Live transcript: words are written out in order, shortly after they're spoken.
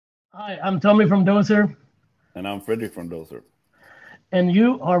Hi, I'm Tommy from Dozer, And I'm Frederick from Dozer. and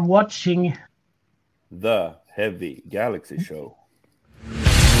you are watching. The Heavy Galaxy Show.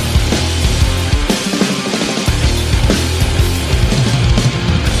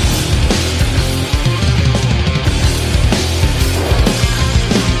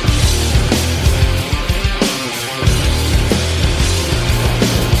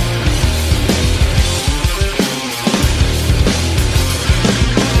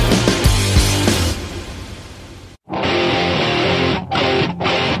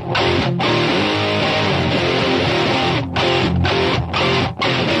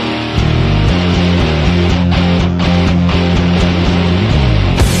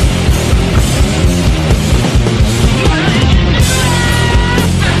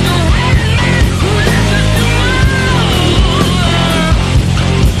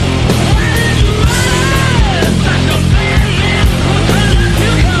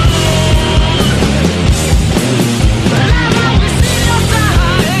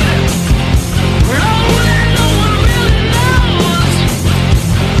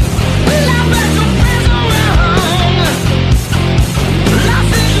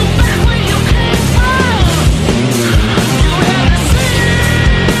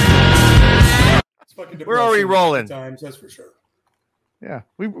 We're already rolling. Times, that's for sure. Yeah,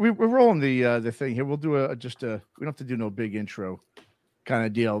 we're rolling the thing here. We'll do we don't have to do no big intro kind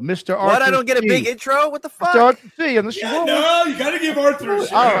of deal, Mr. Arthur. What? I don't get a big intro? What the fuck? Mr. Arthur Seay, unless you want. No, you got to give Arthur a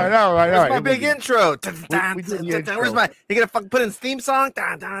shot. All right. Where's my big intro? We did the intro. Where's my? You gonna fucking put in theme song?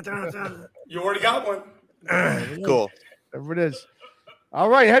 You already got one. Cool. Whatever it is. All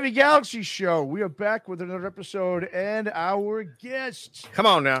right, Heavy Galaxy Show. We are back with another episode and our guests. Come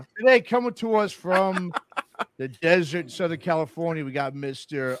on now. Today, coming to us from the desert in Southern California, we got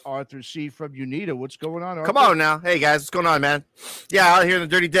Mr. Arthur Seay from UNIDA. What's going on, Arthur? Come on now. Hey guys, what's going on, man? Yeah, out here in the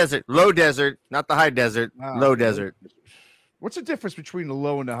dirty desert. Low desert, not the high desert. Low desert. What's the difference between the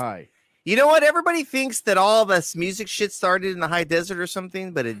low and the high? You know what? Everybody thinks that all this music shit started in the high desert or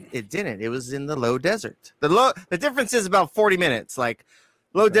something, but it didn't. It was in the low desert. The difference is about 40 minutes. Like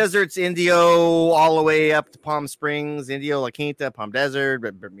low desert's Indio all the way up to Palm Springs, Indio, La Quinta, Palm Desert,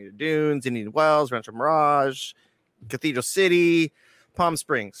 Bermuda Dunes, Indian Wells, Rancho Mirage, Cathedral City, Palm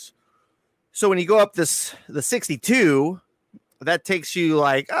Springs. So when you go up the 62, that takes you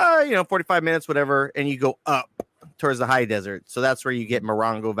like 45 minutes, whatever, and you go up towards the high desert. So that's where you get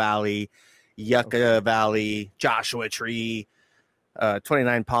Morongo Valley, Yucca Valley, Joshua Tree,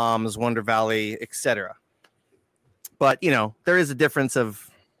 29 Palms, Wonder Valley, etc. But there is a difference of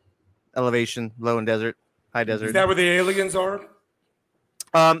elevation, low and desert, high desert. Is that where the aliens are?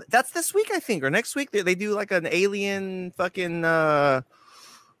 That's this week, I think, or next week. They do like an alien fucking that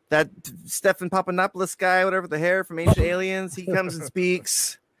Stefan Papanopoulos guy, whatever, the hair from Ancient Aliens. He comes and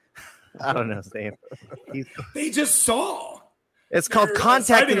speaks. I don't know his name. They just saw. It's called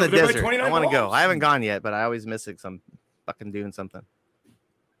Contact in the Desert. I want to go. Balls. I haven't gone yet, but I always miss it. I'm fucking doing something.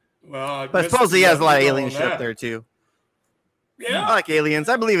 Well, But supposedly he has a lot of alien shit up there too. Yeah, I like aliens.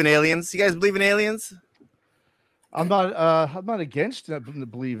 I believe in aliens. You guys believe in aliens? I'm not against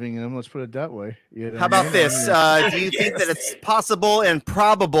believing in them. Let's put it that way. How about this? Do you think that it's possible and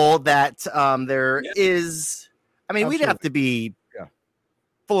probable that there is? I mean, we'd have to be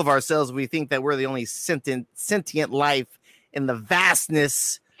full of ourselves. We think that we're the only sentient life in the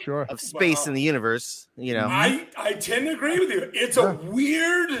vastness of space in the universe. I tend to agree with you. It's a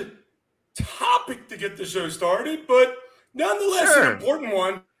weird topic to get the show started, but nonetheless, an important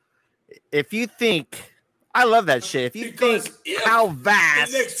one. If you think, I love that shit. If you think how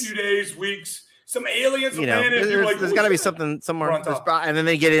vast, the next few days, weeks, some aliens, there's got to be something somewhere, and then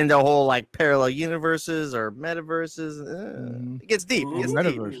they get into a whole like parallel universes or metaverses. It gets deep.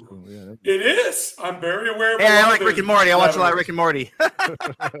 It is. I'm very aware of it. Yeah, I like Rick and Morty. I watch a lot of Rick and Morty.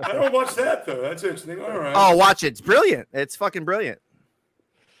 I don't watch that though. That's interesting. All right. Oh, watch it. It's brilliant. It's fucking brilliant.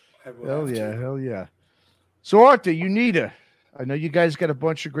 Hell yeah. So Arthur, UNIDA. I know you guys got a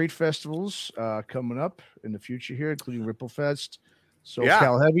bunch of great festivals coming up in the future here, including Ripple Fest,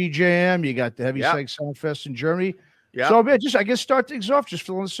 SoCal Heavy Jam. You got the Heavy Psych Sound Fest in Germany. Yeah. So I guess start things off. Just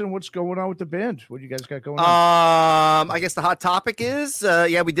fill us in what's going on with the band. What do you guys got going on? I guess the hot topic is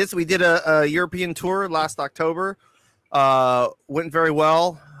we did a European tour last October. Went very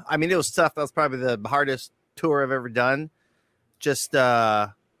well. I mean, it was tough. That was probably the hardest tour I've ever done. Just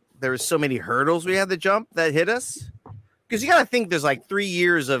there were so many hurdles we had to jump that hit us. Because you got to think there's like 3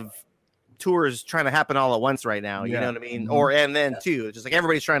 years of tours trying to happen all at once right now. You know what I mean? And then too, it's just like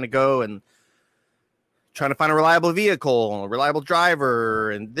everybody's trying to go and trying to find a reliable vehicle, a reliable driver,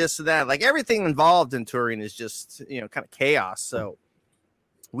 and this and that. Like everything involved in touring is just kind of chaos. So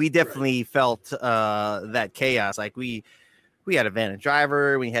we definitely felt that chaos. Like we had a van and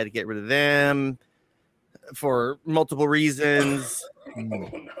driver. We had to get rid of them for multiple reasons. Oh, no.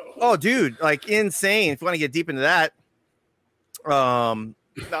 Oh, dude, like insane. If you want to get deep into that,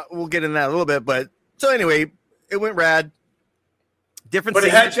 we'll get into that a little bit. But so anyway, it went rad. Different, but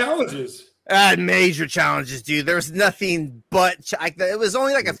it had challenges. Major challenges, dude. There was nothing but it was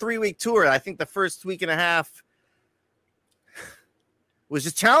only like a 3-week tour. I think the first week and a half was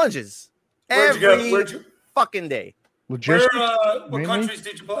just challenges. Where'd you fucking day. What countries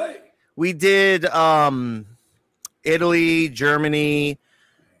did you play? We did Italy, Germany,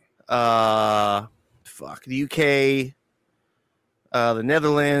 the UK, the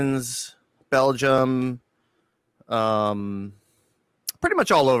Netherlands, Belgium, pretty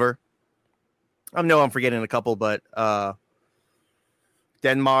much all over. I know I'm forgetting a couple, but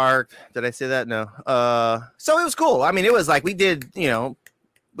Denmark. Did I say that? No. So it was cool. I mean, it was like we did,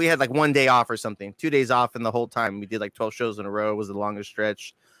 we had like 1 day off or something, 2 days off, and the whole time we did like 12 shows in a row. It was the longest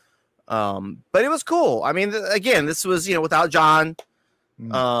stretch. But it was cool. I mean, again, this was, without John.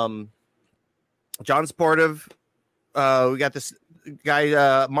 John's supportive. We got this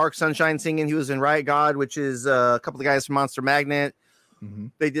guy, Mark Sunshine, singing. He was in Riot God, which is a couple of guys from Monster Magnet.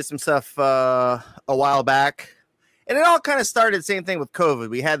 They did some stuff a while back. And it all kind of started, same thing with COVID.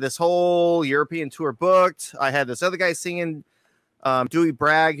 We had this whole European tour booked. I had this other guy singing, Dewey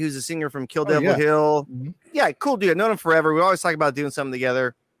Bragg, who's a singer from Kill Devil Hill. Yeah, cool dude. I've known him forever. We always talk about doing something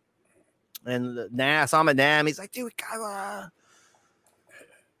together. And Nas, I'm a Nam. He's like, dude,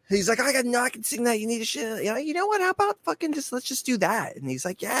 he's like, I can sing that. You need a shit. You know what? How about let's just do that. And he's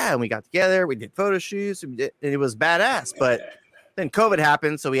like, yeah. And we got together. We did photo shoots. And it was badass. But then COVID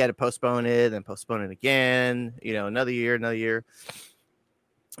happened, so we had to postpone it and postpone it again. Another year. And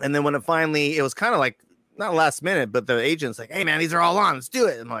then when it was kind of like not last minute, but the agent's like, hey man, these are all on. Let's do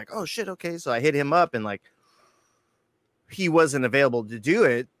it. I'm like, oh shit, okay. So I hit him up, and like he wasn't available to do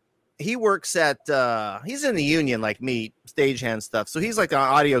it. He works at he's in the union like me, stagehand stuff. So he's like an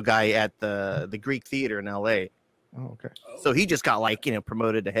audio guy at the Greek Theater in LA. Oh, okay. So he just got like,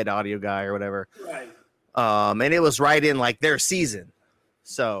 promoted to head audio guy or whatever. Right. And it was right in like their season.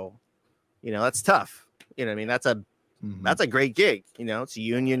 So, that's tough. I mean, that's a great gig. It's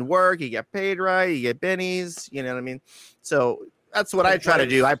union work. You get paid right. You get bennies. You know what I mean? So that's what I try to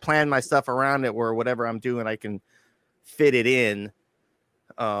do. I plan my stuff around it where whatever I'm doing, I can fit it in.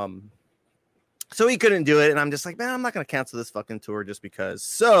 So he couldn't do it. And I'm just like, man, I'm not going to cancel this fucking tour just because.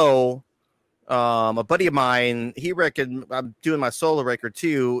 So, a buddy of mine, I'm doing my solo record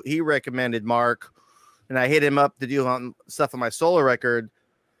too. He recommended Mark, and I hit him up to do stuff on my solo record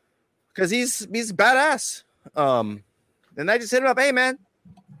because he's badass. And I just hit him up, hey man,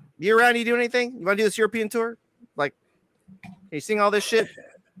 you around? You do anything? You want to do this European tour? Like, can you sing all this shit? And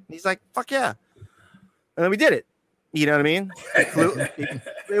he's like, fuck yeah. And then we did it. You know what I mean?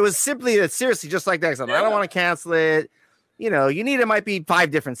 It was seriously just like that. I don't want to cancel it. UNIDA might be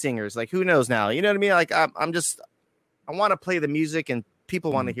 5 different singers. Like, who knows now? You know what I mean? Like, I want to play the music, and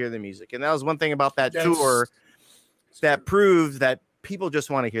people want to hear the music. And that was one thing about that tour that proved that people just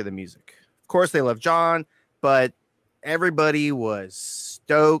want to hear the music. Of course, they love John, but everybody was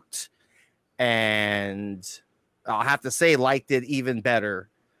stoked, and I'll have to say liked it even better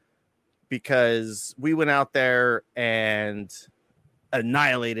because we went out there and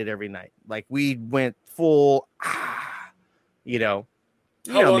annihilated every night. Like, we went full, How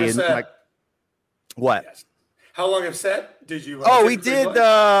long a set? Like, what? Yes. How long a set did you? We did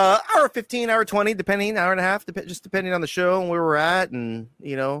hour 15, hour 20, depending, hour and a half, just depending on the show and where we're at. And,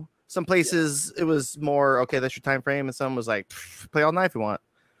 some places it was more, okay, that's your time frame. And some was like, play all night if you want,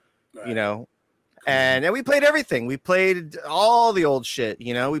 Right. And then we played everything. We played all the old shit,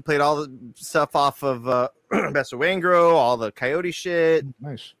 we played all the stuff off of Best of Wangro, all the Coyote shit.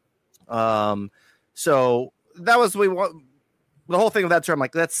 Nice. So that was the whole thing of that tour. I'm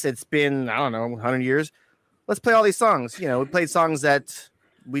like, it's been, I don't know, 100 years. Let's play all these songs. We played songs that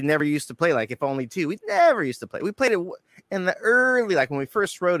we never used to play, like If Only Two. We never used to play. We played it in the early, like when we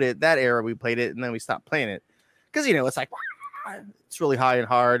first wrote it, that era, we played it, and then we stopped playing it. Because, it's like, it's really high and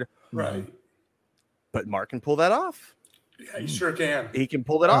hard. Right. But Mark can pull that off. Yeah, he sure can. He can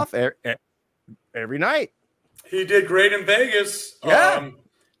pull it off every night. He did great in Vegas. Yeah.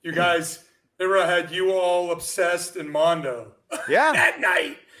 You guys, remember I had you all obsessed in Mondo. Yeah. That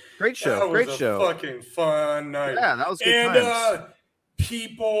night. Great show. That Great was show. a fucking fun night. Yeah, that was good and times.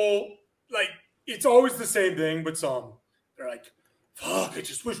 People, like, it's always the same thing, but some, they're like, fuck, I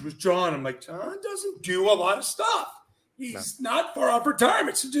just wish it was John. I'm like, John doesn't do a lot of stuff. He's not far off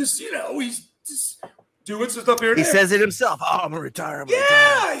retirement. So just, he's just doing some stuff here. He says it himself. Oh, I'm gonna retire.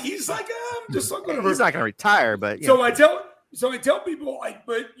 He's like, I'm just like whatever. He's not gonna retire, but so I tell people, like,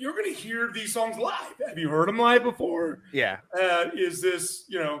 but you're gonna hear these songs live. Have you heard them live before? Yeah. Is this,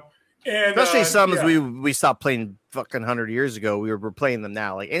 and especially some as we stopped playing fucking 100 years ago. We're playing them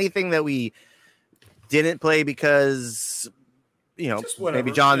now. Like anything that we didn't play because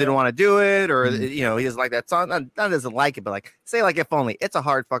maybe John didn't want to do it, or he doesn't like that song. Not doesn't like it, but like say like If Only. It's a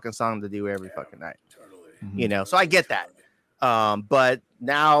hard fucking song to do every fucking night. Totally. So I get that. But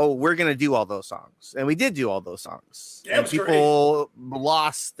now we're gonna do all those songs, and we did do all those songs, and people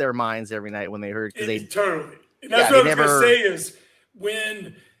lost their minds every night when they heard because they totally. And that's what I was gonna say is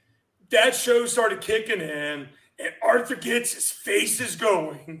when that show started kicking in, and Arthur gets his faces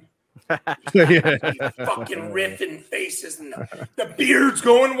going. Fucking riffing faces and the beard's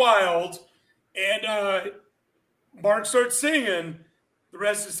going wild, and Mark starts singing. The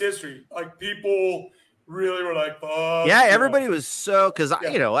rest is history. Like people really were like, "Fuck." Yeah, everybody was so because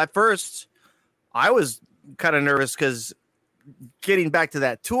at first I was kind of nervous because getting back to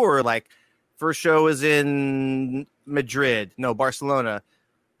that tour, like first show was in Barcelona.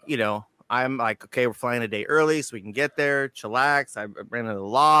 I'm like, okay, we're flying a day early so we can get there, chillax. I ran into the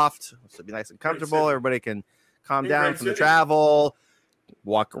loft, so it'd be nice and comfortable. Everybody can calm down from the travel,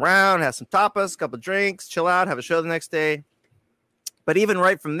 walk around, have some tapas, a couple of drinks, chill out, have a show the next day. But even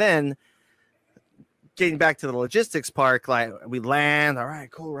right from then, getting back to the logistics part, like we land, all right,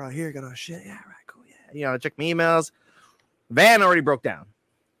 cool, we're out here, got our shit. Yeah, all right, cool, yeah. I check my emails. Van already broke down.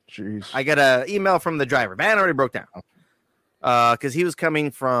 Jeez. I got an email from the driver. Van already broke down. Because he was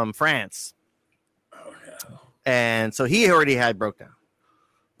coming from France. Oh, no. And so he already had broke down.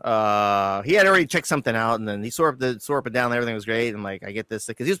 He had already checked something out, and then he sort it down. Everything was great. And like, I get this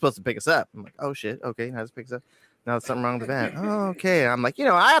because he was supposed to pick us up. I'm like, oh shit, okay, how does it pick us up? Now there's something wrong with the van. Oh, okay. I'm like,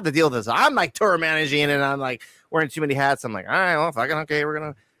 I have to deal with this. I'm like tour managing, and I'm like wearing too many hats. I'm like, all right, well, fucking okay, we're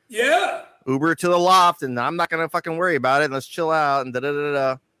gonna Uber to the loft, and I'm not gonna fucking worry about it. And let's chill out and da da da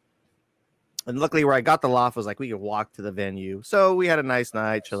da. And luckily, where I got the loft was like we could walk to the venue. So we had a nice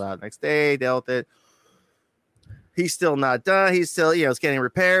night, chill out. Next day, dealt with it. He's still not done. He's still, it's getting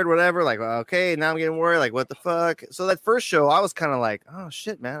repaired, whatever. Like, okay, now I'm getting worried. Like, what the fuck? So that first show, I was kind of like, oh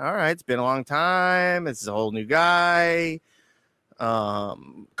shit, man. All right, it's been a long time. It's a whole new guy.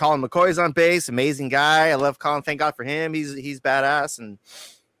 Colin McCoy's on bass, amazing guy. I love Colin. Thank God for him. He's badass and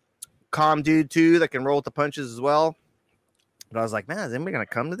calm dude too that can roll with the punches as well. But I was like, man, is anybody gonna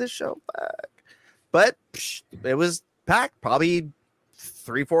come to this show? Fuck. But it was packed, probably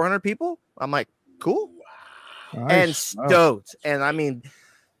 300-400 people. I'm like, cool. Nice. And stoked. And I mean,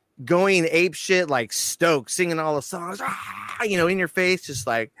 going ape shit, like stoked, singing all the songs, in your face, just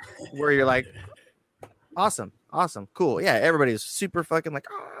like where you're like, awesome, cool. Yeah, everybody was super fucking like,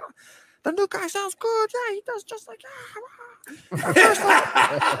 the new guy sounds good. Yeah, he does just like,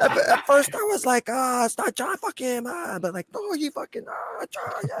 At first, I was like, it's not John, fuck him. But like, no, he fucking,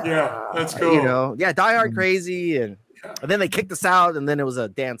 John. Yeah, that's cool. Die Hard crazy. And then they kicked us out, and then it was a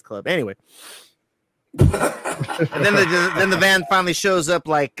dance club. Anyway. And then the van finally shows up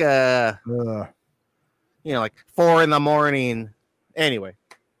like, like 4 a.m. Anyway.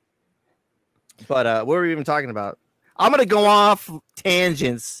 But what were we even talking about? I'm going to go off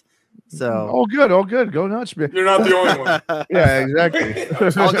tangents. So all good. Go nuts, man. You're not the only one. Yeah, exactly.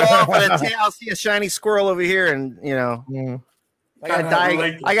 I'll go off on a tail. I'll see a shiny squirrel over here, and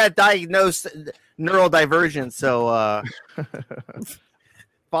I got diagnosed neural divergence. So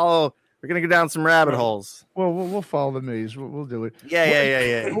follow. We're gonna go down some rabbit holes. Well, we'll follow the maze. We'll do it.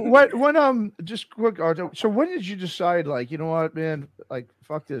 Yeah. When just quick, Arthur. So when did you decide? Like, you know what, man? Like,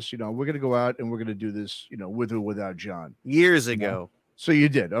 fuck this. We're gonna go out and we're gonna do this. With or without John. Years ago. So you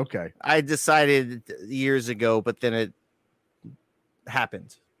did, okay. I decided years ago, but then it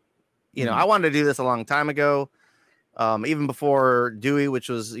happened. I wanted to do this a long time ago, even before Dewey, which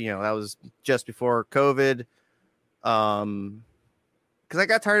was, that was just before COVID. Because I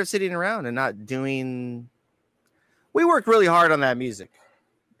got tired of sitting around and not doing. We worked really hard on that music,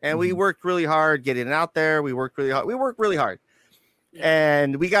 and we worked really hard getting it out there. We worked really hard,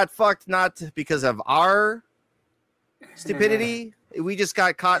 and we got fucked not because of our stupidity. We just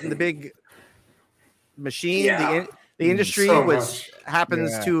got caught in the big machine, the industry, which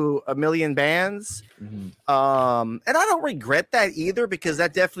happens to a million bands. And I don't regret that either, because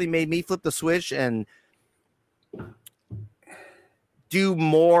that definitely made me flip the switch and do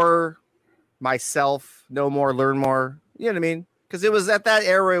more myself, know more, learn more. You know what I mean? Because it was at that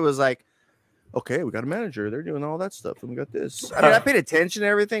era, it was like, okay, we got a manager. They're doing all that stuff. And we got this. I mean, I paid attention to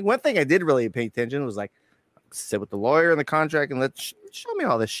everything. One thing I did really pay attention was like, sit with the lawyer and the contract and show me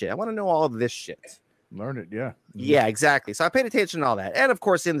all this shit. I want to know all of this shit. Learn it, yeah. Yeah, exactly. So I paid attention to all that. And of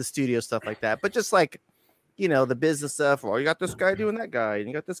course in the studio stuff like that. But just like, you know, the business stuff. Oh, you got this guy doing that guy, and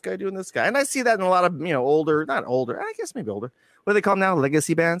you got this guy doing this guy. And I see that in a lot of, you know, not older, I guess maybe older. What do they call them now?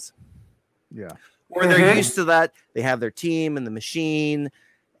 Legacy bands? Yeah. Where they're used to that. They have their team and the machine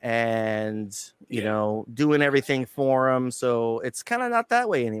and, you know, doing everything for them. So it's kind of not that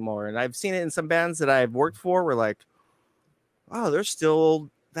way anymore. And I've seen it in some bands that I've worked for where like, oh, they're still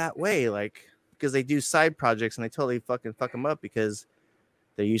that way. Like, because they do side projects and they totally fucking fuck them up because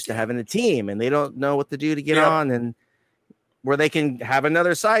they're used to having a team and they don't know what to do to get on, and where they can have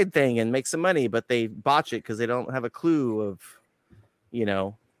another side thing and make some money, but they botch it because they don't have a clue of, you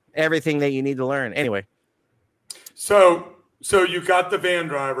know, everything that you need to learn. Anyway. So you got the van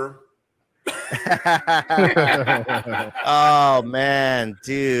driver. Oh man,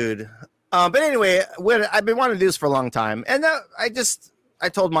 dude. But anyway, I've been wanting to do this for a long time, and I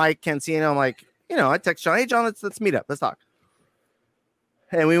told Mike Cancino, I'm like, you know, I text John, hey John, let's meet up, let's talk.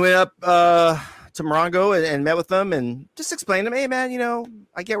 And we went up to Morongo and met with them and just explained to them, hey man, you know,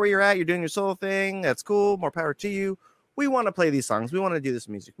 I get where you're at, you're doing your solo thing, that's cool, more power to you. We want to play these songs, we want to do this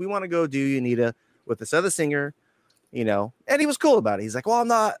music, we want to go do UNIDA with this other singer, you know. And he was cool about it. He's like, well, I'm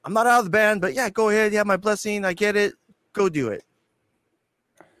not out of the band, but yeah, go ahead, you have my blessing, I get it, go do it.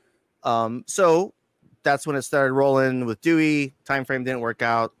 So that's when it started rolling with Dewey. Time frame didn't work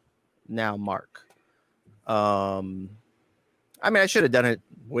out. Now Mark. I mean, I should have done it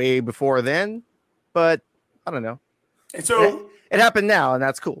way before then, but I don't know. And so it happened now, and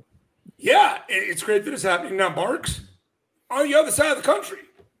that's cool. Yeah, it's great that it's happening now. Mark's on the other side of the country.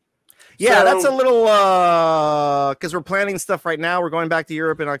 Yeah, so, that's a little because we're planning stuff right now. We're going back to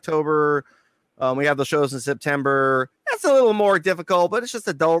Europe in October. We have the shows in September. That's a little more difficult, but it's just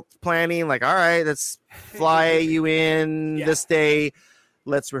adult planning. Like, all right, let's fly you in this day.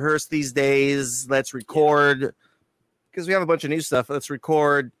 Let's rehearse these days. Let's record because we have a bunch of new stuff. Let's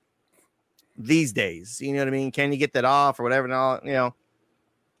record these days. You know what I mean? Can you get that off or whatever? No, you know,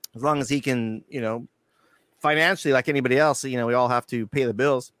 as long as he can, you know, financially, like anybody else, you know, we all have to pay the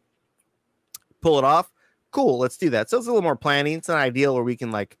bills. Pull it off. Cool. Let's do that. So it's a little more planning. It's not ideal where we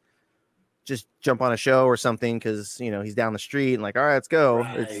can like just jump on a show or something because, you know, he's down the street and like, all right, let's go.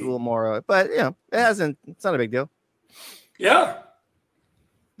 Right. It's a little more, but you know, it's not a big deal. Yeah.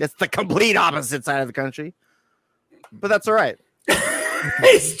 It's the complete opposite side of the country, but that's all right.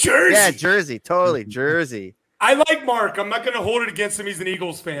 It's Jersey. Yeah, Jersey. Totally. Jersey. I like Mark. I'm not going to hold it against him. He's an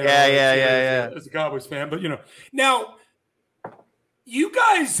Eagles fan. Yeah. As a Cowboys fan, but you know, now you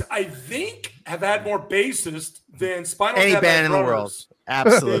guys, I think, have had more bassists than Spinal Tap. Any band in the world.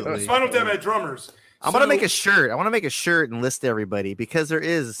 Absolutely. Spinal Tap had drummers. I'm going to make a shirt. I want to make a shirt and list everybody because there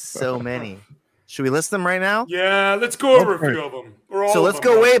is so many. Should we list them right now? Yeah, let's go over a few of them. So let's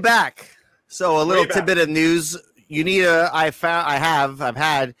go way back. So a little tidbit of news. UNIDA, I've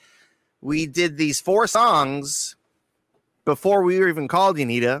had. We did these 4 songs before we were even called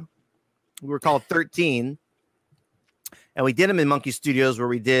UNIDA. We were called 13. And we did them in Monkey Studios where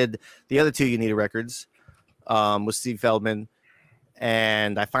we did the other 2 UNIDA records with Steve Feldman.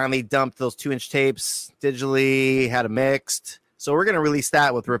 And I finally dumped those 2-inch tapes digitally, had them mixed. So we're going to release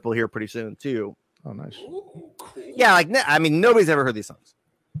that with Ripple here pretty soon too. Oh, nice. Ooh, cool. Yeah, like, I mean, nobody's ever heard these songs.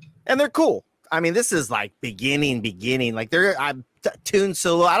 And they're cool. I mean, this is like beginning. Like I'm tuned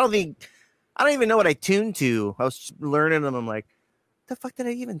solo. I don't even know what I tuned to. I was learning them. I'm like, the fuck did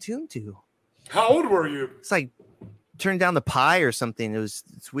I even tune to? How old were you? It's like turn down the pi or something.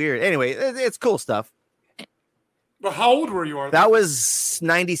 It's weird. Anyway, it's cool stuff. But how old were you, Arthur? That was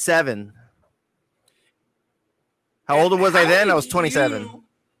 97. How old was I then? I was 27.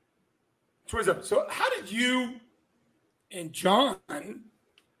 27. So how did you and John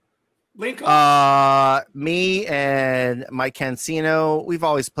link up? Me and Mike Cancino, we've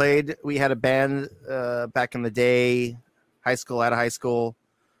always played. We had a band back in the day, out of high school.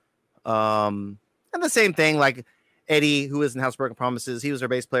 And the same thing, like Eddie, who was in Housebroken Promises, he was our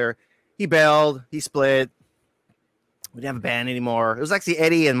bass player. He bailed, he split. We didn't have a band anymore. It was actually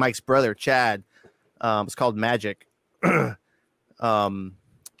Eddie and Mike's brother, Chad. It's called Magic. But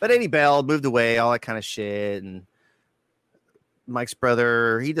Eddie bailed, moved away, all that kind of shit. And Mike's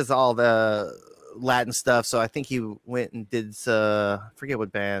brother, he does all the Latin stuff. So I think he went and did, I forget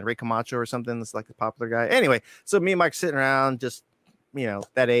what band, Ray Camacho or something. That's like a popular guy. Anyway, so me and Mike sitting around, just, you know,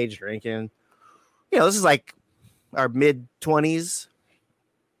 that age drinking. You know, this is like our mid-20s.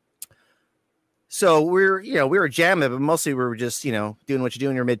 So we were jamming, but mostly we were just, you know, doing what you do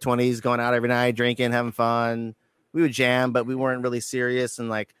in your mid-20s, going out every night, drinking, having fun. We would jam, but we weren't really serious. And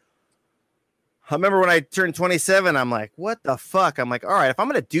like, I remember when I turned 27, I'm like, what the fuck? I'm like, all right, if I'm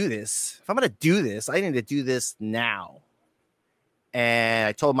going to do this, I need to do this now. And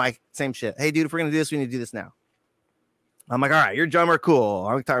I told Mike, same shit. Hey, dude, if we're going to do this, we need to do this now. I'm like, all right, you're a drummer. Cool.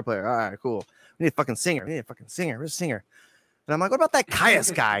 I'm a guitar player. All right, cool. We need a fucking singer. Where's a singer? And I'm like, what about that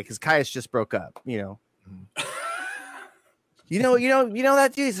Caius guy? Because Caius just broke up, you know. You know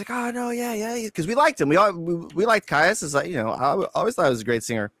that dude? He's like, oh no, yeah. Because we liked him. We liked Caius. Is like, you know, I always thought he was a great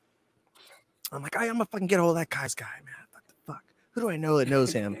singer. I'm like, I'm gonna fucking get a hold of that Caius guy, man. What the fuck? Who do I know that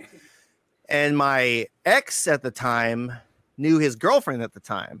knows him? And my ex at the time knew his girlfriend at the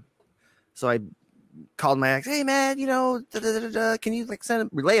time, so I called my ex. Hey man, you know, can you like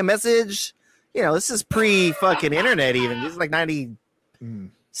relay a message? You know, this is pre fucking internet. Even this is like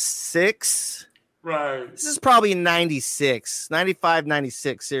 96. Right. This is probably 96, 95,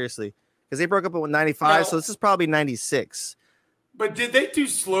 96, seriously. Because they broke up in 95, so this is probably 96. But did they do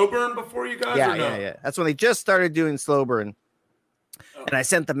Slow Burn before you guys? Yeah, or no? yeah. That's when they just started doing Slow Burn. Oh. And I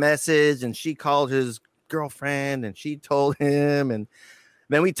sent the message, and she called his girlfriend, and she told him, and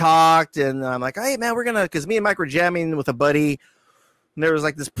then we talked, and I'm like, hey, man, we're going to, because me and Mike were jamming with a buddy, and there was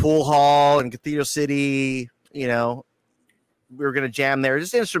like this pool hall in Cathedral City, you know. We were going to jam there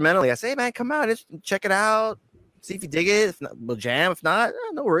just instrumentally. I say, hey, man, come out. Just check it out. See if you dig it. If not, we'll jam. If not,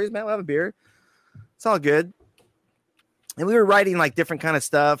 no worries, man. We'll have a beer. It's all good. And we were writing like different kind of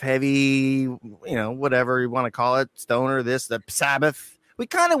stuff, heavy, you know, whatever you want to call it, stoner, this, the Sabbath. We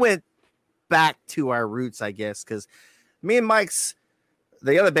kind of went back to our roots, I guess, because me and Mike's,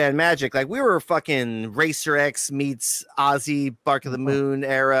 the other band, Magic, like we were fucking Racer X meets Ozzy, Bark of the Moon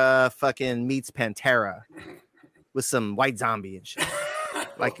era, fucking meets Pantera. With some White Zombie and shit.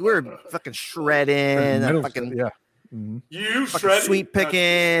 Like we were fucking shredding, fucking yeah. You fucking shredding, sweet picking,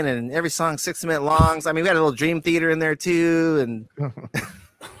 and every song 6-minute longs. I mean, we had a little Dream Theater in there too, and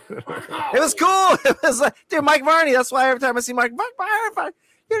it was cool. It was like, dude, Mike Varney. That's why every time I see Mike Varney,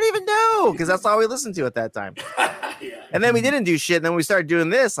 you don't even know, because that's all we listened to at that time. Yeah. And then we didn't do shit. And then we started doing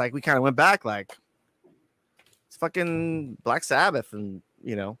this. Like we kind of went back, like it's fucking Black Sabbath, and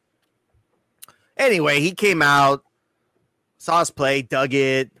you know. Anyway, he came out, saw us play, dug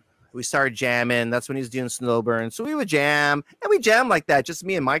it. We started jamming. That's when he was doing Slow Burn. So we would jam, and we jammed like that, just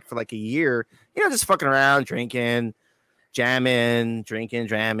me and Mike for like a year. You know, just fucking around, drinking, jamming,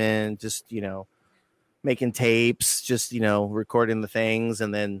 jamming, just, you know, making tapes, just, you know, recording the things.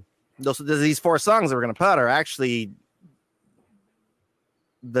 And then these 4 songs that we're going to put are actually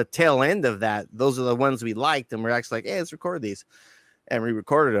the tail end of that. Those are the ones we liked, and we're actually like, hey, let's record these. And we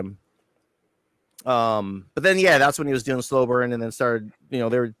recorded them. But then that's when he was doing Slow Burn, and then started, you know,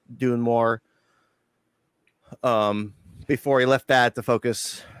 they were doing more before he left that to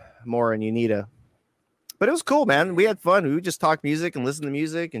focus more on UNIDA. But it was cool, man. We had fun. We would just talk music and listen to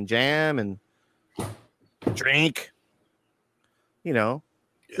music and jam and drink. You know,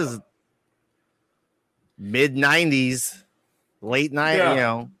 this is mid 90s, late 90s, you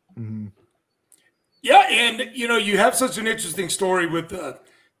know. Mm-hmm. Yeah, and you know, you have such an interesting story with the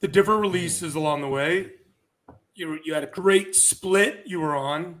different releases along the way. You had a great split you were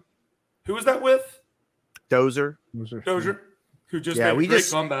on. Who was that with? Dozer. Who just made a great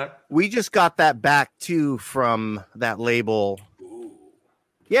comeback. We just got that back too from that label. Ooh.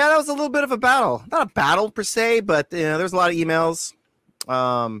 Yeah, that was a little bit of a battle. Not a battle per se, but you know, there's a lot of emails.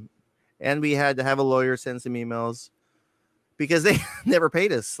 And we had to have a lawyer send some emails because they never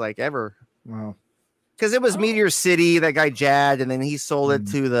paid us, like, ever. Wow. Because it was Meteor City, that guy Jad, and then he sold it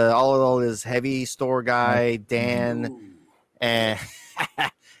to the all his heavy store guy Dan, and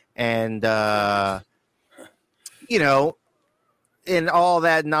you know, and all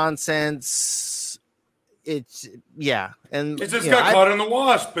that nonsense. It's and it just got caught in the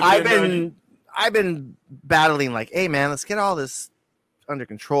wash. But I've been battling like, hey man, let's get all this under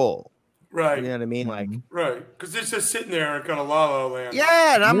control. Right. You know what I mean? Like, right. Because it's just sitting there in kind of la-la land.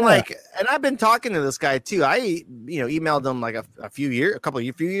 Yeah. And I'm like, and I've been talking to this guy too. I, you know, emailed him like a few years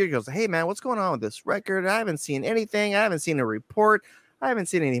ago. Hey man, what's going on with this record? I haven't seen anything. I haven't seen a report. I haven't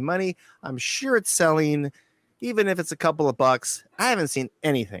seen any money. I'm sure it's selling, even if it's a couple of bucks. I haven't seen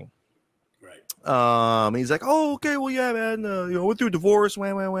anything. Right. He's like, oh, okay. Well, yeah, man. You know, went through a divorce.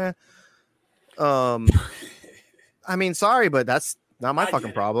 Wah. I mean, sorry, but that's not my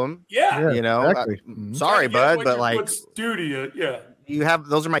fucking problem. Yeah. You know, exactly. Sorry, bud, but like, what's due to you? Yeah. You have,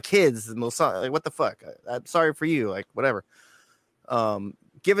 those are my kids. Like, what the fuck? I'm sorry for you. Like, whatever.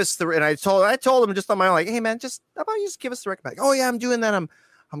 Give us and I told him just on my own, like, hey man, how about you just give us the record back? Oh yeah, I'm doing that.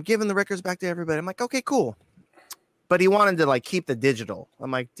 I'm giving the records back to everybody. I'm like, okay, cool. But he wanted to like keep the digital.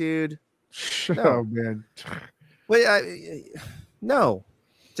 I'm like, dude, no. Oh man. Wait, no.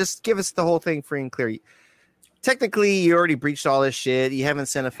 Just give us the whole thing free and clear. Technically, you already breached all this shit. You haven't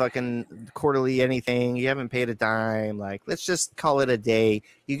sent a fucking quarterly anything. You haven't paid a dime. Like, let's just call it a day.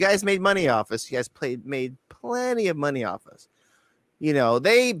 You guys made money off us. You guys made plenty of money off us. You know,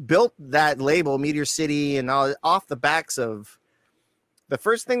 they built that label, Meteor City, and all off the backs of the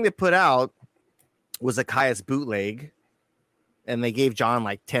first thing they put out was a Caius bootleg, and they gave John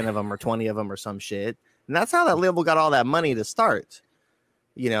like 10 of them or 20 of them or some shit. And that's how that label got all that money to start.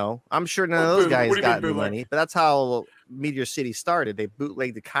 You know, I'm sure none of those guys got any money, but that's how Meteor City started. They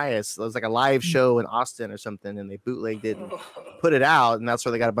bootlegged the Caius. It was like a live show in Austin or something, and they bootlegged it and put it out, and that's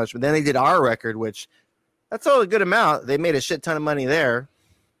where they got a bunch. But then they did our record, which that's all a good amount. They made a shit ton of money there.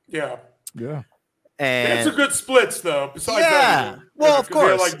 Yeah. Yeah. And it's a good splits, though. Besides that, well, of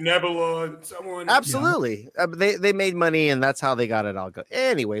course, like Nebula and someone. Absolutely, they made money, and that's how they got it all good.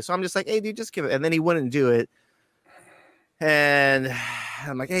 Anyway, so I'm just like, hey, dude, just give it. And then he wouldn't do it, and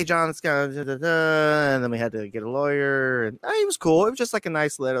I'm like, hey, John, let's go. And then we had to get a lawyer, and he was cool. It was just like a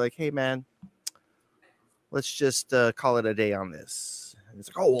nice letter, like, hey, man, let's just call it a day on this. And it's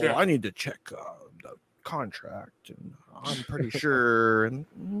like, oh, well, I need to check the contract, and I'm pretty sure.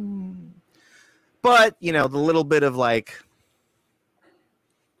 And, but you know, the little bit of like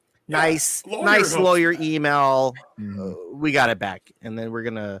nice lawyer email, we got it back, and then we're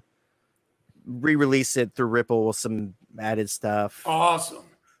gonna re-release it through Ripple with some added stuff. Awesome.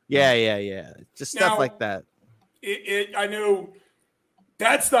 Yeah. Just stuff like that. I know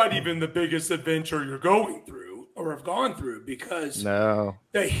that's not even the biggest adventure you're going through or have gone through, because the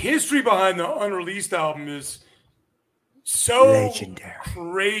history behind the unreleased album is so legendary,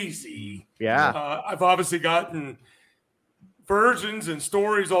 crazy. Yeah. I've obviously gotten versions and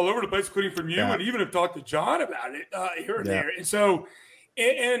stories all over the place, including from you, and even have talked to John about it here and there. And so,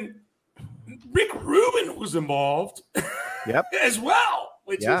 and Rick Rubin was involved as well,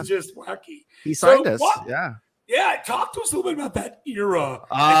 which is just wacky. He signed us. Yeah, talk to us a little bit about that era.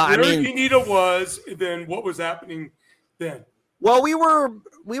 Where UNIDA was, and then what was happening then. Well, we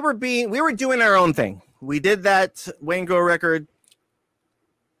were doing our own thing. We did that Wayne Grow record,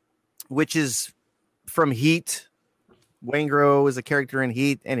 which is from Heat. Wayne Grow is a character in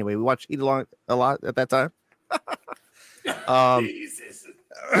Heat. Anyway, we watched Heat a lot at that time. Jesus.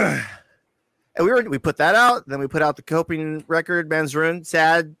 And we put that out. Then we put out the Coping record, Man's Ruin.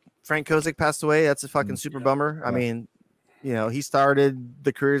 Sad. Frank Kozik passed away. That's a fucking super bummer. I mean, you know, he started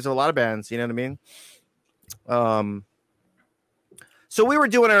the careers of a lot of bands. You know what I mean? So we were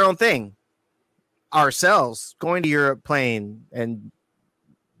doing our own thing ourselves, going to Europe, playing and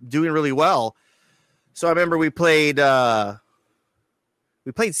doing really well. So I remember we played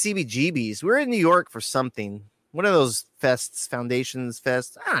CBGB's. We were in New York for something. One of those fests, Foundations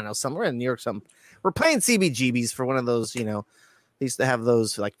Fest. I don't know, somewhere in New York. We're playing CBGB's for one of those, you know, they used to have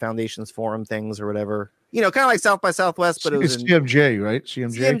those like Foundations Forum things or whatever. You know, kind of like South by Southwest, but it was CMJ, right?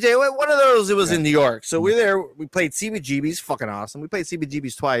 CMJ. One of those. It was in New York. So we were there. We played CBGB's. Fucking awesome. We played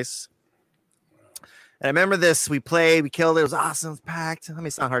CBGB's twice. And I remember this. We killed it. It was awesome. It was packed. I mean,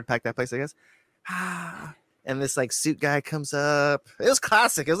 it's not hard to pack that place, I guess. And this like suit guy comes up. It was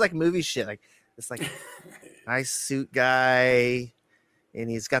classic. It was like movie shit. Like this like nice suit guy. And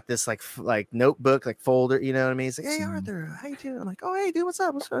he's got this like notebook, like folder, you know what I mean? He's like, hey, Arthur, how you doing? I'm like, oh, hey, dude, what's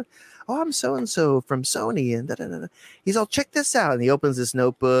up? Oh, I'm so-and-so from Sony. And da-da-da-da. He's all, check this out. And he opens this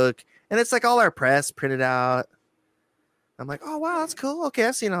notebook. And it's like all our press printed out. I'm like, oh, wow, that's cool. Okay,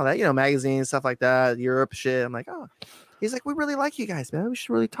 I've seen all that. You know, magazines, stuff like that, Europe shit. I'm like, oh. He's like, we really like you guys, man. We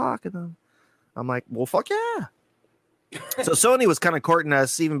should really talk. And I'm like, well, fuck yeah. So Sony was kind of courting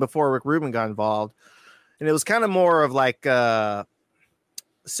us even before Rick Rubin got involved. And it was kind of more of like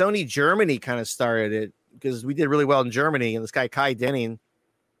Sony Germany kind of started it because we did really well in Germany. And this guy, Kai Denning,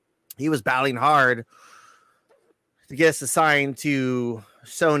 he was battling hard to get us assigned to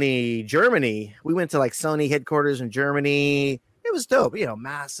Sony Germany. We went to like Sony headquarters in Germany. It was dope, you know,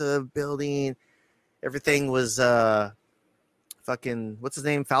 massive building. Everything was fucking, what's his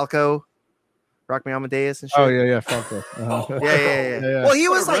name? Falco, Rock Me Amadeus and shit. Oh yeah, Falco. Uh-huh. Yeah. Well, he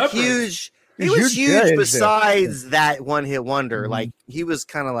was like huge. He was huge besides that one hit wonder. Mm-hmm. Like he was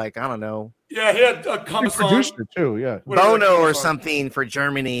kind of like, I don't know. Yeah, he had a producer too. Yeah, Bono or something for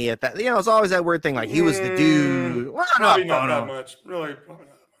Germany at that. You know, it's always that weird thing. Like he was the dude. Well, not that much. Really, probably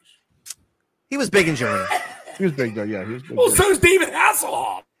not that much. He was big in Germany. He was big though. Yeah, he was big. Well, so is David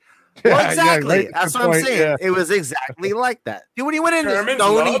Hasselhoff. Well, exactly. That's what I'm saying. Yeah. It was exactly like that. Dude, when he went into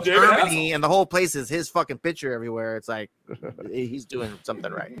Sony Germany and the whole place is his fucking picture everywhere, it's like he's doing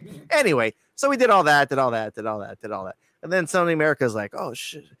something right. Anyway, so we did all that. And then Sony America's like, oh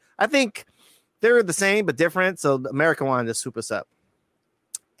shit. I think they're the same but different. So America wanted to swoop us up.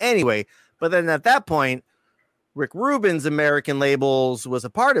 Anyway, but then at that point, Rick Rubin's American labels was a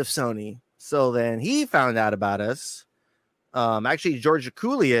part of Sony. So then he found out about us. Actually, George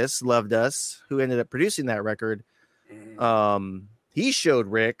Akulius loved us, who ended up producing that record. He showed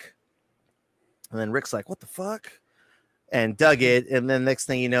Rick, and then Rick's like, what the fuck? And dug it. And then next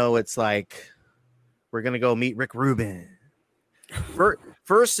thing you know, it's like, we're going to go meet Rick Rubin.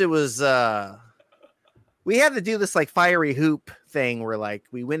 First, it was, we had to do this like fiery hoop thing where like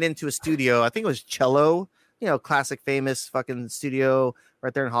we went into a studio. I think it was Cello, classic famous fucking studio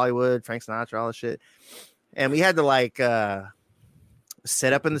right there in Hollywood, Frank Sinatra, all that shit. And we had to like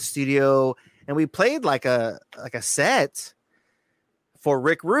set up in the studio, and we played like a set for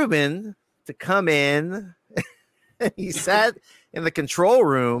Rick Rubin to come in. He sat in the control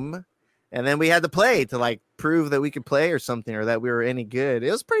room, and then we had to play to like prove that we could play or something, or that we were any good.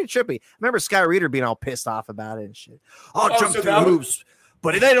 It was pretty trippy. I remember Sky Reader being all pissed off about it and shit. I'll jump through hoops,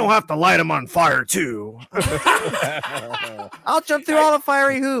 but they don't have to light them on fire too. I'll jump through all the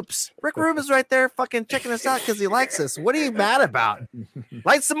fiery hoops. Rick Rubin's right there fucking checking us out because he likes us. What are you mad about?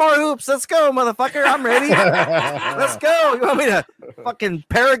 Light some more hoops. Let's go, motherfucker. I'm ready. Let's go. You want me to fucking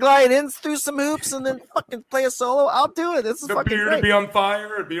paraglide in through some hoops and then fucking play a solo? I'll do it. This is fucking beer great. To be on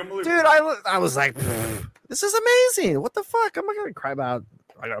fire. It'd be unbelievable. Dude, I was like, this is amazing. What the fuck? I'm not going to cry about,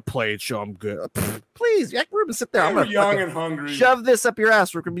 I got to play it, show I'm good. Please, Rick Rubin, sit there. I'm going to young and hungry. Shove this up your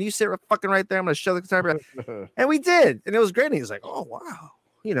ass, Rick Rubin. You sit fucking right there. I'm going to shove the guitar up your ass. And we did. And it was great. And he was like, oh, wow.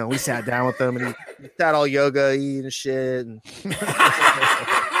 We sat down with him, and he sat all yoga-y and shit. And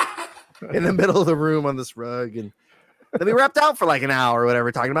in the middle of the room on this rug. And then we wrapped out for like an hour or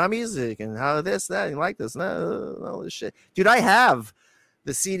whatever, talking about music and how this, that, and like this, and all this shit. Dude, I have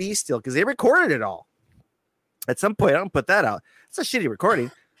the CD still because they recorded it all. At some point, I don't put that out. It's a shitty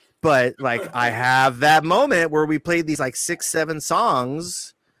recording, but like I have that moment where we played these like 6-7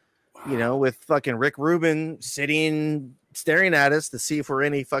 songs, with fucking Rick Rubin sitting, staring at us to see if we're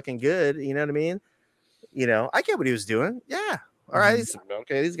any fucking good. You know what I mean? I get what he was doing. Yeah. All right.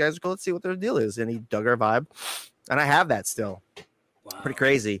 Okay. These guys are cool. Let's see what their deal is. And he dug our vibe. And I have that still. Wow. Pretty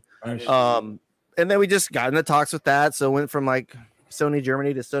crazy. And then we just got into talks with that. So went from like Sony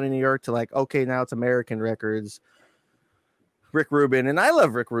Germany to Sony New York to like, okay, now it's American Records. Rick Rubin. And I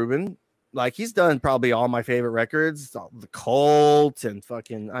love Rick Rubin. Like he's done probably all my favorite records, the Cult and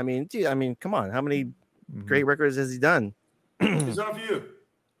fucking, dude, come on. How many great records has he done? He's done a few.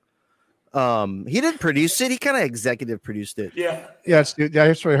 He didn't produce it. He kind of executive produced it. Yeah. That's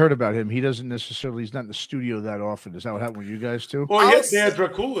what I heard about him. He's not in the studio that often. Is that what happened with you guys too? Well, he had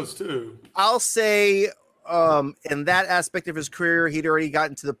Draculas too. I'll say, in that aspect of his career, he'd already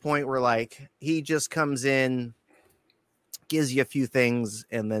gotten to the point where like he just comes in, gives you a few things,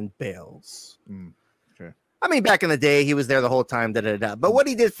 and then bails. Okay. Back in the day, he was there the whole time. But what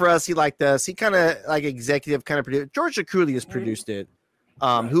he did for us, he liked us. He kind of like executive kind of produced. George Akulius produced it.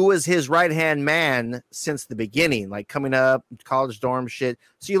 Who was his right-hand man since the beginning, like coming up, college dorm shit.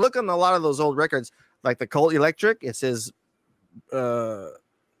 So you look on a lot of those old records, like the Cult Electric, it says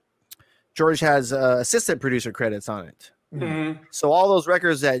George has assistant producer credits on it. Mm-hmm. So all those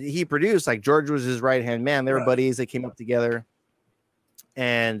records that he produced, like George was his right-hand man. They were buddies. They came up together.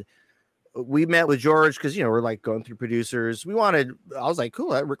 And we met with George because, we're like going through producers. I was like,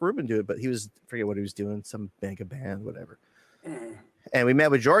 cool, let Rick Rubin do it. But forget what he was doing, some mega band, whatever. And we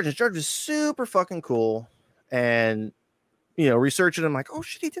met with George, and George was super fucking cool. And, researching him, like, oh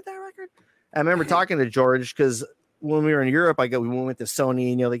shit, he did that record. I remember talking to George because when we were in Europe, we went to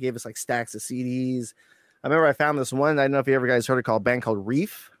Sony, they gave us like stacks of CDs. I remember I found this one. I don't know if you ever guys heard a band called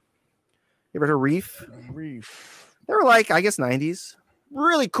Reef. You ever heard of Reef? Reef. They were like, I guess, 90s.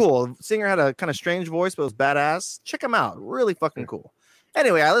 Really cool. Singer had a kind of strange voice, but it was badass. Check them out. Really fucking cool.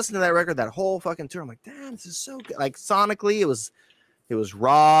 Anyway, I listened to that record, that whole fucking tour. I'm like, damn, this is so good. Like sonically, it was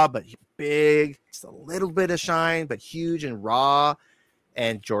raw, but big. Just a little bit of shine, but huge and raw.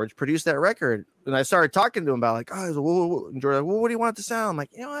 And George produced that record. And I started talking to him about like, and George, what do you want it to sound? I'm like,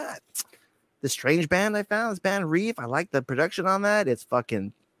 you know what? This strange band I found, this band Reef. I like the production on that. It's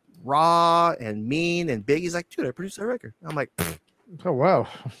fucking raw and mean and big. He's like, dude, I produced that record. I'm like, oh wow,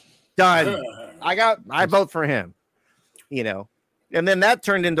 done. I vote for him. And then that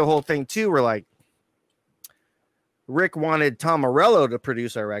turned into a whole thing too, where like Rick wanted Tom Morello to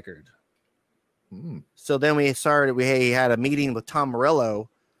produce our record. So then we had a meeting with Tom Morello.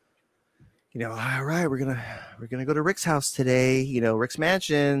 All right, we're gonna go to Rick's house today. Rick's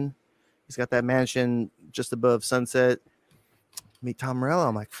mansion. He's got that mansion just above Sunset. Meet Tom Morello.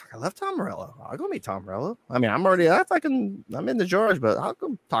 I'm like, I love Tom Morello. I'll go meet Tom Morello. I'm into George, but I'll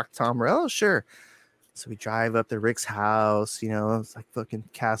go talk to Tom Morello. Sure. So we drive up to Rick's house, it's like fucking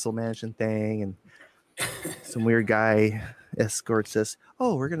castle mansion thing. And some weird guy escorts us.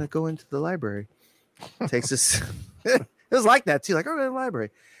 Oh, we're going to go into the library. Takes us. It was like that too. Like, oh, go to the library.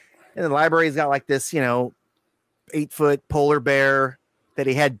 And the library's got like this, 8-foot polar bear that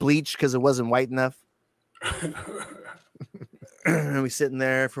he had bleached because it wasn't white enough. And we sitting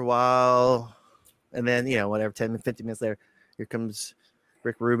there for a while. And then, whatever, 10, 15 minutes later, here comes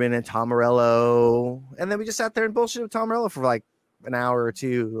Rick Rubin and Tom Morello. And then we just sat there and bullshit with Tom Morello for like an hour or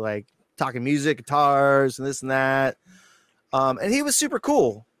two, like talking music, guitars, and this and that. And he was super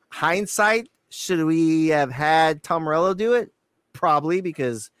cool. Hindsight, should we have had Tom Morello do it? Probably,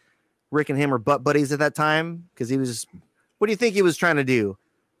 because Rick and him were butt buddies at that time. Because he was, what do you think he was trying to do?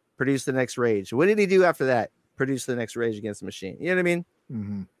 Produce the next Rage. What did he do after that? Produce the next Rage Against the Machine. You know what I mean?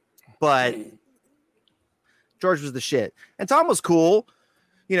 Mm-hmm. But George was the shit. And Tom was cool.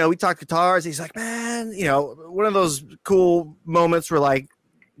 We talked guitars. He's like, man, one of those cool moments where like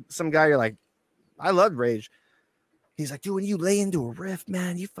some guy, you're like, I love Rage. He's like, dude, when you lay into a riff,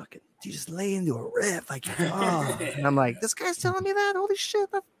 man, you just lay into a riff. Like, oh. And I'm like, this guy's telling me that? Holy shit.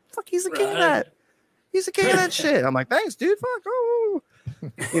 Fuck, he's the king of that. He's the king of that shit. I'm like, thanks, dude. Fuck. Oh.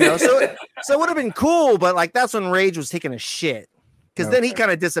 So it would have been cool, but like that's when Rage was taking a shit. Because then he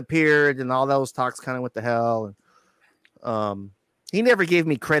kind of disappeared and all those talks kind of went to hell. And he never gave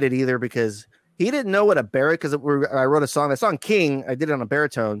me credit either because he didn't know what a baritone, because I wrote a song King, I did it on a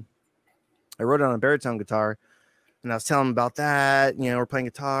baritone. I wrote it on a baritone guitar. And I was telling him about that. We're playing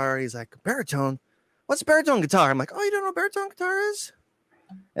guitar. He's like, baritone? What's a baritone guitar? I'm like, oh, you don't know what baritone guitar is?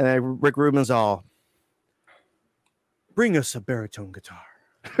 And then Rick Rubin's all, bring us a baritone guitar.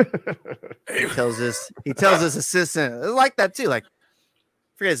 He tells his assistant, it's like that too. Like,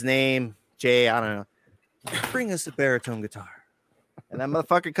 forget his name, Jay, I don't know. Bring us a baritone guitar. And that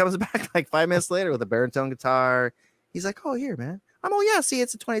motherfucker comes back like 5 minutes later with a baritone guitar. He's like, oh, here, man. Oh, yeah, see,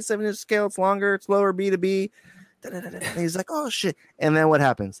 it's a 27-inch scale. It's longer. It's lower B to B. And he's like, oh, shit. And then what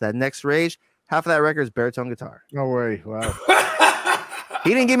happens? That next Rage, half of that record is baritone guitar. No way. Wow.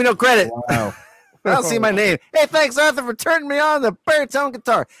 He didn't give me no credit. Wow. I don't see my name. Hey, thanks, Arthur, for turning me on the baritone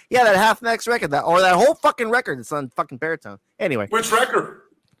guitar. Yeah, that half next record, that whole fucking record is on fucking baritone. Anyway. Which record?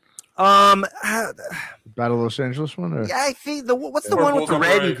 Battle of Los Angeles one? Or? Yeah, I think what's the one with the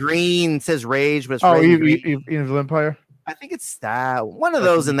red and green? It says Rage, but it's red and green. Evil Empire? I think it's that one of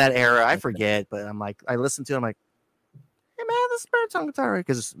those in that era. I forget, but I'm like, I listened to it. I'm like, hey man, this is baritone guitar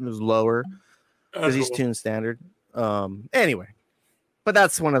because it was lower because he's tuned standard. Anyway, but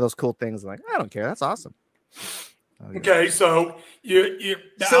that's one of those cool things. Like, I don't care. That's awesome. Okay, so you.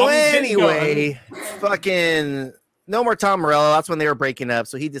 So anyway, fucking no more Tom Morello. That's when they were breaking up.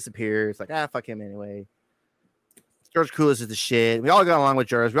 So he disappears. Like, fuck him anyway. George Coulis is the shit. We all got along with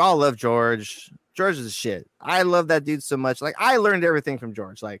George. We all love George. George is the shit. I love that dude so much. Like, I learned everything from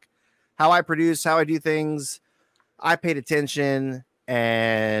George. Like, how I produce, how I do things. I paid attention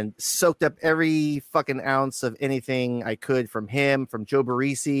and soaked up every fucking ounce of anything I could from him, from Joe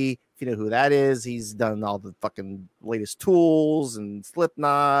Barresi. If you know who that is, he's done all the fucking latest Tools and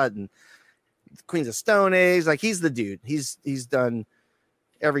Slipknot and Queens of Stone Age. Like, he's the dude. He's done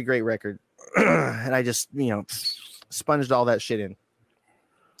every great record. And I just, sponged all that shit in.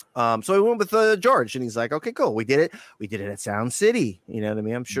 So we went with George, and he's like, "Okay, cool. We did it. We did it at Sound City. You know what I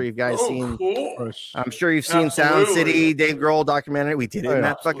mean? I'm sure you guys seen. Cool. I'm sure you've seen Sound City, Dave Grohl documentary. We did it in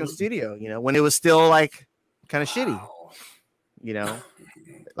that fucking studio. When it was still like kind of shitty.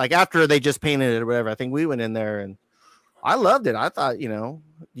 Like after they just painted it or whatever. I think we went in there, and I loved it. I thought, it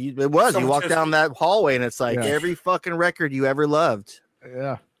was. You walk down that hallway, and it's like every fucking record you ever loved.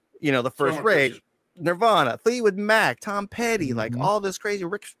 Yeah. The first Rage. Nirvana, Fleetwood Mac, Tom Petty, like all this crazy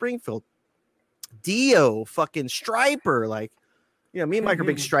Rick Springfield, Dio, fucking Stryper, like, me and Mike are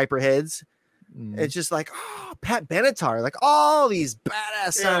big Stryper heads. It's just like, Pat Benatar, like all these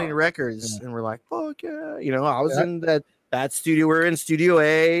badass sounding records. And we're like, fuck yeah. I was in that studio. We're in Studio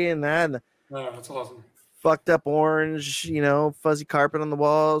A and that. That's awesome. Fucked up orange, fuzzy carpet on the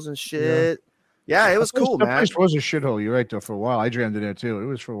walls and shit. Yeah, it was cool, man. That place was a shithole. You're right, though. For a while, I jammed in there too. It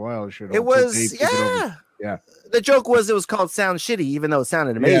was for a while a shithole. It was, yeah. The joke was it was called Sound Shitty, even though it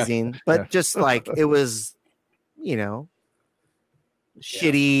sounded amazing. But just like it was,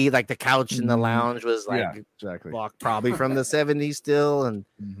 shitty. Like the couch in the lounge was like probably from the 70s still, and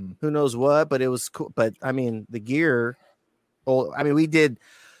who knows what. But it was cool. But I mean, the gear. Well, I mean, we did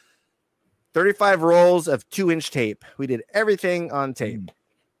 35 rolls of 2-inch tape. We did everything on tape.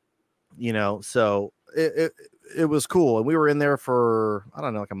 So it was cool. And we were in there for, I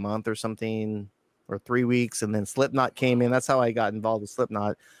don't know, like a month or something, or 3 weeks. And then Slipknot came in. That's how I got involved with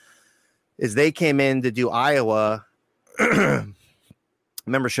Slipknot. is they came in to do Iowa.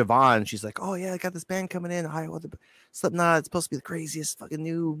 Remember Siobhan? She's like, "Oh yeah, I got this band coming in Iowa. Slipknot. It's supposed to be the craziest fucking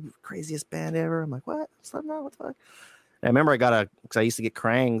new craziest band ever." I'm like, "What? Slipknot? What the fuck?" And I remember because I used to get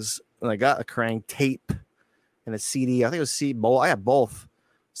Krang's, and I got a Krang tape and a CD. I think it was CD. I had both.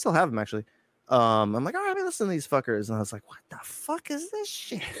 Still have them actually. I'm like, all right, let me listen to these fuckers, and I was like, what the fuck is this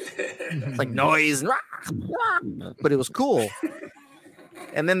shit? It's like noise, but it was cool.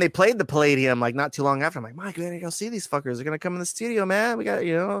 And then they played the Palladium like not too long after. I'm like, Mike, we gotta go see these fuckers. They're gonna come in the studio, man. We got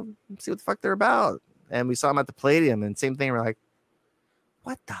see what the fuck they're about. And we saw them at the Palladium, and same thing. We're like,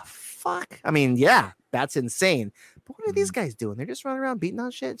 what the fuck? I mean, yeah, that's insane. But what are these guys doing? They're just running around beating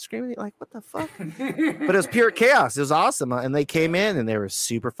on shit, screaming like, what the fuck? But it was pure chaos. It was awesome. And they came in and they were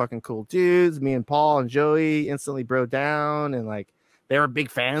super fucking cool dudes. Me and Paul and Joey instantly bro down, and like they were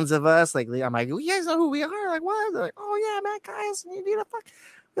big fans of us. Like I'm like, you guys know who we are? Like what? They're like, oh yeah, man, guys, you need to fuck.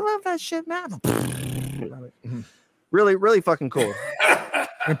 We love that shit, man. Really, really fucking cool.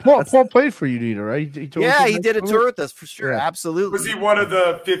 And Paul played for UNIDA, right? He did a tour with us for sure. Yeah. Absolutely. Was he one of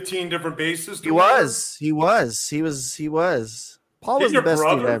the 15 different bassists? He was. Paul was the best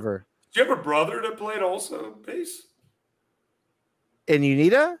dude ever. Did you have a brother that played also bass? In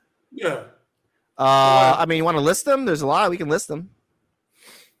UNIDA? Yeah. I mean, you want to list them? There's a lot. We can list them.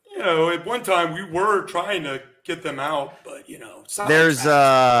 At one time we were trying to get them out, but there's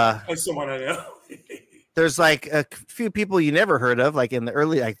someone I know. There's like a few people you never heard of, like in the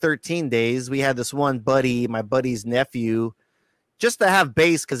early 13 days. We had this one buddy, my buddy's nephew, just to have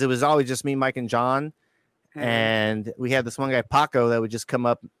bass because it was always just me, Mike, and John. And we had this one guy, Paco, that would just come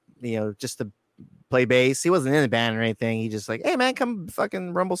up, just to play bass. He wasn't in the band or anything. He just like, hey man, come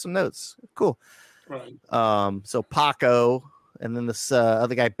fucking rumble some notes. Cool. Right. So Paco, and then this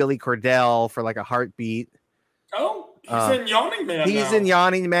other guy, Billy Cordell, for like a heartbeat. Oh. He's in Yawning Man. He's in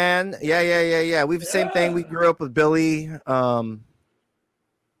Yawning Man. Yeah. We've the same thing. We grew up with Billy. But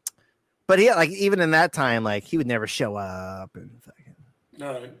he like even in that time, like he would never show up and fucking.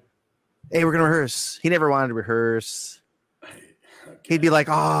 No. Hey, we're gonna rehearse. He never wanted to rehearse. He'd be like,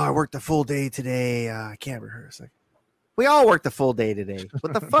 "Oh, I worked a full day today. I can't rehearse." Like, we all worked a full day today.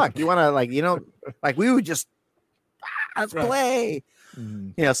 What the fuck? You want to like we would just let's play.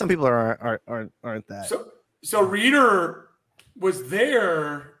 Mm-hmm. Some people aren't that. So Reader was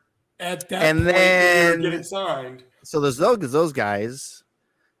there at that and point then when you were getting signed. So there's those guys.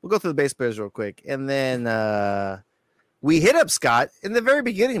 We'll go through the bass players real quick. And then we hit up Scott. In the very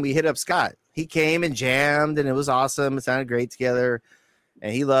beginning, we hit up Scott. He came and jammed, and it was awesome. It sounded great together,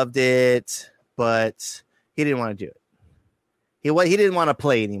 and he loved it, but he didn't want to do it. He didn't want to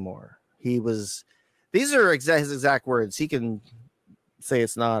play anymore. These are his exact words. He can say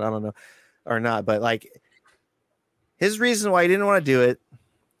it's not, I don't know, or not, but like, his reason why he didn't want to do it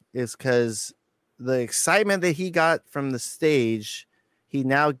is because the excitement that he got from the stage, he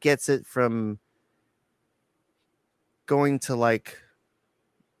now gets it from going to like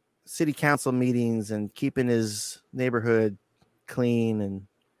city council meetings and keeping his neighborhood clean and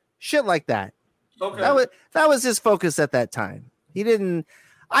shit like that. Okay. That was his focus at that time.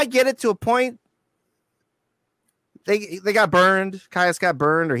 I get it to a point. They got burned. Caius got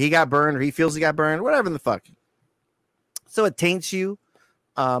burned, or he got burned, or he feels he got burned, whatever the fuck. So it taints you.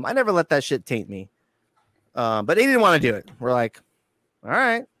 I never let that shit taint me. But he didn't want to do it. We're like, all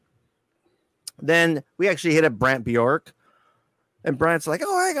right. Then we actually hit up Brant Bjork. And Brant's like,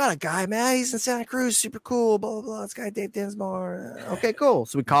 oh, I got a guy, man. He's in Santa Cruz. Super cool. Blah, blah, blah. This guy, Dave Dinsmore. Okay, cool.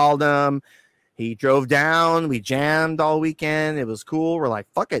 So we called him. He drove down. We jammed all weekend. It was cool. We're like,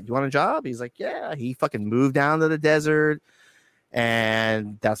 fuck it. You want a job? He's like, yeah. He fucking moved down to the desert.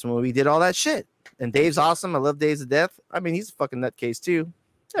 And that's when we did all that shit. And Dave's awesome. I love Dave to death. I mean, he's a fucking nutcase too.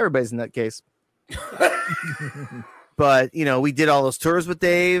 Everybody's a nutcase. But, we did all those tours with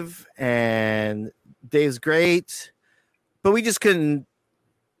Dave, and Dave's great. But we just couldn't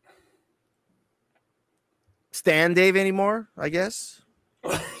stand Dave anymore, I guess.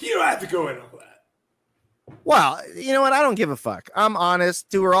 You don't have to go into all that. Well, you know what? I don't give a fuck. I'm honest.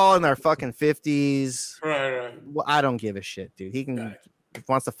 Dude, we're all in our fucking 50s. Right. Well, I don't give a shit, dude. He can... Right. If he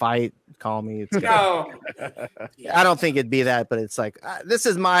wants to fight, call me. It's no. I don't think it'd be that, but it's like this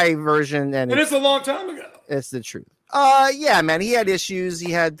is my version, and it's a long time ago. It's the truth. Yeah, man. He had issues. He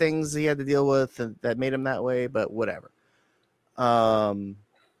had things he had to deal with that made him that way. But whatever. But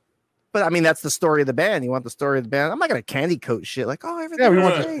I mean, that's the story of the band. You want the story of the band? I'm not gonna candy coat shit like, oh, everything. Yeah, we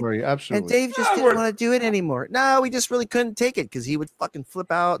want the story. Absolutely. And Dave just didn't want to do it anymore. No, we just really couldn't take it because he would fucking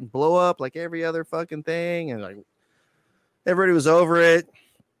flip out and blow up like every other fucking thing, and like. Everybody was over it.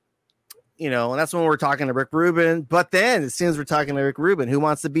 and that's when we're talking to Rick Rubin. But then as soon as we're talking to Rick Rubin, who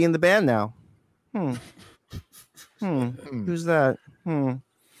wants to be in the band now? Who's that? And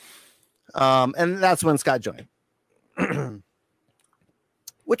that's when Scott joined,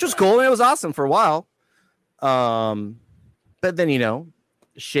 which was cool and it was awesome for a while. But then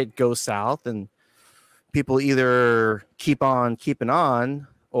shit goes south and people either keep on keeping on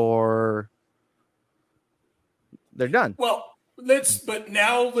or they're done. Well, let's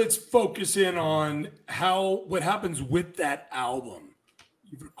focus in on what happens with that album.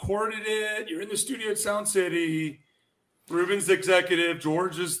 You've recorded it. You're in the studio at Sound City. Rubin's the executive.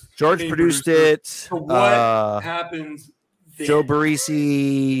 George produced it. So what happens then? Joe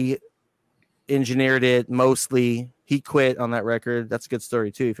Barresi engineered it mostly. He quit on that record. That's a good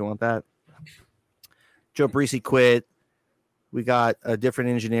story too, if you want that. Joe Barresi quit. We got a different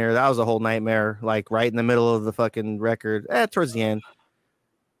engineer. That was a whole nightmare. Like right in the middle of the fucking record. Towards the end,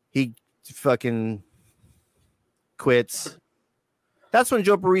 he fucking quits. That's when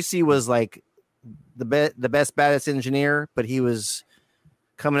Joe Barresi was like the best, baddest engineer, but he was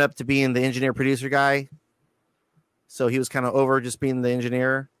coming up to being the engineer producer guy. So he was kind of over just being the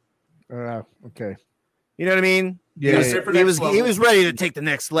engineer. Okay. You know what I mean? Yeah. He was ready to take the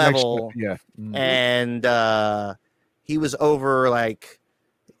next level. Yeah. And he was over, like,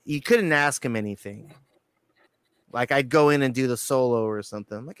 you couldn't ask him anything. Like, I'd go in and do the solo or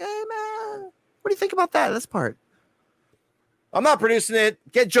something. I'm like, hey, man, what do you think about this part? I'm not producing it.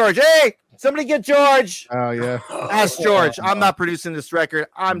 Get George. Hey, somebody get George. Oh, yeah. Ask George. I'm not producing this record.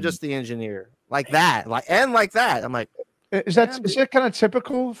 I'm just the engineer. Like that. Like that. I'm like, is that kind of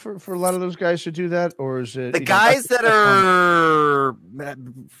typical for a lot of those guys to do that? Or is it the guys that are,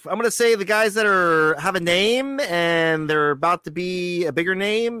 I'm going to say the guys that have a name and they're about to be a bigger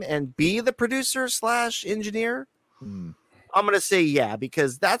name and be the producer / engineer? I'm going to say, yeah,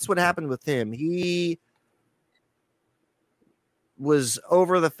 because that's what happened with him. He was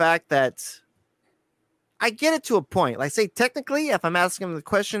over the fact that I get it to a point. Like, say, technically, if I'm asking him the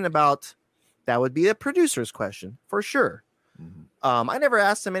question about, that would be a producer's question for sure. I never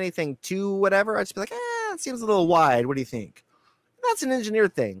asked him anything to whatever. I'd just be like, it seems a little wide. What do you think? That's an engineer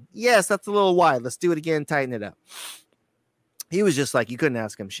thing. Yes, that's a little wide. Let's do it again. Tighten it up. He was just like, you couldn't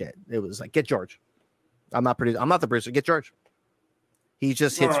ask him shit. It was like, get George. I'm not the producer. Get George. He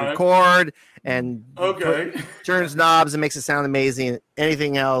just hits record and turns knobs and makes it sound amazing.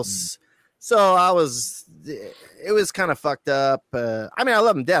 Anything else? So it was kind of fucked up. I mean, I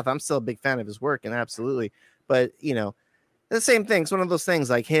love him to death. I'm still a big fan of his work, and absolutely. But, the same thing. It's one of those things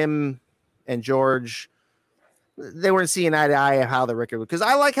like him and George, they weren't seeing eye to eye of how the record would. Because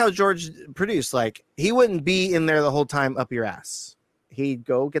I like how George produced. Like, he wouldn't be in there the whole time up your ass. He'd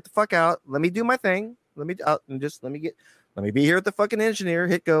go, get the fuck out. Let me do my thing. Let me be here at the fucking engineer.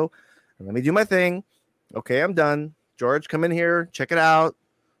 Hit go. And let me do my thing. Okay, I'm done. George, come in here. Check it out.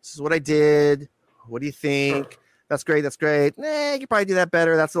 This is what I did. What do you think? That's great. That's great. You could probably do that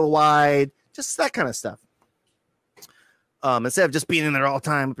better. That's a little wide. Just that kind of stuff. Instead of just being in there all the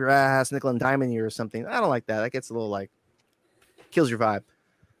time up your ass, nickel and diming you or something. I don't like that. That gets a little kills your vibe.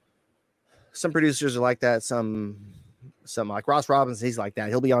 Some producers are like that. Some like Ross Robinson, he's like that.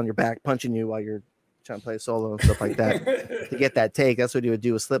 He'll be on your back punching you while you're trying to play solo and stuff like that to get that take. That's what he would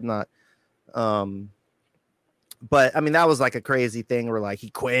do with Slipknot. But I mean, that was like a crazy thing where like he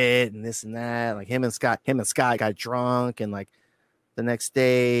quit and this and that. Like him and Scott got drunk, and like the next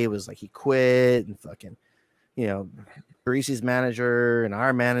day it was like he quit and fucking, Barresi's manager and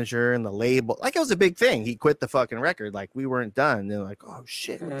our manager and the label. Like, it was a big thing. He quit the fucking record. Like, we weren't done. They're like, oh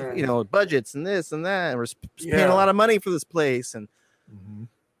shit, budgets and this and that. And we're paying a lot of money for this place. And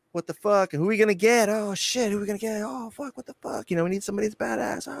what the fuck? And who are we gonna get? Oh shit, who are we gonna get? Oh fuck, what the fuck? We need somebody that's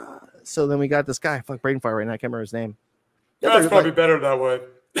badass. So then we got this guy, fuck, brain fire right now. I can't remember his name. That's probably better that way.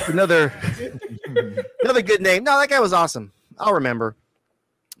 Another good name. No, that guy was awesome. I'll remember.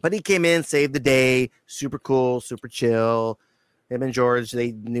 But he came in, saved the day. Super cool, super chill. Him and George,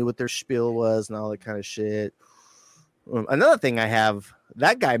 they knew what their spiel was and all that kind of shit. Another thing I have,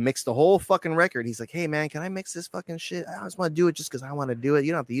 that guy mixed the whole fucking record. He's like, hey, man, can I mix this fucking shit? I just want to do it just because I want to do it.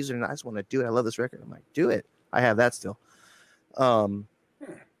 You don't have to use it or not. I just want to do it. I love this record. I'm like, do it. I have that still.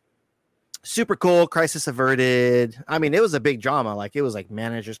 Super cool. Crisis averted. I mean, it was a big drama. Like, it was like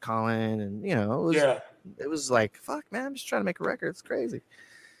managers calling and, it was like, fuck, man, I'm just trying to make a record. It's crazy.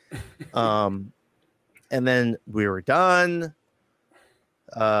 And then we were done.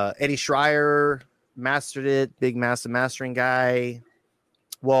 Eddie Schreier mastered it, big massive mastering guy.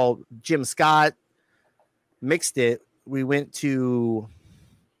 Well, Jim Scott mixed it. We went to,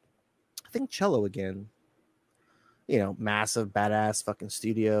 I think, cello again. you know, massive, badass fucking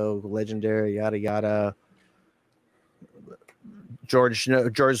studio, legendary, yada yada.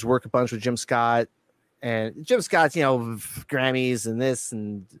 George's worked a bunch with Jim Scott, and Jim Scott's, you know, Grammys and this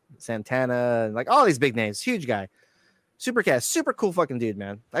and Santana and like all these big names. Huge guy, super cool fucking dude,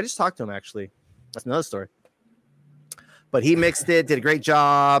 man. I just talked to him actually. That's another story. But he mixed it, did a great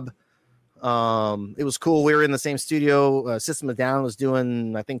job. It was cool. We were in the same studio. System of a Down was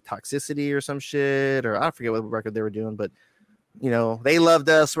doing, I think, Toxicity or some shit, or I forget what record they were doing, but you know, they loved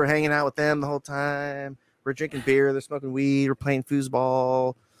us. We're hanging out with them the whole time. We're drinking beer. They're smoking weed. We're playing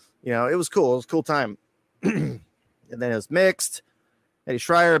foosball. You know, it was cool. It was a cool time. And then it was mixed. Eddie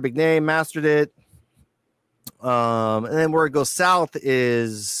Schreier, big name, mastered it. And then where it goes south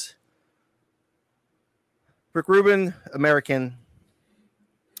is Rick Rubin, American,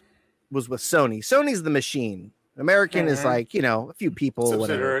 was with Sony. Sony's the machine. American is like, you know, a few people,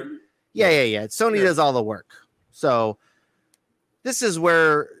 whatever. Yeah. Sony does all the work. So this is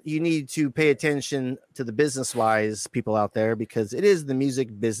where you need to pay attention to the business-wise people out there, because it is the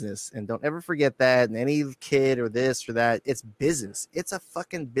music business. And don't ever forget that. And any kid or this or that, it's business. It's a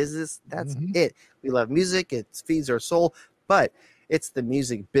fucking business. That's it. We love music. It feeds our soul. But it's the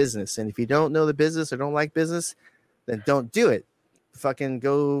music business. And if you don't know the business or don't like business, then don't do it. Fucking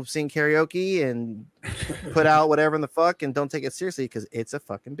go sing karaoke and put out whatever in the fuck and don't take it seriously, because it's a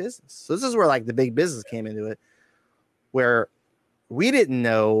fucking business. So this is where like the big business came into it, where we didn't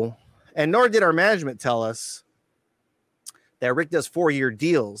know, and nor did our management tell us, that Rick does 4-year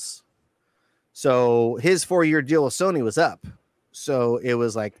deals. So his 4-year deal with Sony was up. So it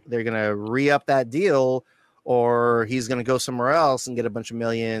was like they're going to re-up that deal, or he's going to go somewhere else and get a bunch of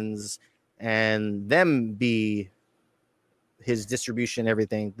millions and them be his distribution,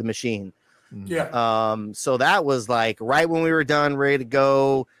 everything, the machine. Yeah. So that was like right when we were done, ready to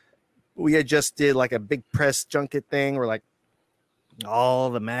go. We had just did like a big press junket thing where like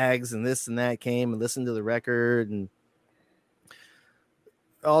all the mags and this and that came and listened to the record and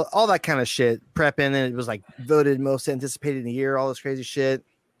all that kind of shit, prepping, and it was like voted most anticipated in the year, all this crazy shit.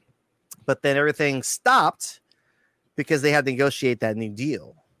 But then everything stopped because they had to negotiate that new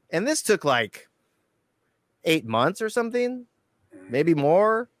deal. And this took like 8 months or something, maybe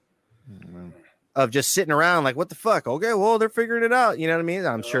more, of just sitting around like, what the fuck? Okay, well, they're figuring it out. You know what I mean?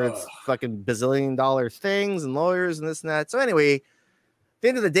 I'm sure it's fucking bazillion-dollar things and lawyers and this and that. So anyway, at the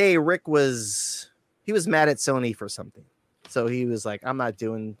end of the day, Rick was mad at Sony for something. So he was like, I'm not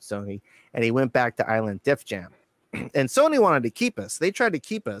doing Sony. And he went back to Island Def Jam. And Sony wanted to keep us. They tried to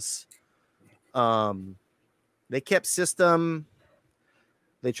keep us. They kept System.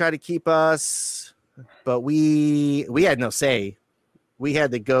 They tried to keep us, but we had no say. We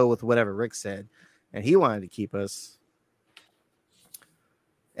had to go with whatever Rick said, and he wanted to keep us.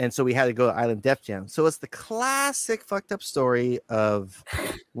 And so we had to go to Island Def Jam. So it's the classic fucked up story of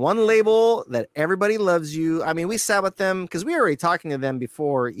one label that everybody loves you. I mean, we sat with them because we were already talking to them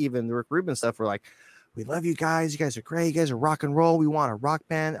before even the Rick Rubin stuff. We're like, we love you guys. You guys are great. You guys are rock and roll. We want a rock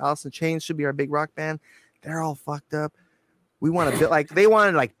band. Alice in Chains should be our big rock band. They're all fucked up. We want to build, like, they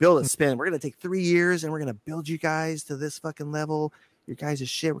wanted to like build a spin. We're going to take 3 years and we're going to build you guys to this fucking level. Your guys'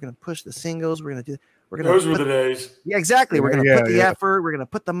 shit. We're going to push the singles. We're going to do, those were the days. Yeah, exactly. We're going to put the effort. We're going to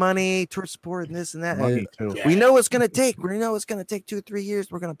put the money, tour support, and this and that. Money too. We know it's going to take. We know it's going to take 2 or 3 years.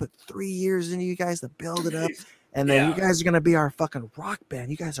 We're going to put 3 years into you guys to build it up. And then you guys are going to be our fucking rock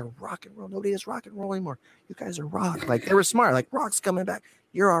band. You guys are rock and roll. Nobody is rock and roll anymore. You guys are rock. Like, they were smart. Like, rock's coming back.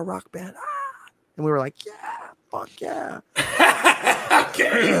 You're our rock band. And we were like, yeah, fuck yeah.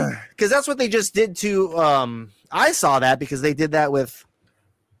 Okay. Because that's what they just did to, I saw that because they did that with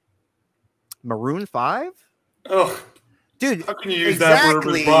Maroon 5. Oh, dude. How can you use that word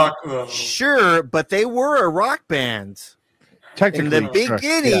with rock, though? Sure, but they were a rock band. Technically, in the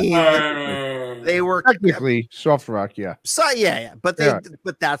beginning, they were technically soft rock, So but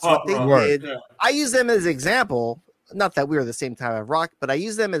but that's what they did. Yeah. I use them as an example. Not that we were the same type of rock, but I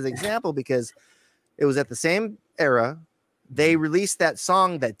use them as an example because it was at the same era. They released that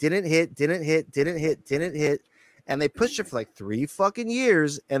song that didn't hit, and they pushed it for like 3 fucking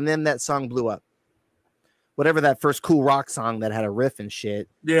years, and then that song blew up. Whatever that first cool rock song that had a riff and shit.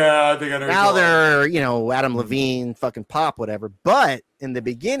 Yeah, I think I know. Now they're, Adam Levine, fucking pop, whatever. But in the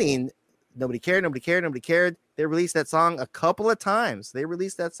beginning, nobody cared. They released that song a couple of times. I forget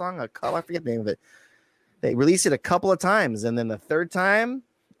the name of it. They released it a couple of times, and then the third time,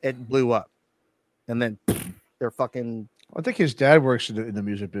 it blew up. And then they're fucking... I think his dad works in the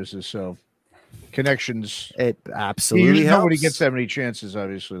music business, so connections. It absolutely helps. Nobody gets that many chances,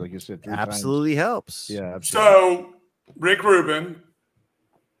 obviously, like you said. Absolutely helps. Yeah. Absolutely. So Rick Rubin.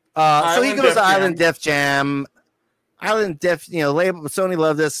 So he goes to Island Def Jam. Island Def, label Sony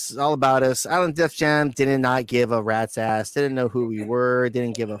loved us, all about us. Island Def Jam did not give a rat's ass. Didn't know who we were.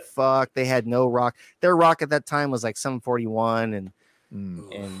 Didn't give a fuck. They had no rock. Their rock at that time was like 741 and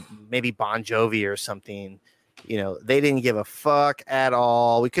maybe Bon Jovi or something. They didn't give a fuck at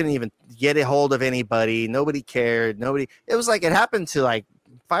all. We couldn't even get a hold of anybody. Nobody cared. It was like it happened to like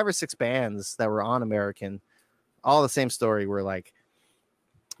 5 or 6 bands that were on American. All the same story. Where like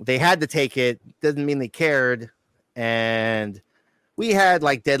they had to take it. Doesn't mean they cared. And we had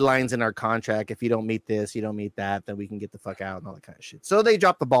like deadlines in our contract. If you don't meet this, you don't meet that, then we can get the fuck out and all that kind of shit. So they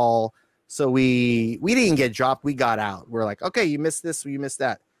dropped the ball. So we didn't get dropped. We got out. We're like, okay, you missed this, you missed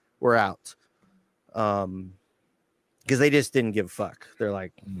that. We're out. Because they just didn't give a fuck. They're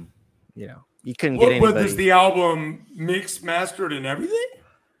like, you couldn't get anybody. What was the album mixed, mastered, and everything?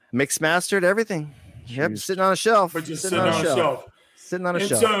 Mixed, mastered, everything. Jeez. Yep, sitting on a shelf. But just sitting on a shelf. Sitting on a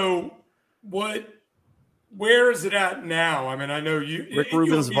shelf. So where is it at now? I mean, I know Rick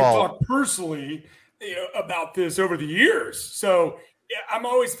Rubin's vault. Talked personally about this over the years. So I'm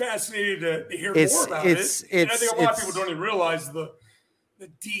always fascinated to hear more about it. And I think a lot of people don't even realize the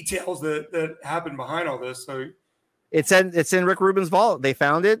details that happen behind all this. So it's in Rick Rubin's vault. They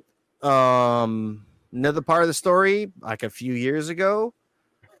found it. Another part of the story, like a few years ago.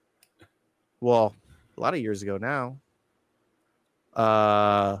 Well, a lot of years ago now.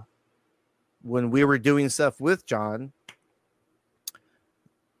 When we were doing stuff with John,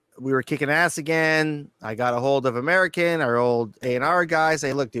 we were kicking ass again. I got a hold of American, our old A&R guys.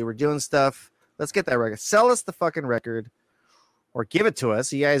 Hey, look, dude, we're doing stuff. Let's get that record. Sell us the fucking record or give it to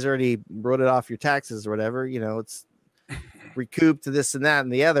us. You guys already wrote it off your taxes or whatever. It's recouped to this and that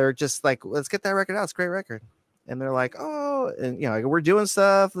and the other. Just like, let's get that record out. It's a great record. And they're like, oh, and we're doing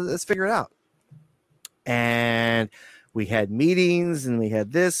stuff. Let's figure it out. And we had meetings and we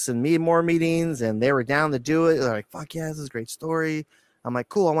had this and more meetings and they were down to do it. They're like, fuck yeah, this is a great story. I'm like,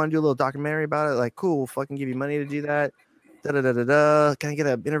 cool. I want to do a little documentary about it. Like, cool. We'll fucking give you money to do that. Da da da da da. Can I get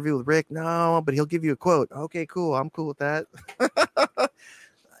an interview with Rick? No, but he'll give you a quote. Okay, cool. I'm cool with that.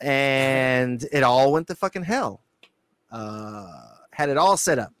 And it all went to fucking hell. Had it all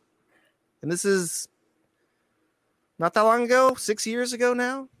set up. And this is not that long ago, 6 years ago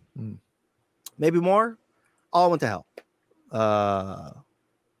now. Maybe more. All went to hell.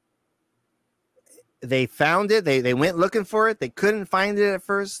 They found it. They went looking for it. They couldn't find it at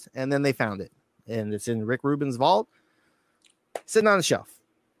first, and then they found it. And it's in Rick Rubin's vault, sitting on the shelf.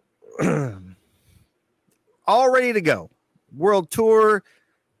 All ready to go. World tour,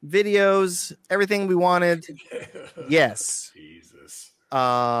 videos, everything we wanted. Yes. Jesus.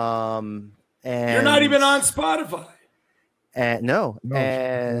 And you're not even on Spotify. No.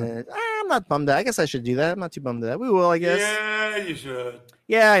 And I'm not bummed out. I guess I should do that. I'm not too bummed at that. We will, I guess. Yeah, you should.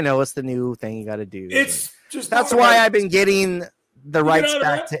 Yeah, I know. It's the new thing you got to do. It's just that's why I've been getting the rights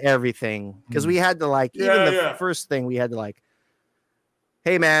back to everything. Because we had to the first thing we had to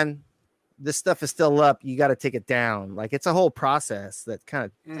hey man, this stuff is still up. You got to take it down. Like it's a whole process that kind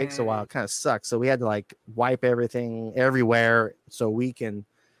of takes a while. It kind of sucks. So we had to wipe everything everywhere so we can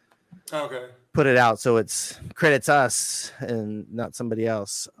put it out. So it's credits us and not somebody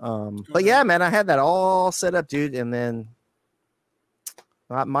else. But yeah, man, I had that all set up, dude. And then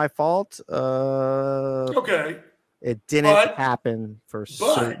not my fault. It didn't happen for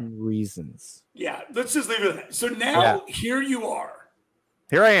certain reasons. Yeah. Let's just leave it at that. So now here you are.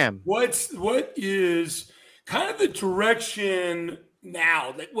 Here I am. What is kind of the direction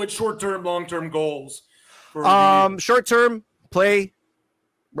now? What short-term, long-term goals? Short-term, write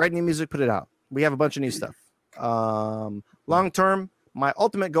new music, put it out. We have a bunch of new stuff. Long-term, my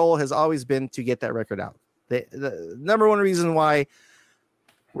ultimate goal has always been to get that record out. The number one reason why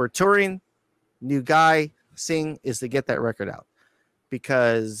we're touring, new guy, sing, is to get that record out.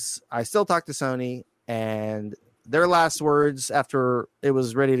 Because I still talk to Sony, and their last words after it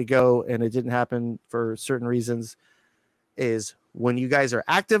was ready to go and it didn't happen for certain reasons is, when you guys are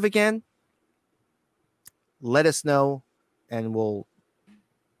active again, let us know and we'll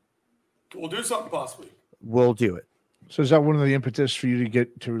do something possibly. We'll do it. So is that one of the impetus for you to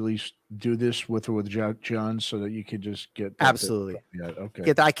get to do this with John so that you could just get that? Absolutely.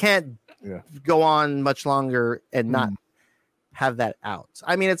 Okay. I can't go on much longer and not have that out.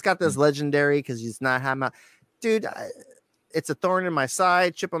 I mean, it's got this legendary because he's not having dude, it's a thorn in my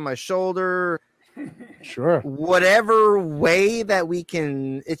side, chip on my shoulder. Sure. Whatever way that we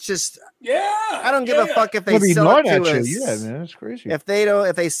can, it's just I don't give a fuck if they sell it to us. Yeah, man, that's crazy. If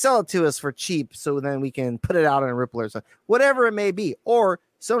they sell it to us for cheap, so then we can put it out on a Ripple or something, whatever it may be, or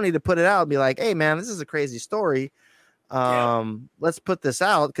Sony to put it out and be like, hey man, this is a crazy story. Let's put this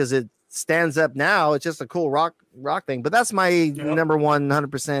out because stands up now. It's just a cool rock thing. But that's my number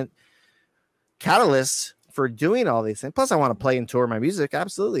 100% catalyst for doing all these things. Plus, I want to play and tour my music,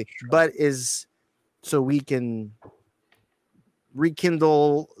 absolutely. Sure. But is so we can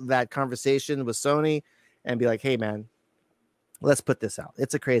rekindle that conversation with Sony and be like, hey, man, let's put this out.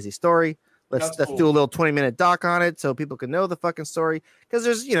 It's a crazy story. Let's do a little 20-minute doc on it so people can know the fucking story. Because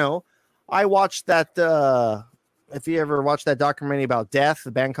there's, I watched that. If you ever watched that documentary about Death,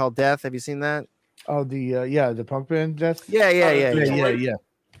 the band called Death, have you seen that? Oh, the punk band Death. Yeah.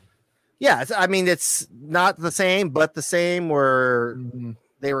 Yeah. I mean, it's not the same, but the same. Where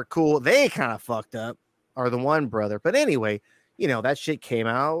they were cool. They kind of fucked up. Are the one brother, but anyway, that shit came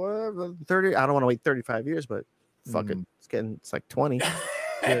out 30. I don't want to wait 35 years, but fuck it, it's like 20.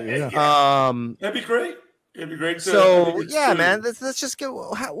 Yeah. That'd be great. It'd be great. Man, let's just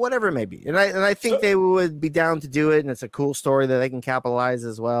go whatever it may be, and I think they would be down to do it, and it's a cool story that they can capitalize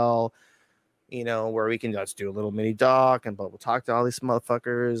as well. Where we can just do a little mini doc, but we'll talk to all these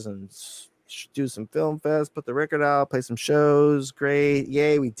motherfuckers and do some film fest, put the record out, play some shows. Great,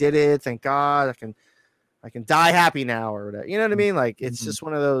 yay, we did it! Thank God, I can die happy now, or whatever. You know what I mean? Like it's just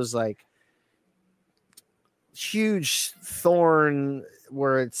one of those like huge thorn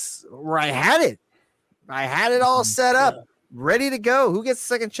where I had it all set up, ready to go. Who gets a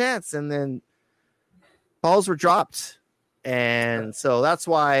second chance? And then balls were dropped. And so that's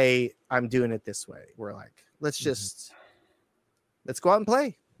why I'm doing it this way. We're like, let's go out and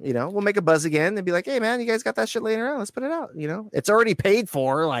play. We'll make a buzz again and be like, hey man, you guys got that shit laying around? Let's put it out. It's already paid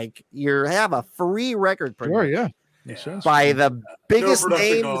for. Like you have a free record. Sure, yeah. Makes sense. By the biggest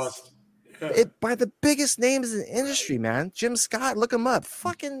names. By the biggest names in the industry, man. Jim Scott, look him up.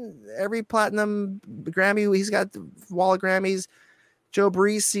 Fucking every platinum Grammy, he's got the wall of Grammys. Joe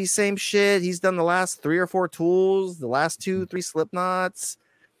Barresi, same shit. He's done the last 3 or 4 Tools, the last 2, 3 Slipknots.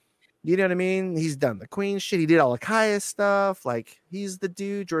 You know what I mean? He's done the Queen shit. He did all the Kaya stuff. Like he's the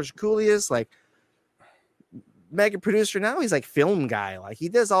dude. George Coolius, like mega producer now. He's like film guy. Like he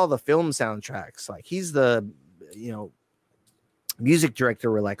does all the film soundtracks. Like he's the music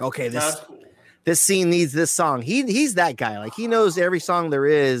director. We're like, okay, this scene needs this song. He's that guy. Like he knows every song there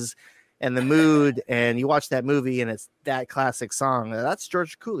is and the mood. And you watch that movie and it's that classic song. That's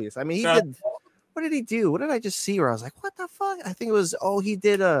George Coolius. I mean, he did. What did he do? What did I just see? Where I was like, what the fuck? I think it was. Oh, he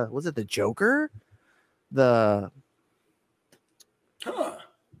did. Was it the Joker?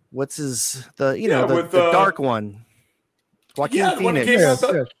 What's his the dark one? Joaquin Phoenix.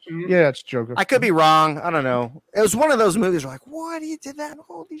 Yeah, it's Joker. I could be wrong. I don't know. It was one of those movies where like, what? He did that?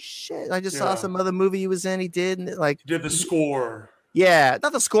 Holy shit. I just saw some other movie he was in. He did. And he did the score. Yeah.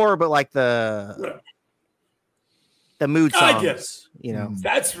 Not the score, but like the mood songs. I guess.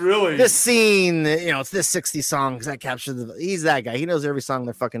 That's really this scene. It's this 60 songs that capture he's that guy. He knows every song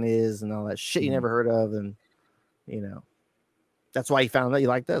there fucking is and all that shit you never heard of. And, that's why he found out you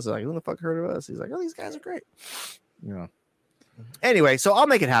like this. Like, who the fuck heard of us? He's like, oh, these guys are great. Yeah. Anyway, so I'll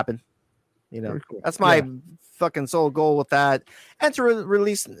make it happen. Cool. That's my fucking sole goal with that, and to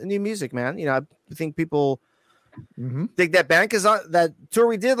release new music, man. I think people dig that band because that tour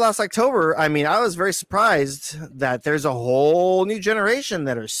we did last October. I mean, I was very surprised that there's a whole new generation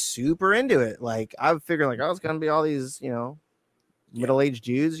that are super into it. Like I figured, like, it's gonna be all these, middle-aged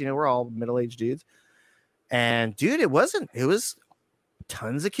dudes. We're all middle-aged dudes, and dude, it wasn't. It was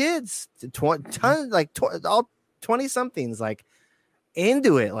tons of kids, all 20 somethings like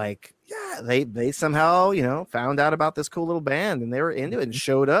into it. Like, yeah, they somehow, found out about this cool little band and they were into it and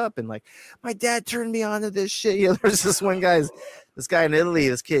showed up. And like, my dad turned me on to this shit. There's this guy in Italy,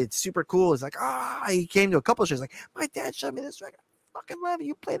 this kid, super cool. He's like, he came to a couple of shows. Like, my dad showed me this record. I fucking love it.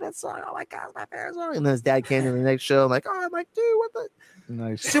 You play that song. Oh my God, it's my favorite song. And then his dad came to the next show. I'm like, dude, what the?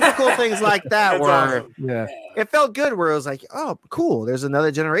 Nice. Super cool things like that. Where awesome. It felt good. Where it was like, oh, cool. There's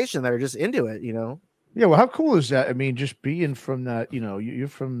another generation that are just into it. Yeah, well, how cool is that? I mean, just being from that, you're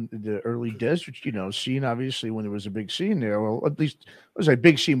from the early desert, scene, obviously, when there was a big scene there. Well, at least it was a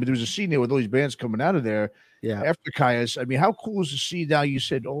big scene, but there was a scene there with all these bands coming out of there. Yeah. After Kaya's. I mean, how cool is to see now? You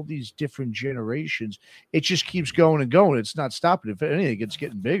said all these different generations. It just keeps going and going. It's not stopping. If anything, it's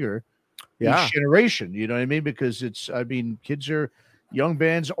getting bigger. Yeah. Each generation, you know what I mean? Because kids are young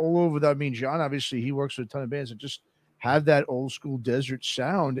bands all over. John, obviously, he works with a ton of bands that just have that old school desert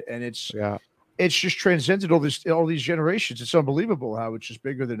sound, and it's just transcended all these generations. It's unbelievable how it's just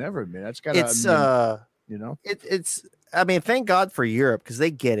bigger than ever, man. That's got it's thank God for Europe because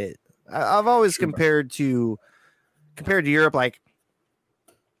they get it. I've always compared to Europe, like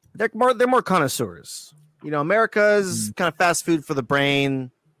they're more connoisseurs. America's kind of fast food for the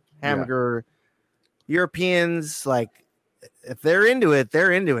brain, hamburger. Europeans, like if they're into it,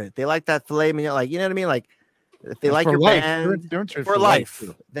 they're into it. They like that filet mignon, like, you know what I mean? Like, if they like your life. band, they're into it for life.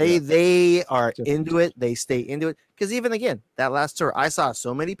 Yeah. They are into it. They stay into it. Because even again, that last tour, I saw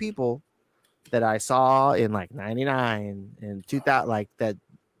so many people that I saw in like 99 and 2000, like that.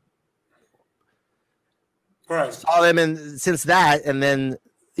 Right. Saw them in since that, and then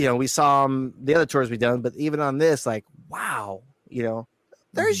we saw them the other tours we done. But even on this, like, wow,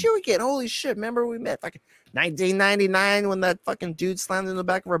 there's you again. Holy shit! Remember we met like 1999 when that fucking dude slammed in the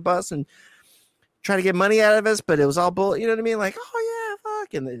back of our bus and tried to get money out of us, but it was all bull. You know what I mean? Like, oh yeah,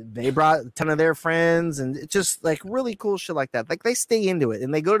 fuck. And they brought a ton of their friends, and it just like really cool shit like that. Like they stay into it,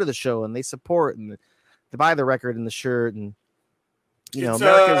 and they go to the show, and they support, and they buy the record and the shirt, and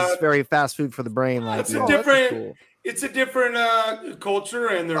America's very fast food for the brain. Like it's a different, it's a different culture,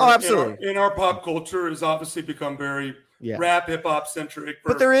 and absolutely. In our pop culture has obviously become very rap, hip hop centric.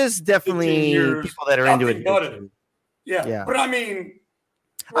 But there is definitely people that are into it. Yeah, but I mean,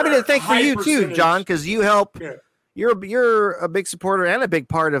 I think for you too, John, because you help. Yeah. You're a big supporter and a big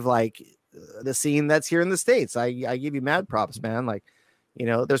part of like the scene that's here in the States. I give you mad props, man. Like,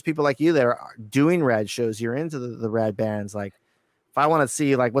 there's people like you that are doing rad shows. You're into the rad bands. Like, if I want to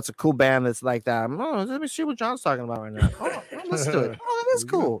see like what's a cool band that's like that, let me see what John's talking about right now. Oh, listen to it. Oh, that is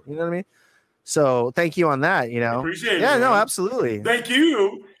cool. You know what I mean? So thank you on that. Appreciate it. Yeah, man. No, absolutely. Thank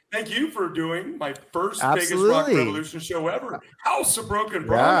you for doing my first biggest rock revolution show ever. House of Broken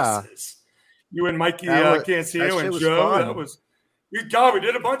Promises. You and Mikey Can't See You and Joe. That was we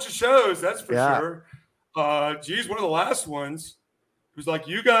did a bunch of shows, that's for sure. One of the last ones was like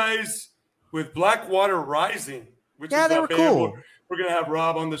you guys with Blackwater Rising, which is they were cool. We're gonna have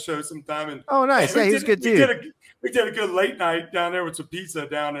Rob on the show sometime. And nice. Yeah, he's good too. We did a good late night down there with some pizza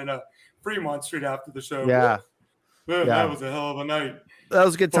down in Fremont Street after the show. Yeah. That was a hell of a night. That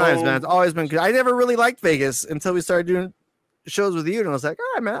was good times, man. It's always been good. I never really liked Vegas until we started doing shows with you, and I was like, all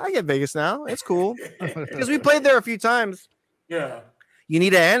right, man, I get Vegas now. It's cool. Because we played there a few times. Yeah.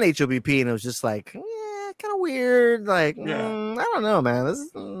 UNIDA and HOBP, and it was just like, kind of weird. Like, I don't know, man. This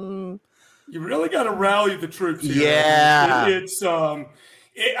is, you really got to rally the troops here. Yeah.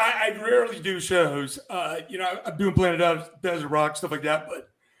 I rarely do shows. I'm doing Planet Desert Rock, stuff like that, but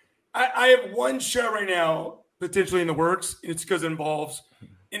I have one show right now potentially in the works. It's because it involves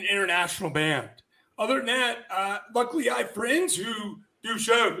an international band. Other than that, luckily I have friends who do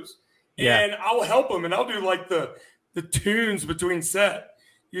shows, and I'll help them, and I'll do like the tunes between set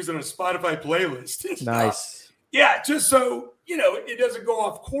using a Spotify playlist. Nice. Yeah, just so it doesn't go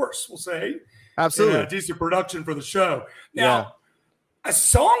off course. We'll say absolutely decent production for the show. Now, a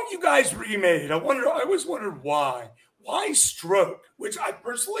song you guys remade. I always wondered why. Why Stroke? Which I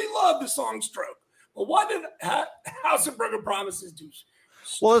personally love the song Stroke. But why did House of Broken Promises do?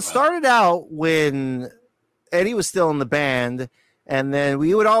 Well, it started out when Eddie was still in the band, and then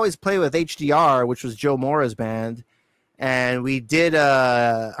we would always play with HDR, which was Joe Mora's band, and we did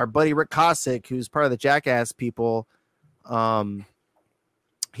our buddy Rick Cossack, who's part of the Jackass people.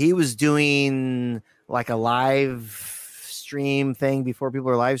 He was doing like a live stream thing before people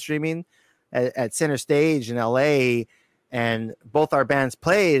were live streaming at Center Stage in LA, and both our bands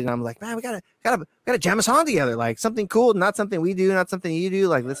played, and I'm like, man, we gotta jam a song together, like something cool, not something we do, not something you do,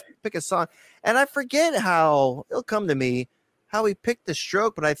 like let's pick a song. And I forget how it'll come to me how we picked the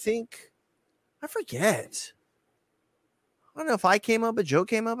Stroke, but I forget. I don't know if I came up, but Joe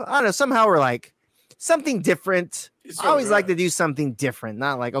came up. I don't know. Somehow we're like something different. I always like to do something different,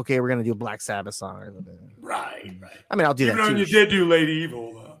 not like, okay, we're gonna do a Black Sabbath song or something. Right. I mean, I'll do that too. You did do Lady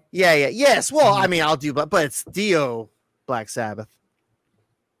Evil, though. Yeah. Yes. Well, I mean, I'll do, but it's Dio Black Sabbath.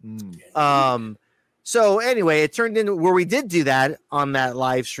 So anyway, it turned into where we did do that on that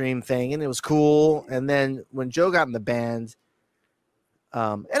live stream thing, and it was cool. And then when Joe got in the band,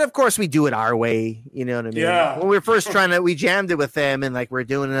 and of course we do it our way, you know what I mean? Yeah. When we were first we jammed it with them, and like we're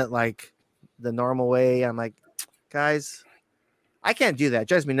doing it like the normal way. I'm like, guys, I can't do that. It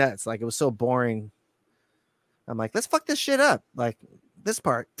drives me nuts. Like it was so boring. I'm like, let's fuck this shit up. Like this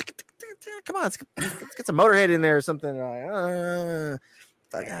part. Come on, let's get some Motorhead in there or something.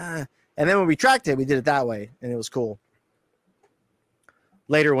 And then when we tracked it, we did it that way, and it was cool.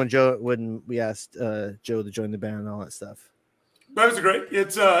 Later, when we asked Joe to join the band and all that stuff. That was great.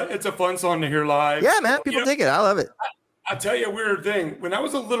 It's a fun song to hear live. Yeah, man, people dig it. I love it. I'll tell you a weird thing. When I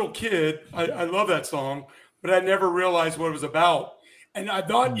was a little kid, I love that song, but I never realized what it was about. And I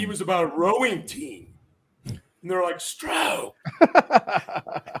thought it was about a rowing team. And they're like, Stroke.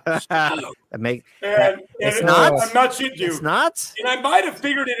 Stroke. It's not. I'm not shitting you. It's not. And I might have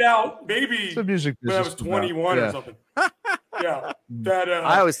figured it out maybe It's a music when I was 21 or something. Yeah. That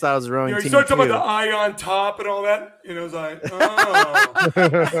I always thought it was Rolling you Team. start talking about the eye on top and all that, and it was like, oh,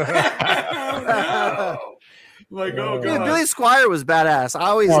 no. Like, oh god. Dude, Billy Squier was badass. I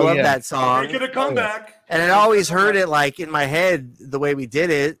always loved that song. Making a comeback. And I always heard it like in my head the way we did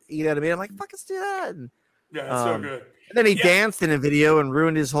it. You know what I mean? I'm like, fuck, let's do that. And, yeah, it's so good. And then he danced in a video and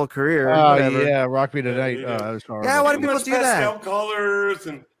ruined his whole career. Oh, yeah. Rock Me Tonight. Yeah, that was horrible. Yeah, why do people do that? Pastel colors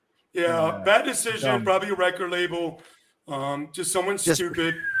and bad decision, probably a record label. Just someone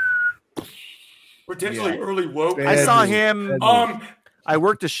stupid. Potentially early woke. I saw him. I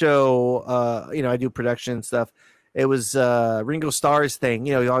worked a show. I do production stuff. It was Ringo Starr's thing.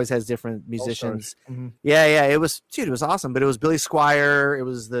 You know, he always has different musicians. Mm-hmm. Yeah. It was awesome. But it was Billy Squier. It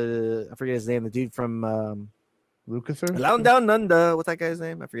was I forget his name, the dude from Lukather? Down Down Under. What's that guy's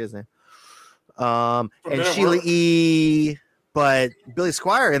name? I forget his name. And Sheila E. But Billy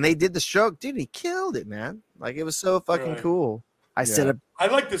Squier, and they did the stroke. Dude, he killed it, man. Like, it was so fucking cool. Set up.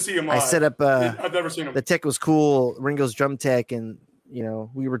 I'd like to see him live. I set up. I've never seen him. The tech was cool. Ringo's drum tech, and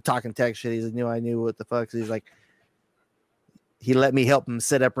we were talking tech shit. He's like, I knew what the fuck. So he's like, he let me help him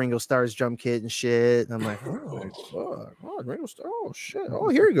set up Ringo Starr's drum kit and shit. And I'm like, oh, fuck. Oh, Ringo Starr. Oh, shit. Oh,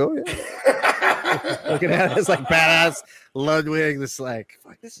 here you go. Yeah. Looking at it, it's like badass Ludwig. This like,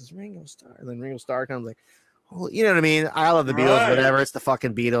 fuck, this is Ringo Starr. And then Ringo Starr comes like, oh, you know what I mean? I love the Beatles, whatever. It's the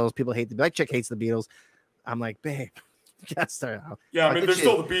fucking Beatles. People hate my chick hates the Beatles. I'm like, babe. Yeah, I mean, they're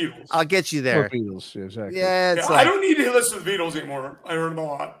still the Beatles. I'll get you there. Beatles, exactly. Yeah, I don't need to listen to the Beatles anymore. I heard them a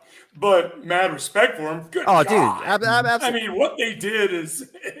lot, but mad respect for them. Good God. Dude, I mean, what they did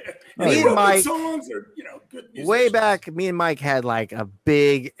is me and Mike. Songs are, good musicians. Way back, me and Mike had like a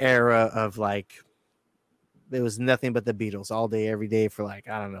big era of like there was nothing but the Beatles all day, every day for like,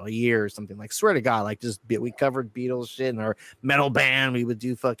 I don't know, a year or something. Like, swear to God, like we covered Beatles shit in our metal band. We would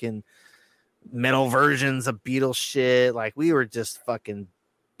do fucking metal versions of Beatles shit. Like, we were just fucking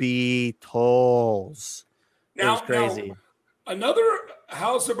Beatles. It was crazy. Now, another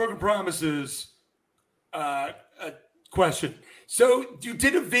House of Broken Promises question. So you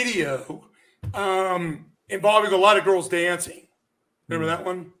did a video involving a lot of girls dancing. Remember that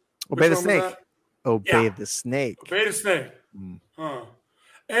one? Obey the Snake. Obey the Snake. Obey the Snake. Huh.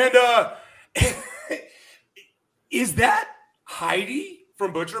 And is that Heidi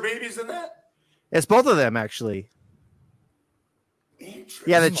from Butcher Babies in that? It's both of them, actually.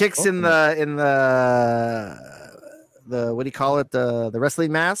 Yeah, the chicks in the what do you call it? The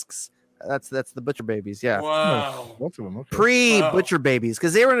wrestling masks. That's the Butcher Babies. Yeah. Wow. Both of them. Okay. Pre-Butcher Babies,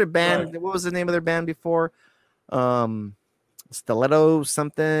 because they were in a band. Right. What was the name of their band before? Stiletto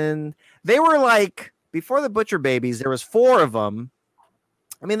something. They were like before the Butcher Babies. There was 4 of them.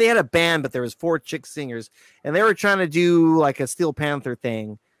 I mean, they had a band, but there was 4 chick singers, and they were trying to do like a Steel Panther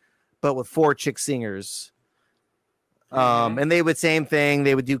thing, but with 4 chick singers. And they would same thing.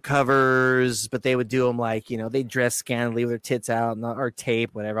 They would do covers, but they would do them like, they dress scantily with their tits out or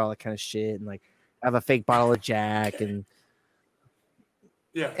tape, whatever, all that kind of shit, and like have a fake bottle of Jack and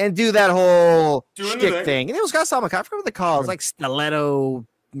do that whole shtick thing. And it was got something. I forgot what they call it. It was like Stiletto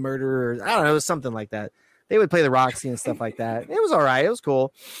Murderers. I don't know. It was something like that. They would play the Roxy and stuff like that. It was all right. It was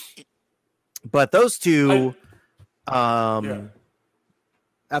cool. But those two, after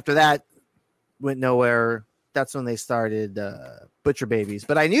that, went nowhere. That's when they started Butcher Babies.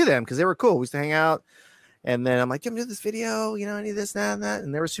 But I knew them because they were cool. We used to hang out. And then I'm like, do this video. I need this, that, and that.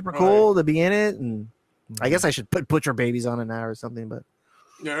 And they were super cool to be in it. And I guess I should put Butcher Babies on it now or something. But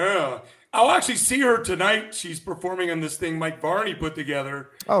yeah. I'll actually see her tonight. She's performing on this thing Mike Varney put together.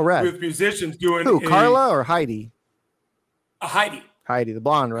 Oh, right. With musicians doing who, Carla or Heidi? Heidi. Heidi, the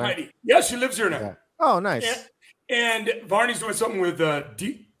blonde, right? Heidi. Yeah, she lives here now. Yeah. Oh, nice. And Varney's doing something with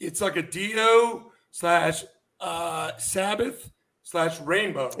it's like a Dio / Sabbath /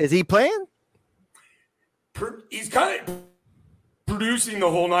 Rainbow. Is he playing? He's kind of producing the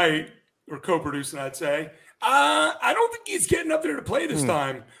whole night, or co-producing, I'd say. I don't think he's getting up there to play this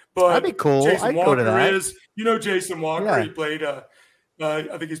time. But that'd be cool. Jason Walker go to that. is. Jason Walker. Yeah. He played. I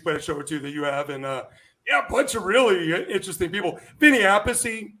think he's played a show or two that you have, and a bunch of really interesting people. Vinny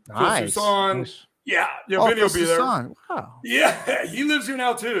Appice, nice. Nice. Yeah, Vinny will be there. Wow. Yeah, he lives here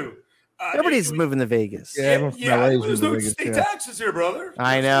now too. Everybody's moving to Vegas. There's no state taxes here, brother.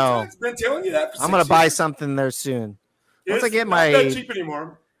 I know. I've been telling you that. I'm gonna buy something there soon. Once I get not that cheap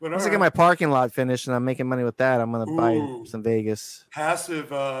anymore. Once I get my parking lot finished and I'm making money with that, I'm gonna buy some Vegas.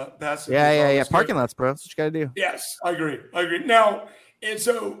 Passive. Yeah. Parking lots, bro. That's what you gotta do. Yes, I agree. Now, and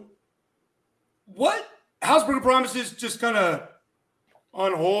so, what House Broken Promises just kind of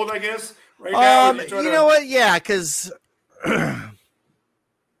on hold, I guess. right now? You know what? Yeah, because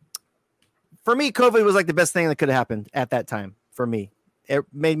for me, COVID was like the best thing that could have happened at that time for me. It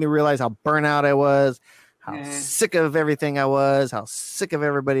made me realize how burnout I was, how sick of everything I was, how sick of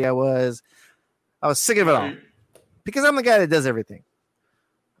everybody I was. I was sick of it all because I'm the guy that does everything.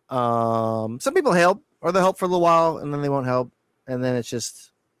 Some people help or they'll help for a little while and then they won't help. And then it's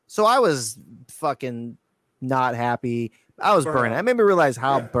just, so I was fucking not happy. I was burnt out. It made me realize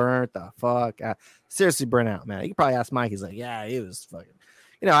how burnt the fuck out. Seriously burnt out, man. You can probably ask Mike. He's like, yeah, he was fucking,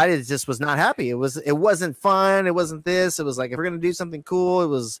 I just was not happy. It wasn't fun. It wasn't this. It was like, if we're going to do something cool, it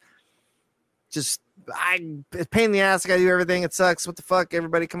was just, it's pain in the ass. I got to do everything. It sucks. What the fuck?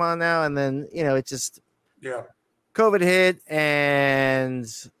 Everybody come on now. And then, it just, COVID hit and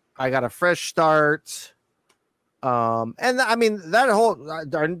I got a fresh start. And I mean, that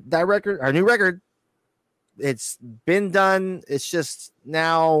our new record, it's been done. It's just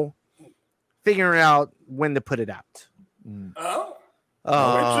now figuring out when to put it out.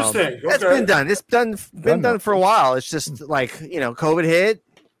 Interesting. Okay. It's been done. It's been done for a while. It's just like, COVID hit.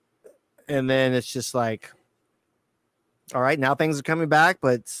 And then it's just like, all right, now things are coming back,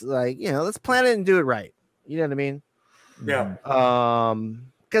 but it's like, let's plan it and do it right. You know what I mean? Yeah.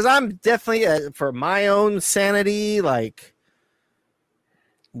 Because I'm definitely for my own sanity, like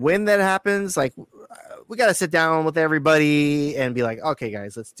when that happens, like we got to sit down with everybody and be like, okay,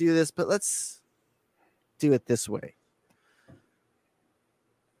 guys, let's do this, but let's do it this way.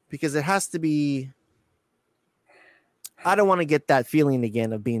 Because it has to be, I don't want to get that feeling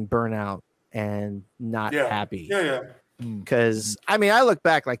again of being burnt out and not happy. Yeah. Because, I mean, I look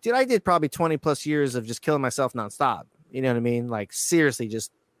back like, dude, I did probably 20 plus years of just killing myself nonstop. You know what I mean? Like, seriously,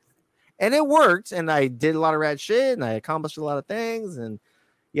 just, and it worked. And I did a lot of rad shit and I accomplished a lot of things and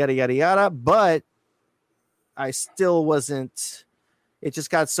yada, yada, yada. But I still wasn't, it just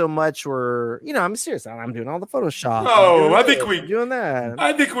got so much where, I'm serious. I'm doing all the Photoshop. Oh, I think we doing that.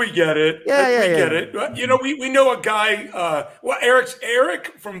 I think we get it. Yeah, we get it. We know a guy,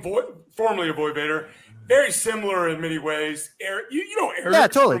 Eric from formerly of Void Vader, very similar in many ways. Eric, you know Eric. Yeah,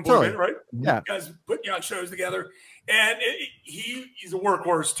 totally. Void Vader, right? Yeah. You guys put on shows together. And he's a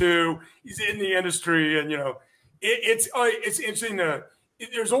workhorse too. He's in the industry, and it's interesting.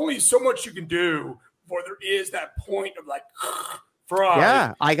 There's only so much you can do before there is that point of like fry.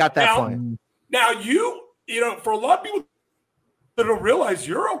 Yeah, I got that point. Now for a lot of people that don't realize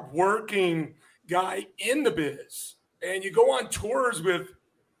you're a working guy in the biz, and you go on tours with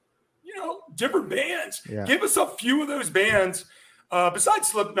different bands. Yeah. Give us a few of those bands. Besides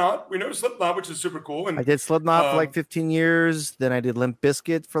Slipknot, we know Slipknot, which is super cool. And I did Slipknot for like 15 years. Then I did Limp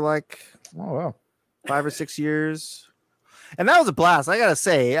Bizkit for like 5 or 6 years. And that was a blast. I got to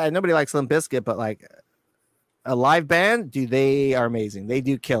say, nobody likes Limp Bizkit, but like a live band, dude, they are amazing. They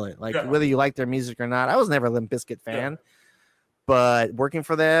do kill it. Like whether you like their music or not. I was never a Limp Bizkit fan, but working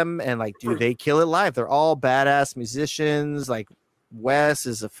for them and like, dude, they kill it live. They're all badass musicians. Like Wes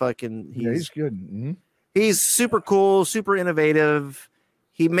is a fucking, he's good. Mm-hmm. He's super cool, super innovative.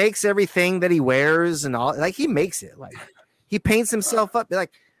 He makes everything that he wears and all. Like he makes it. Like he paints himself up.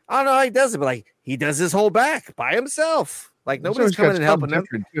 Like I don't know how he does it, but like he does his whole back by himself. Like nobody's coming and helping him.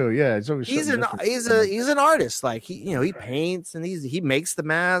 Too. Yeah, it's he's an artist. Like he paints and he makes the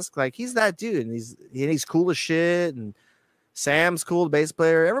mask. Like he's that dude, and he's cool as shit. And Sam's cool, the bass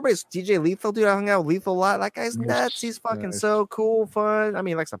player. Everybody's DJ Lethal, dude. I hung out with Lethal a lot. That guy's nuts. He's fucking so cool, fun. I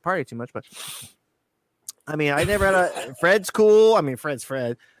mean, he likes to party too much, but. I mean, I never had Fred's cool. I mean, Fred's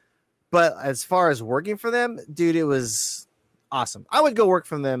Fred. But as far as working for them, dude, it was awesome. I would go work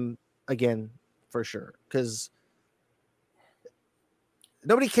for them again for sure. Because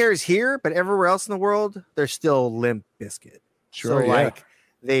nobody cares here, but everywhere else in the world, they're still Limp Bizkit. Sure. So, like,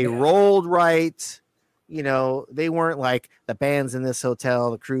 they rolled right. They weren't like the band's in this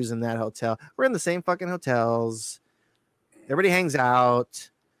hotel, the crew's in that hotel. We're in the same fucking hotels. Everybody hangs out.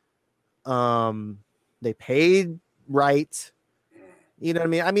 They paid right. You know what I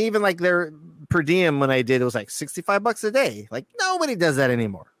mean? I mean, even like their per diem when I did, it was like $65 a day. Like nobody does that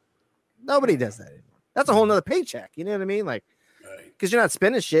anymore. Nobody does that anymore. That's a whole nother paycheck. You know what I mean? Like, because you're not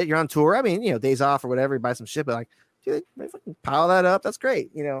spending shit. You're on tour. I mean, days off or whatever, you buy some shit, but like, dude, they fucking pile that up. That's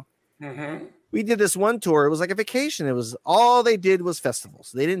great. Mm-hmm. We did this one tour. It was like a vacation. It was all they did was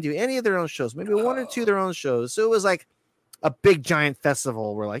festivals. They didn't do any of their own shows, maybe one or two of their own shows. So it was like a big giant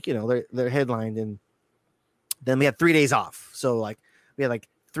festival where like, they're headlined, and then we had 3 days off. So like we had like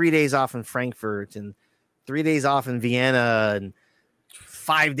 3 days off in Frankfurt and 3 days off in Vienna and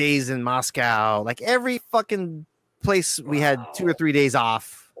 5 days in Moscow. Like every fucking place we had 2 or 3 days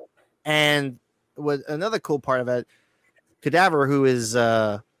off. And what another cool part of it, Cadaver, who is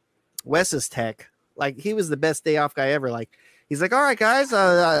Wes's tech. Like, he was the best day off guy ever. Like, he's like, all right, guys,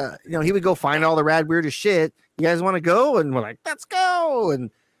 you know, he would go find all the rad weirdest shit. You guys want to go? And we're like, let's go.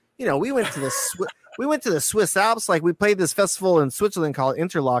 And you know, we went to the Swiss Alps. Like, we played this festival in Switzerland called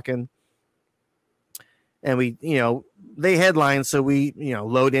Interlaken. And we, you know, they headlined, so we, you know,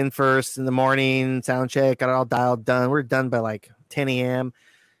 load in first in the morning, sound check, got it all dialed, done. We're done by like 10 a.m.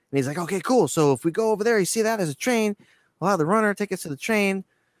 And he's like, okay, cool. So if we go over there, you see that as a train, we'll have the runner take us to the train.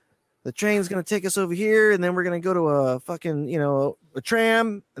 The train's going to take us over here, and then we're going to go to a fucking, you know, a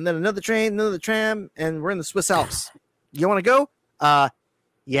tram, and then another train, another tram, and we're in the Swiss Alps. You want to go?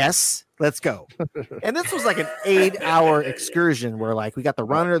 Yes, let's go. And this was like an 8-hour excursion where, like, we got the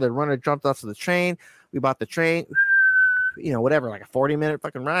runner jumped off to the train. We bought the train, you know, whatever, like a 40-minute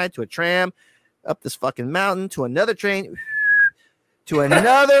fucking ride to a tram, up this fucking mountain, to another train, to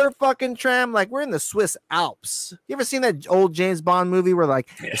another fucking tram. Like, we're in the Swiss Alps. You ever seen that old James Bond movie where, like,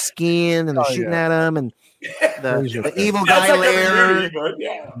 they're skiing and they're shooting at them, and the evil guy lair?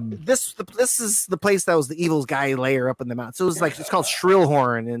 This is the place that was the evil guy lair up in the mountain. So it was like, it's called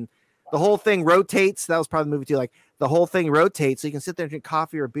Shrillhorn, and the whole thing rotates. That was probably the movie too. Like, the whole thing rotates, so you can sit there and drink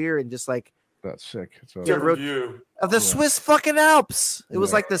coffee or beer and just like. That's sick. Of the Swiss fucking Alps. It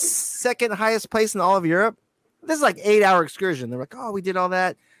was like the second highest place in all of Europe. This is like 8-hour excursion. They're like, oh, we did all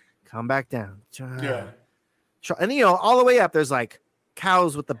that. Come back down. Yeah. And, you know, all the way up, there's like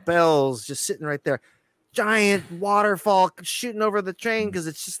cows with the bells just sitting right there. Giant waterfall shooting over the train because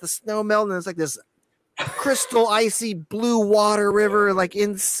it's just the snow melting. It's like this crystal icy blue water river, like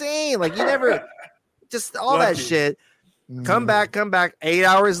insane. Like, you never, just all that shit. Come back. 8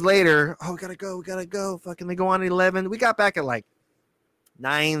 hours later. Oh, we gotta go. Fucking, they go on at 11. We got back at like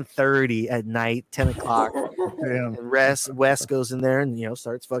 9:30 at night, 10 o'clock. And Wes goes in there and, you know,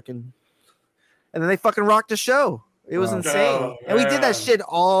 starts fucking, and then they fucking rocked the show. It was insane. And we did that shit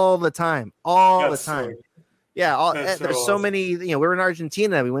all the time. Yeah. There's so many, you know, we were in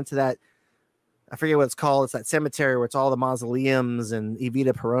Argentina. We went to that, I forget what it's called. It's that cemetery where it's all the mausoleums, and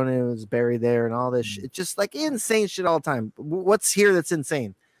Evita Perón was buried there and all this shit. It's just like insane shit all the time. What's here that's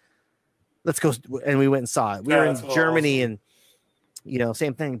insane? Let's go. And we went and saw it. We were in Germany, and, you know,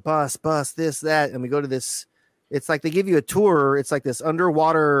 same thing. Bus, this, that. And we go to this, it's like they give you a tour. It's like this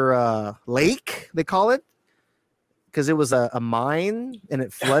underwater lake, they call it, because it was a mine and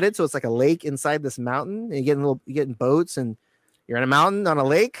it flooded. So it's like a lake inside this mountain, and you get in boats, and you're in a mountain on a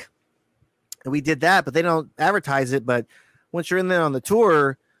lake. And we did that, but they don't advertise it. But once you're in there on the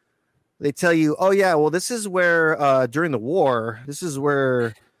tour, they tell you, oh, yeah, well, this is where during the war, this is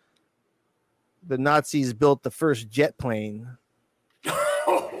where the Nazis built the first jet plane.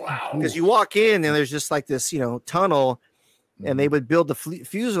 Oh, wow. Because you walk in and there's just like this, you know, tunnel, and they would build the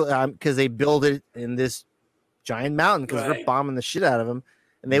fuselage because they build it in this giant mountain because they're bombing the shit out of them.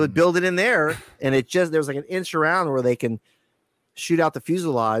 And they would build it in there, and there was like an inch around where they can shoot out the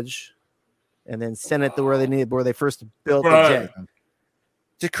fuselage and then send it to where they first built the jet.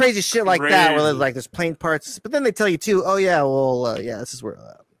 Just crazy shit like that, where there's plane parts. But then they tell you too, oh yeah, well, this is where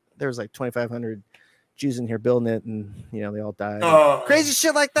there's like 2,500 Jews in here building it, and, you know, they all died. Crazy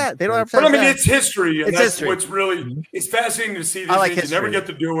shit like that. They don't have. But I mean, it's history, and it's that's history. what's really. It's fascinating to see these like things. You never get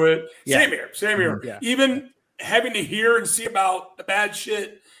to do it. Yeah. Same here. Yeah. Even having to hear and see about the bad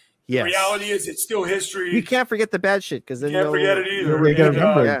shit. Yes. The reality is, it's still history. You can't forget the bad shit, because then you can't forget it either.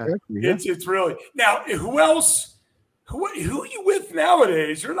 It's really now. Who else? Who are you with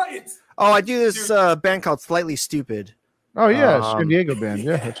nowadays? You're like, I do this band called Slightly Stupid. Oh yeah, San Diego band.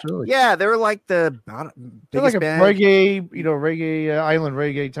 Yeah, absolutely. Yeah, they're like they're like a band. Reggae, you know, island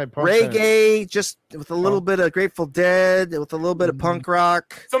reggae type punk reggae, band. Just with a little bit of Grateful Dead, with a little bit of punk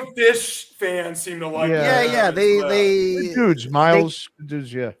rock. Some Fish fans seem to like. Yeah. They dudes, Miles,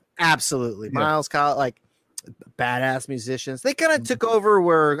 dudes, yeah. Absolutely. Yeah. Miles, Kyle, like badass musicians. They kind of took over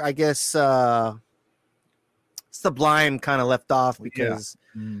where, I guess, Sublime kind of left off because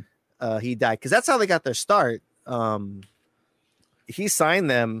he died. Because that's how they got their start. He signed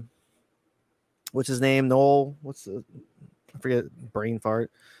them. What's his name? Noel. I forget. Brain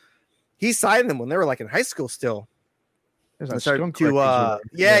fart. He signed them when they were like in high school still. They started to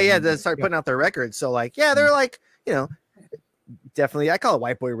they start putting out their records. So like, they're like, you know, definitely, I call it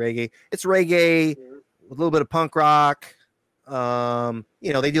white boy reggae. It's reggae with a little bit of punk rock. You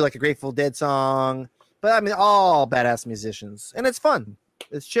know, they do like a Grateful Dead song, but I mean, all badass musicians, and it's fun.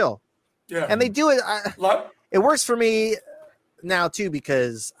 It's chill. Yeah, and they do it. It works for me now too,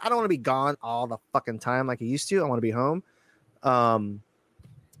 because I don't want to be gone all the fucking time like I used to. I want to be home. I'm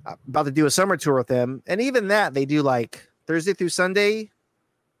about to do a summer tour with them, and even that they do like Thursday through Sunday,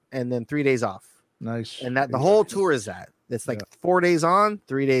 and then 3 days off. Nice. And that the whole tour is that. It's like 4 days on,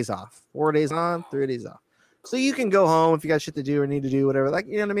 3 days off. 4 days on, 3 days off. So you can go home if you got shit to do or need to do whatever. Like,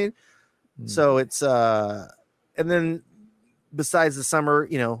 you know what I mean? So it's and then besides the summer,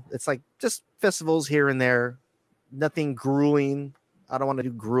 you know, it's like just festivals here and there. Nothing grueling. I don't want to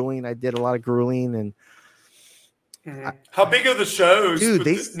do grueling. I did a lot of grueling and how big are the shows? Dude,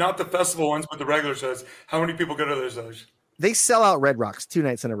 not the festival ones, but the regular shows. How many people go to those shows? They sell out Red Rocks 2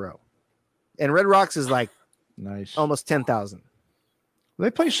 nights in a row. And Red Rocks is like nice, almost 10,000.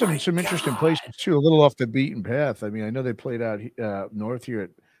 They play some interesting places too, a little off the beaten path. I mean, I know they played out north here at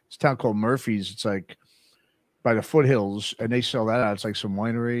this town called Murphy's. It's like by the foothills, and they sell that out. It's like some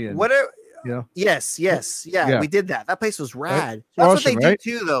winery and whatever. You know? Yes, yeah. We did that. That place was rad. Right? That's Awesome, what they right?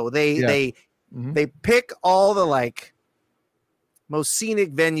 do too, though. They pick all the like most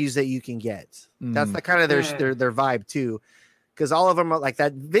scenic venues that you can get. That's the kind of their vibe too, because all of them are like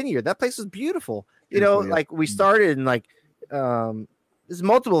that vineyard. That place was beautiful. You know, like we started in like there's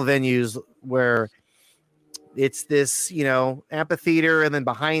multiple venues where it's this, you know, amphitheater, and then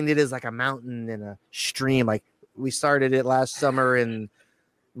behind it is like a mountain and a stream. Like we started it last summer in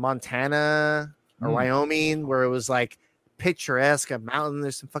Montana or Wyoming, where it was like picturesque, a mountain.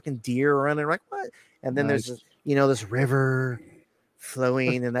 There's some fucking deer running. Like what? And then there's this river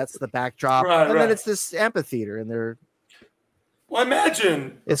flowing, and that's the backdrop. Then it's this amphitheater, and they're. Well,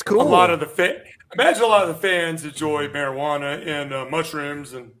 imagine it's cool. A lot of the fans enjoy marijuana and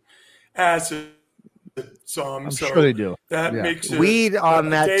mushrooms and acid. I'm sure they do. That makes it weed on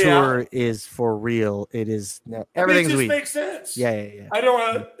that tour is for real. It is everything's weed. Makes sense. Yeah. I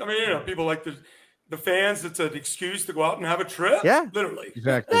don't. I mean, you know, people like the fans. It's an excuse to go out and have a trip. Yeah, literally.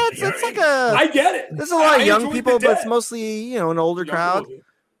 Exactly. It's like a. I get it. There's a lot of young people, but it's mostly an older crowd.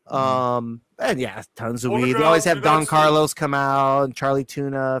 And yeah, tons of weed. They always have Don Carlos come out and Charlie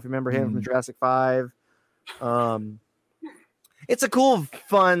Tuna, if you remember him from Jurassic 5. It's a cool,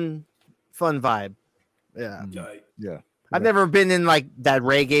 fun vibe. Yeah. I've never been in like that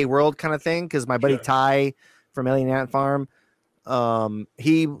reggae world kind of thing because my buddy Ty from Alien Ant Farm,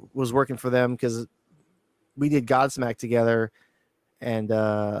 he was working for them because we did Godsmack together, and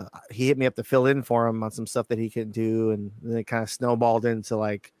he hit me up to fill in for him on some stuff that he couldn't do, and then it kind of snowballed into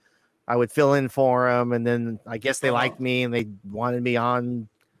like I would fill in for him, and then I guess they liked me and they wanted me on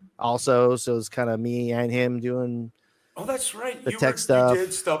also, so it was kind of me and him doing. Oh, that's right. The tech stuff. You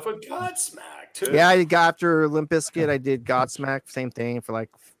did stuff with Godsmack too. Yeah, I got after Limp Bizkit. I did Godsmack, same thing for like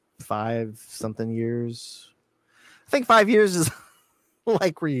 5-something years. I think 5 years is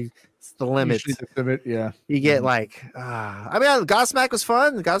like where it's the limit. Yeah. You get like, I mean, Godsmack was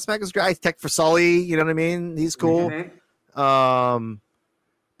fun. Godsmack was great. I tech for Sully. You know what I mean? He's cool.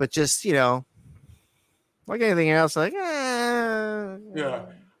 But just, you know, like anything else, like, yeah.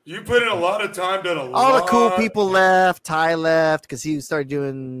 You put in a lot of time, done a lot. All the cool people left. Ty left because he started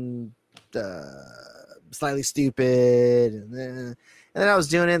doing Slightly Stupid. And then I was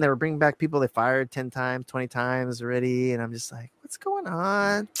doing it. And they were bringing back people they fired 10 times, 20 times already. And I'm just like, what's going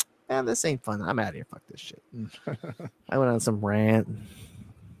on? Man, this ain't fun. I'm out of here. Fuck this shit. I went on some rant.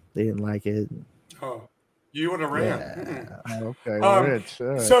 They didn't like it. Oh, you went a rant. Yeah. Okay.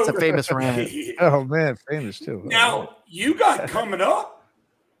 So it's a famous rant. Oh, man. Famous, too. Now, you got coming up.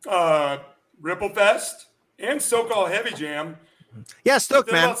 Ripple Fest and So-Called Heavy Jam. Yeah,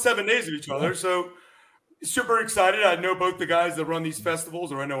 stoked, man. About 7 days of each other. So super excited. I know both the guys that run these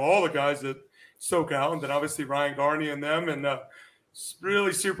festivals, or I know all the guys at SoCal, and then obviously Ryan Garney and them. And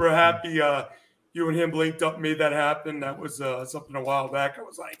really super happy you and him linked up, made that happen. That was something a while back. I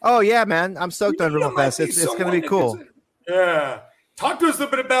was like, oh, yeah, man. I'm stoked on Ripple Fest. It's going to be cool. Yeah. Talk to us a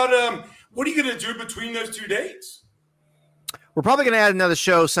little bit about what are you going to do between those 2 dates? We're probably going to add another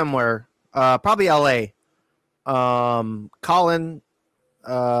show somewhere, probably LA. Colin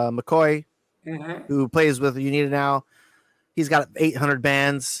McCoy, who plays with UNIDA now, he's got 800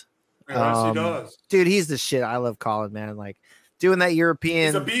 bands. Yes, he does. Dude, he's the shit. I love Colin, man. Like doing that European.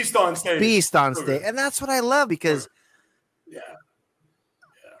 He's a beast on stage. And that's what I love because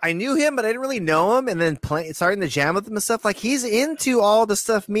I knew him, but I didn't really know him. And then starting to jam with him and stuff. Like he's into all the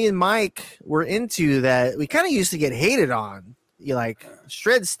stuff me and Mike were into that we kind of used to get hated on. You like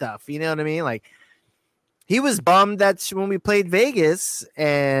shred stuff, you know what I mean? Like he was bummed that when we played Vegas,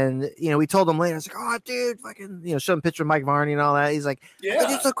 and we told him later, I was like, "Oh, dude, fucking," show him a picture of Mike Varney and all that. He's like, "Yeah,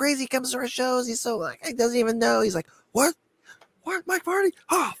 dude's so crazy. He comes to our shows. He's so like, he doesn't even know." He's like, "What, Mike Varney?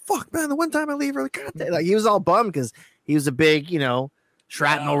 Oh, fuck, man! The one time I leave, really, like he was all bummed because he was a big,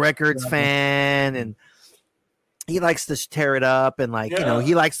 Shrapnel Records fan, and he likes to tear it up, and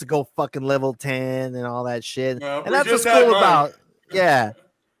he likes to go fucking level 10 and all that shit. And that's what's cool about,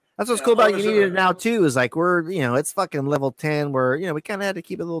 that's That's what's cool about UNIDA now too. Is like it's fucking level 10. Where we kind of had to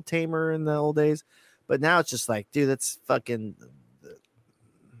keep it a little tamer in the old days, but now it's just like, dude, that's fucking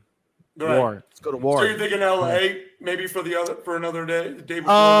war. Let's go to war. So you're thinking LA maybe for another day, the day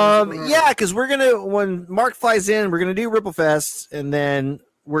before? Yeah, because when Mark flies in, we're gonna do Ripple Fest, and then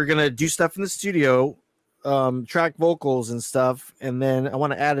we're gonna do stuff in the studio, track vocals and stuff, and then I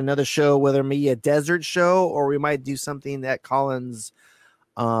want to add another show, whether it be a desert show or we might do something at Colin's,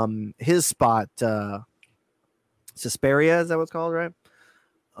 his spot, Susperia, is that what's called, right?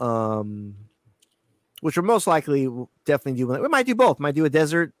 Which we're most likely definitely do. We might do both. Might do a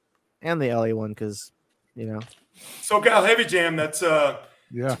desert and the LA one, because SoCal Heavy Jam. That's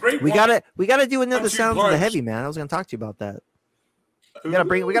great. We gotta do another Sounds of the Heavy, man. I was gonna talk to you about that. We gotta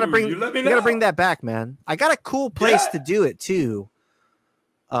bring that back, man. I got a cool place to do it too.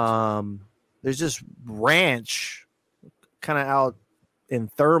 There's this ranch kind of out in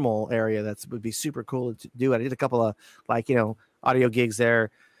Thermal area would be super cool to do. I did a couple of audio gigs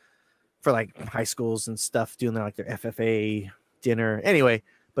there for like high schools and stuff, doing their FFA dinner. Anyway,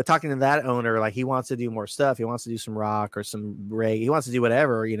 but talking to that owner, like, he wants to do more stuff. He wants to do some rock or some reggae. He wants to do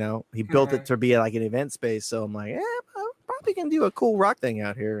whatever, He built it to be like an event space. So I'm like, probably can do a cool rock thing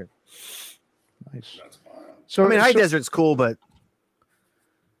out here. Nice. So High Desert's cool, but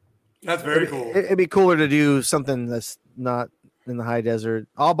that's very cool. It'd be cooler to do something that's not in the High Desert.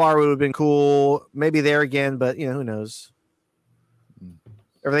 All Bar would have been cool. Maybe there again, but who knows?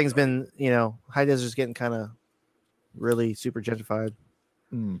 Everything's been, High Desert's getting kind of really super gentrified.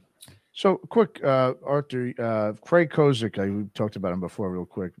 So quick, Arthur, Craig Kozik, we talked about him before real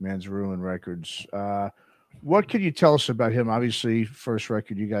quick, Man's Ruin Records. What can you tell us about him? Obviously, first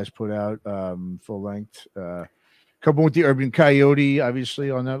record you guys put out, full length. Couple with the Urban Coyote,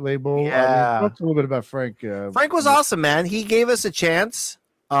 obviously, on that label. Yeah. Talk a little bit about Frank. Frank was awesome, man. He gave us a chance.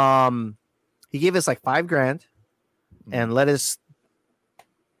 He gave us like $5,000 and let us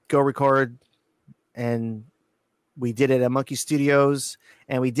go record, and we did it at Monkey Studios,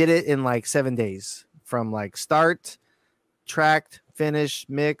 and we did it in like 7 days, from like start, tracked, finished,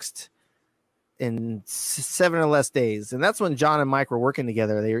 mixed, in 7 or less days. And that's when John and Mike were working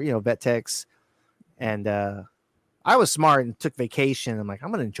together. They were, vet techs, and I was smart and took vacation. I'm like,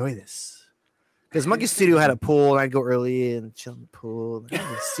 I'm gonna enjoy this, because Monkey Studio had a pool, and I'd go early and chill in the pool. I'm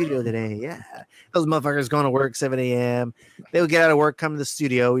in the studio today, yeah. Those motherfuckers going to work 7 a.m. They would get out of work, come to the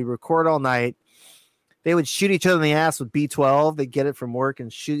studio. We record all night. They would shoot each other in the ass with B12. They'd get it from work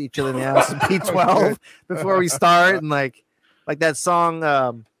and shoot each other in the ass with B12 before we start. And like that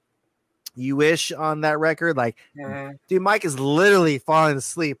song, You Wish, on that record. Like, dude, Mike is literally falling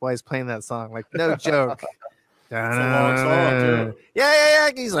asleep while he's playing that song. Like, no joke. It's a long song, too.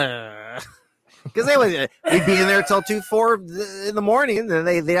 Yeah. He's like, because we'd be in there till 2-4 in the morning, and then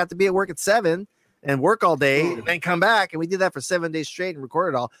they'd have to be at work at 7 and work all day, and then come back. And we did that for 7 days straight and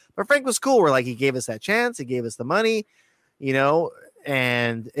recorded all. But Frank was cool. He gave us that chance. He gave us the money,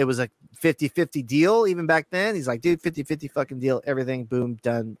 and it was a 50-50 deal even back then. He's like, dude, 50-50 fucking deal. Everything, boom,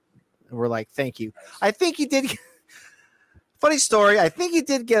 done. And we're like, thank you. I think he did. Funny story. I think he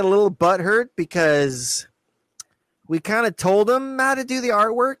did get a little butthurt because we kind of told him how to do the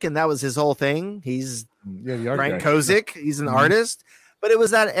artwork, and that was his whole thing. He's Frank Kozik. He's an artist. But it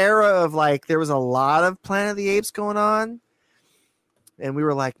was that era of there was a lot of Planet of the Apes going on. And we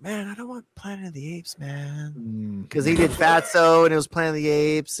were like, man, I don't want Planet of the Apes, man. Because he did Fatso, and it was Planet of the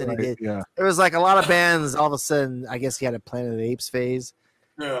Apes. And there was a lot of bands. All of a sudden, I guess he had a Planet of the Apes phase.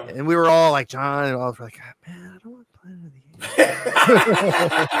 Yeah. And we were all like, John, and all were like, man, I don't want Planet of the Apes.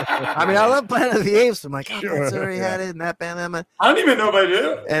 I mean, I love Planet of the Apes. I'm like, that's already had it in that band. I don't even know if I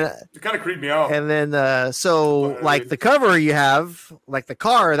do. And it kind of creeped me out. And then, the cover you have, the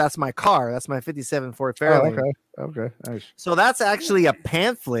car, that's my car. That's my 57 Ford Fairlane. Okay, nice. So that's actually a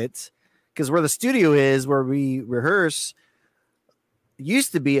pamphlet, because where the studio is, where we rehearse,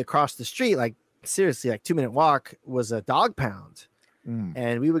 used to be across the street, seriously, 2-minute walk, was a dog pound.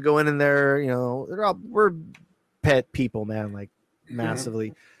 And we would go in there, we're pet people, man,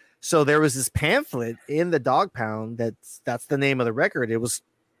 massively. So there was this pamphlet in the dog pound. That's the name of the record.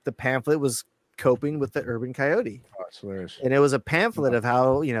 The pamphlet was coping with the urban coyote. Oh, that's hilarious. And it was a pamphlet of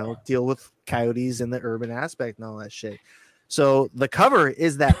how, deal with coyotes and the urban aspect and all that shit. So the cover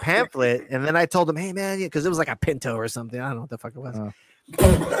is that pamphlet. And then I told him, hey man, because it was like a Pinto or something. I don't know what the fuck it was.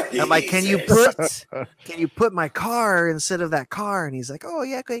 I'm like, can you put my car instead of that car? And he's like, oh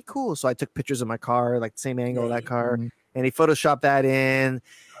yeah, okay, cool. So I took pictures of my car, the same angle of that car, and he photoshopped that in.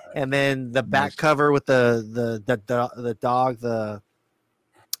 And then the back cover with the dog, the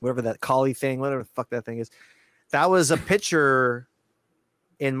whatever that collie thing, whatever the fuck that thing is, that was a picture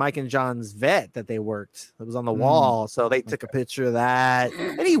in Mike and John's vet that they worked. It was on the wall. So they took a picture of that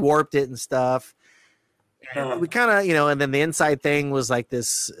and he warped it and stuff. And we kind of, and then the inside thing was like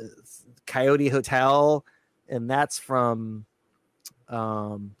this Coyote Hotel. And that's from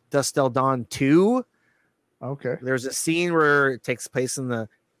Dusk Till Dawn 2. Okay. There's a scene where it takes place in the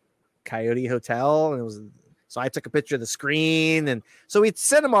Coyote Hotel. And so I took a picture of the screen. And so we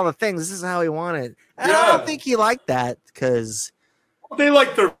sent him all the things. This is how he wanted. And I don't think he liked that because they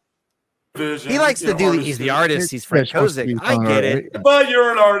like their vision. He likes to do. He's the artist. He's Frank Kozik. I get it, but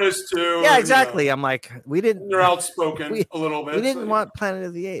you're an artist too. Yeah, exactly. I'm like, we didn't. You're outspoken a little bit. We didn't want Planet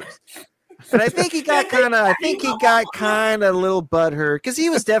of the Apes, but I think he got kind of. I think he got kind of a little butthurt because he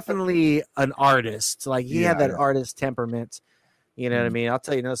was definitely an artist. Like he had that artist temperament. You know what I mean? I'll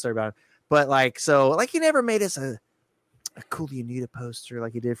tell you another story about it. But he never made us a cool UNIDA poster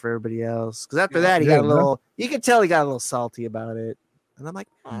like he did for everybody else. Because after that, he got a little. You could tell he got a little salty about it. And I'm like,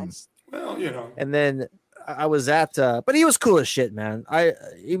 nice. Well, And then I was at, but he was cool as shit, man. We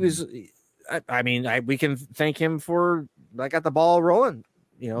can thank him for, I got the ball rolling.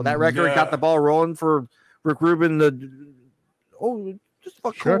 That record got the ball rolling for Rick Rubin. Just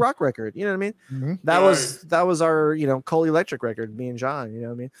a cool rock record. You know what I mean? Mm-hmm. That was our, Cole Electric record, me and John. You know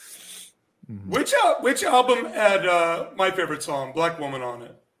what I mean? Mm-hmm. Which album had my favorite song, Black Woman, on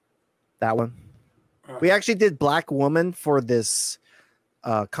it? That one. We actually did Black Woman for this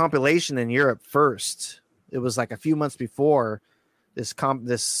compilation in Europe first. It was like a few months before this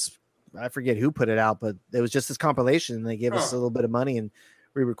I forget who put it out, but it was just this compilation and they gave us a little bit of money and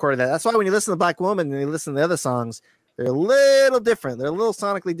we recorded that. That's why when you listen to Black Woman and you listen to the other songs, they're a little different. They're a little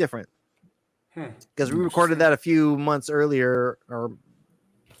sonically different. Because we recorded that a few months earlier or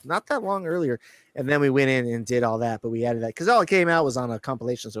not that long earlier. And then we went in and did all that, but we added that because all it came out was on a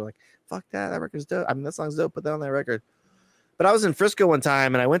compilation. So we're like, fuck that record's dope. I mean, that song's dope. Put that on that record. But I was in Frisco one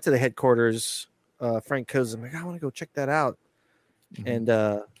time and I went to the headquarters, Frank Kozik. I'm like, I want to go check that out. Mm-hmm. And,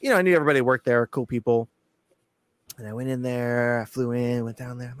 I knew everybody worked there, cool people. And I went in there, I flew in, went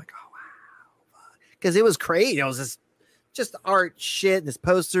down there. I'm like, oh, wow. Because it was crazy. It was just art shit and this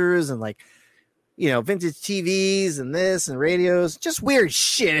posters and vintage TVs and this and radios, just weird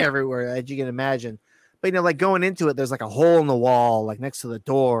shit everywhere as you can imagine. But, going into it, there's like a hole in the wall, like next to the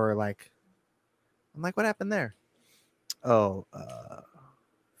door. I'm like, what happened there? Oh,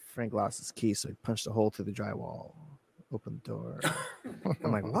 Frank lost his key, so he punched a hole through the drywall, opened the door.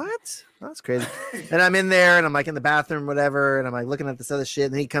 I'm like, what? That's crazy. And I'm in there, and I'm like in the bathroom, whatever, and I'm like looking at this other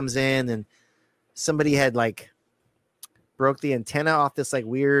shit, and he comes in, and somebody had broke the antenna off this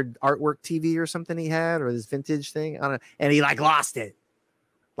weird artwork TV or something he had, or this vintage thing. I don't know, and he lost it,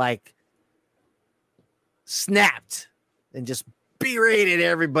 snapped, and just berated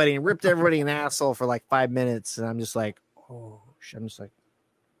everybody and ripped everybody an asshole for 5 minutes, and I'm just like, oh shit.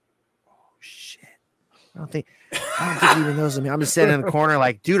 I don't think he even knows me. I'm just sitting in the corner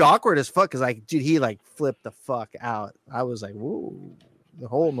dude, awkward as fuck because dude, he flipped the fuck out. I was like, whoa, the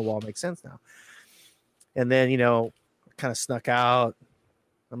hole in the wall makes sense now. And then, kind of snuck out.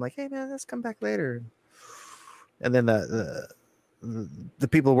 I'm like, hey man, let's come back later. And then the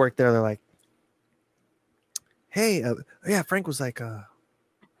people who work there, they're like, hey, yeah, Frank was like,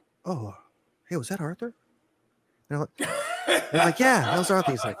 oh, hey, was that Arthur? And they're like, yeah, that was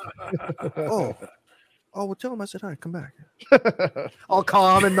Arthur. He's like, oh, well, tell him I said hi, come back. All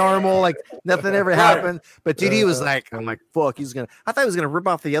calm and normal, nothing ever happened. But dude, he was I'm like, fuck, I thought he was gonna rip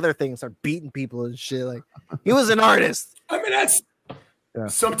off the other thing and start beating people and shit. He was an artist. I mean, that's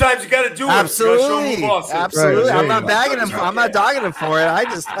sometimes you got to do it. Absolutely. Right. I'm not bagging him. I'm not dogging him for it.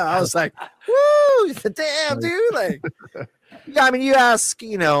 I was like, woo, damn, dude. Yeah, I mean, you ask,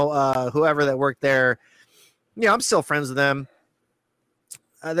 whoever that worked there. I'm still friends with them.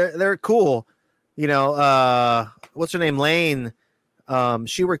 They're cool. What's her name? Lane.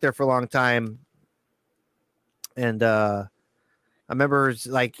 She worked there for a long time. And I remember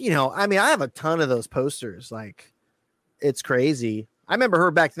I have a ton of those posters. It's crazy. I remember her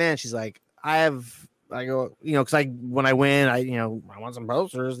back then. She's like, I go, because when I win, I want some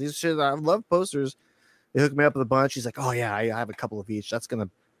posters. These shit, I love posters. They hooked me up with a bunch. She's like, oh yeah, I have a couple of each. That's going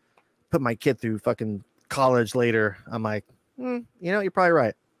to put my kid through fucking college later. I'm like, you're probably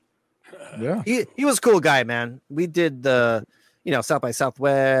right. Yeah. He was a cool guy, man. We did the, South by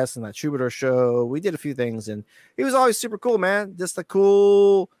Southwest and that Troubadour show. We did a few things and he was always super cool, man. Just a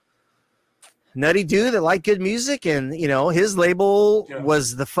cool, nutty dude that liked good music. And, his label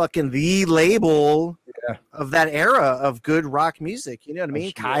was the label of that era of good rock music. You know what I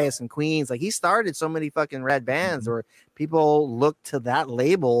mean? Caius and Queens. He started so many fucking rad bands where people looked to that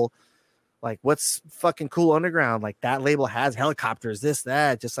label like what's fucking cool underground? Like that label has helicopters, this,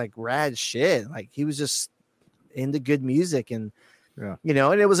 that, just like rad shit. Like he was just into good music, and you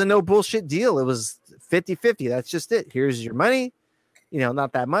know, and it was a no bullshit deal. It was 50-50. That's just it. Here's your money. You know,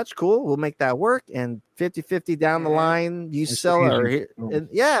 not that much. Cool. We'll make that work. And 50-50 down the line, you sell it.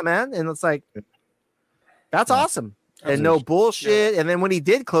 Yeah, man. And it's like, that's awesome. And no bullshit. And then when he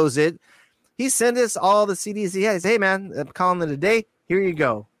did close it, he sent us all the CDs he has. Hey, man, I'm calling it a day. Here you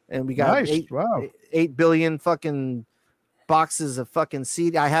go. And we got 8 billion fucking boxes of fucking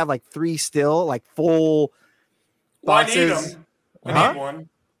CD. I have like 3 still, like full boxes. I need them. I need one.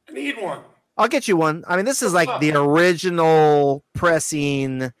 I need one. I'll get you one. I mean, this is like the original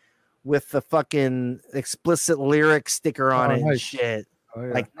pressing with the fucking explicit lyric sticker on it and shit.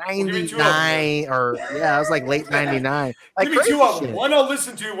 Like 99 or I was like late 99. Like give me 2 of them. One I'll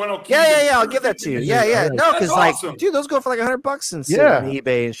listen to, one I'll keep. Yeah, I'll give that to you. Yeah. No, because like, dude, those go for like $100 and shit on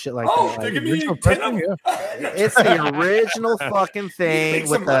eBay and shit like that. Give me 10 of them. It's the original fucking thing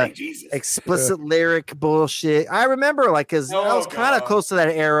with the explicit lyric bullshit. I remember like because I was kind of close to that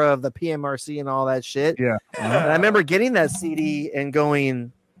era of the PMRC and all that shit. Yeah. And I remember getting that CD and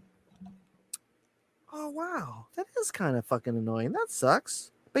going, oh wow. That is kind of fucking annoying. That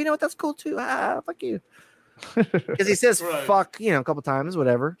sucks. But you know what? That's cool too. Fuck you. Because he says fuck, you know, a couple times,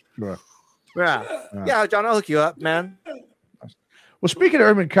 whatever. Yeah, John, I'll hook you up, man. Well, speaking of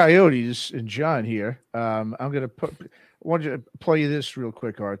Urban Coyotes and John here, I'm gonna want you to play you this real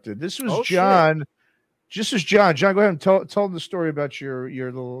quick, Arthur. This was John. Shit. This is John. John, go ahead and tell them the story about your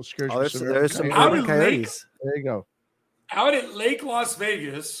little excursion. There's some Urban Coyotes. There you go. Out at Lake Las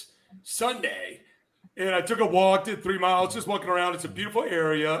Vegas Sunday. And I took a walk, did 3 miles, just walking around. It's a beautiful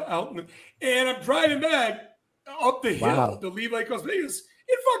area and I'm driving back up the hill to leave Lake Las Vegas.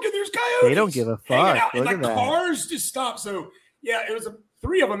 And fucking there's coyotes. They don't give a fuck. And like cars just stop. So yeah, it was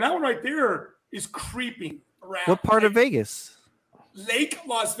 3 of them. That one right there is creeping around. What part of Vegas? Lake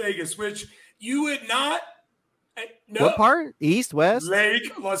Las Vegas, which you would not. No. What part? East, west?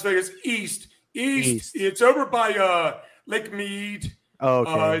 Lake Las Vegas, east. It's over by Lake Mead. Oh,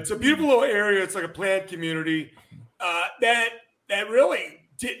 okay. It's a beautiful little area. It's like a planned community that really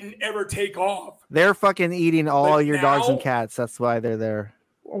didn't ever take off. They're fucking eating all your dogs and cats. That's why they're there.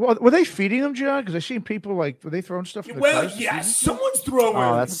 Well, were they feeding them, John? Because I seen people like, were they throwing stuff in the cars? Yeah, someone's throwing.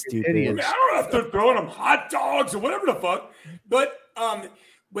 Oh, that's stupid. I mean, I don't know if they're throwing them hot dogs or whatever the fuck. But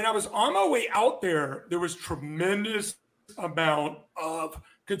when I was on my way out there was tremendous amount of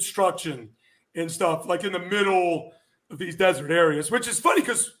construction and stuff, like in the middle of these desert areas, which is funny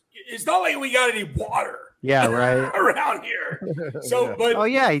because it's not like we got any water. Yeah, right. Around here. So, but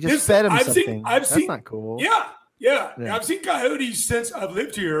you just fed him something. That's not cool. Yeah. I've seen coyotes since I've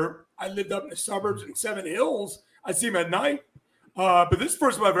lived here. I lived up in the suburbs in Seven Hills. I see them at night. But this is the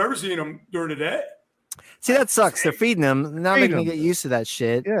first time I've ever seen them during the day. See, that sucks. They're feeding them. Now they're going to get used to that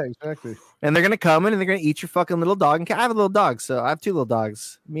shit. Yeah, exactly. And they're going to come in and they're going to eat your fucking little dog. And I have a little dog, so I have 2 little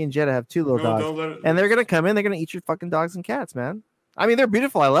dogs. Me and Jetta have 2 little dogs. And they're going to come in. They're going to eat your fucking dogs and cats, man. I mean, they're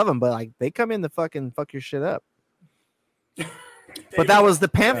beautiful. I love them. But like, they come in to fucking fuck your shit up. But that was the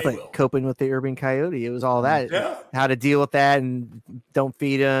pamphlet, Coping with the Urban Coyote. It was all that. Yeah. How to deal with that and don't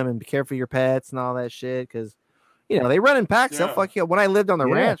feed them and be careful of your pets and all that shit. Because, you know, they run in packs. They'll fuck you up. When I lived on the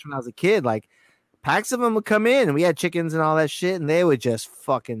ranch when I was a kid, like, packs of them would come in and we had chickens and all that shit. And they would just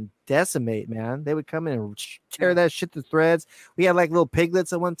fucking decimate, man. They would come in and tear that shit to threads. We had like little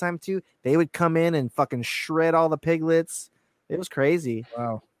piglets at one time too. They would come in and fucking shred all the piglets. It was crazy.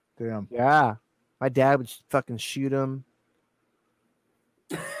 Wow. Damn. Yeah. My dad would fucking shoot them.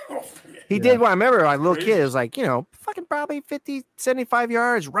 He did what I remember, like little kid, it was like, you know, fucking probably 50, 75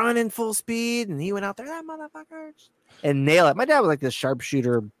 yards, running full speed, and he went out there, that motherfuckers, and nail it. My dad was like this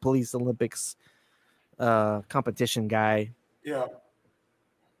sharpshooter police Olympics competition guy. Yeah,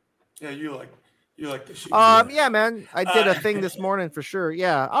 you like the shoot. Yeah, man. I did a thing this morning for sure.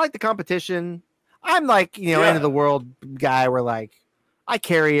 Yeah, I like the competition. I'm like, you know, end of the world guy where like I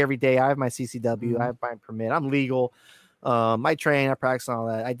carry every day. I have my CCW, I have my permit, I'm legal. I train, I practice and all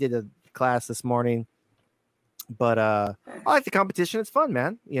that. I did a class this morning, but I like the competition. It's fun,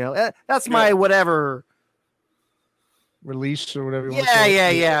 man. You know, that's my whatever release or whatever.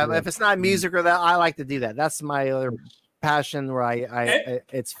 Yeah. If it's not music or that, I like to do that. That's my other passion where I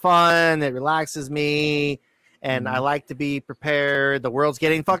it's fun. It relaxes me. And I like to be prepared. The world's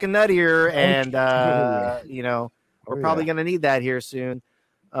getting fucking nuttier. And, you know, we're probably going to need that here soon.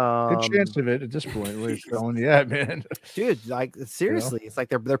 Good chance of it at this point. Where it's going, man, dude. Like seriously, it's like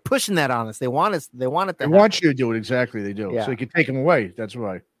they're pushing that on us. They want us. They want it. They want you to do it exactly. They do. So you can take them away. That's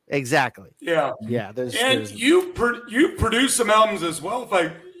why. Exactly. Yeah. Yeah. You produce some albums as well.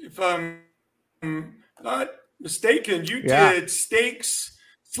 If I'm not mistaken, you did Steaks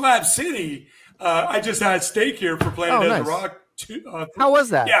Slab City. I just had steak here for Planet Desert Rock. How was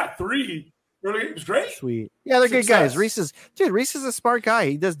that? Yeah, 3. Really, it was great. Sweet. Yeah, they're good guys. Reese is a smart guy.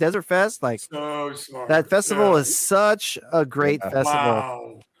 He does Desert Fest. Like, so smart. That festival is such a great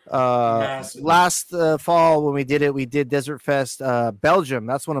festival. Wow. Last fall when we did Desert Fest, Belgium.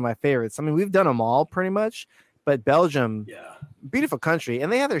 That's one of my favorites. I mean, we've done them all pretty much, but Belgium, beautiful country,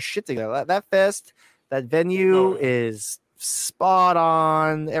 and they have their shit together. That fest, that venue is spot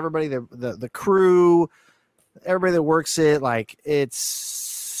on. Everybody, the crew, everybody that works it, like, it's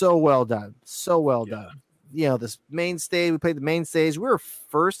so well done. So well done. You know, this main stage, we played the main stage. We were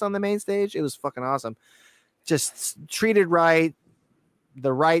first on the main stage. It was fucking awesome. Just treated right.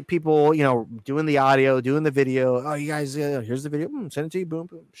 The right people, you know, doing the audio, doing the video. Oh, you guys, here's the video. Send it to you. Boom,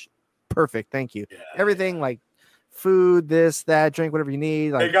 boom. Perfect. Thank you. Everything like food, this, that, drink, whatever you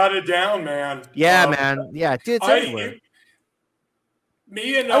need. Like, they got it down, man. Yeah, man. Yeah, it's everywhere.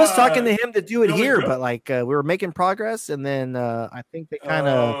 I was talking to him to do it here, but like we were making progress, and then I think they kind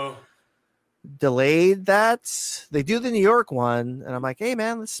of delayed that. They do the New York one, and I'm like, hey,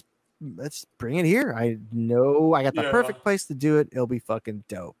 man, let's bring it here. I know I got the perfect place to do it. It'll be fucking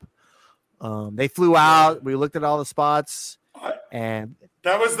dope. They flew out. We looked at all the spots, and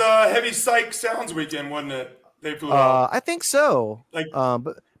that was the Heavy Psych Sounds weekend, wasn't it? They flew out. I think so. Like,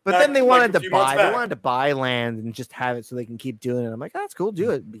 but then they wanted to buy. They wanted to buy land and just have it so they can keep doing it. I'm like, that's cool.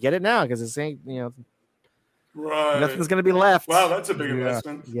 Do it. Get it now because it's ain't, you know, nothing's gonna be left. Wow, that's a big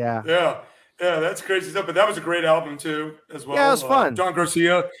investment. Yeah. Yeah, that's crazy stuff. But that was a great album too, as well. Yeah, it was fun. John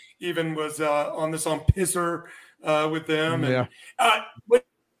Garcia even was on the song "Pisser" with them. And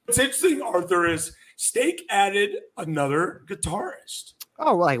what's interesting, Arthur, is Steak added another guitarist.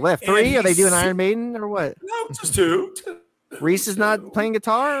 Oh, like what? 3? Are they doing Iron Maiden or what? No, just 2. Reese is not playing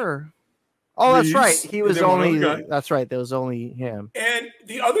guitar. Or? Oh, that's right. He was only. That's right. There was only him. And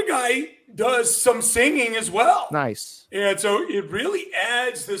the other guy does some singing as well. Nice. And so it really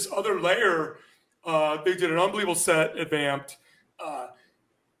adds this other layer. They did an unbelievable set at Vamped.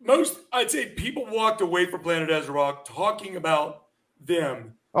 I'd say people walked away from Planet Desert Rock talking about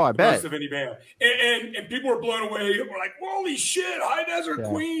them. Oh, I bet. Most of any band. And people were blown away. We're like, holy shit, High Desert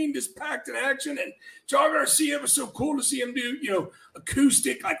Queen just packed in action. And John Garcia, was so cool to see him do, you know,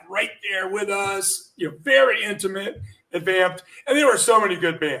 acoustic, like right there with us, you know, very intimate at Vamped. And there were so many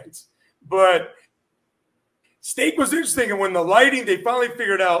good bands. But Steak was interesting. And when the lighting, they finally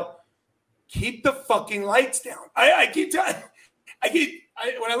figured out, keep the fucking lights down. When I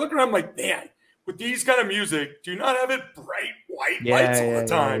look around, I'm like, man, with these kind of music, do not have it bright white lights all the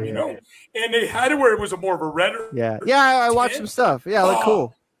time, you know? And they had it where it was a more of a redder. Yeah, I watched some stuff. Yeah, it looked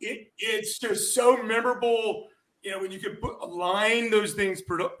cool. It's just so memorable, you know, when you could align those things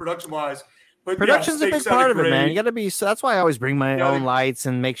production-wise. But production's a big part of it, man. You got to be. So that's why I always bring my own lights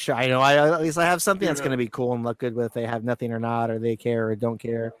and make sure I know at least I have something that's going to be cool and look good. Whether they have nothing or not, or they care or don't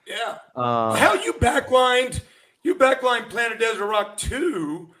care. Yeah. How you backlined Planet Desert Rock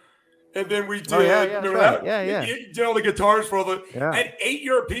 2, and then we did. Remember that? Yeah. You did all the guitars for all the and 8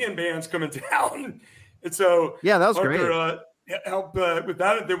 European bands coming down, and so that was great. Helped with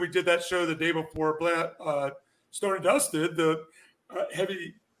that, and then we did that show the day before. Stone and Dusted the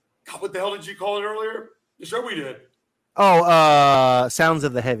heavy. God, what the hell did you call it earlier? The show we did. Oh, Sounds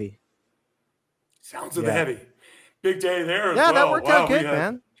of the Heavy. Sounds of the Heavy. Big day there. Yeah, that worked out good,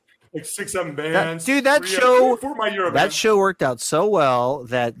 man. Like 6-7 bands. That show worked out so well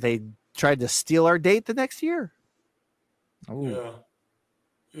that they tried to steal our date the next year. Oh.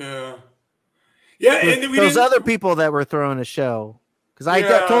 Yeah. And those other people that were throwing a show. Because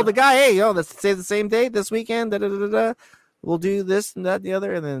I told the guy, hey, let's say the same date this weekend. We'll do this and that and the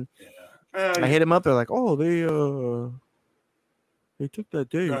other. And then I hit him up. They're like, oh, they took that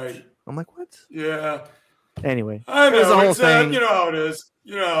date. Right. I'm like, what? Yeah. Anyway, I know. It was the whole thing. You know how it is.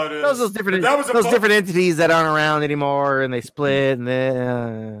 Those different entities that aren't around anymore, and they split, and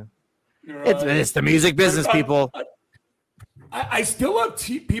then it's the music business, people. I still have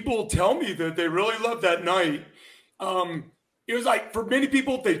people tell me that they really loved that night. It was like for many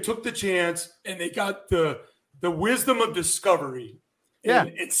people, they took the chance and they got the wisdom of discovery.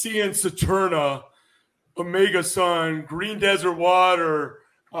 And seeing Saturna, Omega Sun, Green Desert Water.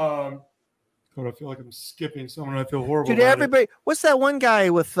 God, I feel like I'm skipping someone. I feel horrible. Dude, what's that one guy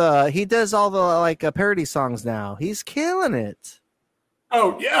with? He does all the parody songs now. He's killing it.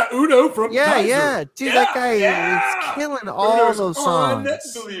 Oh yeah, Udo from Kaiser. Dude, that guy is killing all those songs.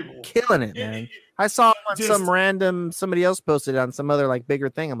 Unbelievable. Killing it, man. I saw him on somebody else posted on some other bigger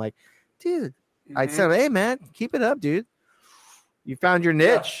thing. I'm like, dude. I said, hey man, keep it up, dude. You found your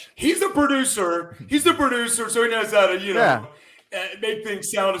niche. Yeah. He's the producer. So he knows how to, make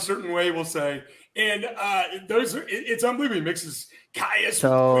things sound a certain way, we'll say. And it's unbelievable. He mixes Caius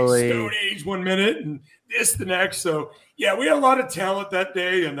with Stone Age 1 minute and this the next. So, yeah, we had a lot of talent that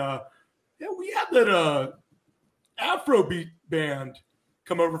day. And, we had that Afrobeat band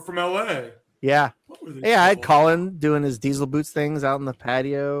come over from L.A. Yeah. Yeah, I had Colin doing his Diesel Boots things out in the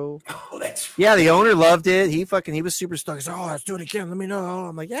patio. Oh, that's right. Yeah, the owner loved it. He was super stoked. He's like, oh, let's do it again. Let me know.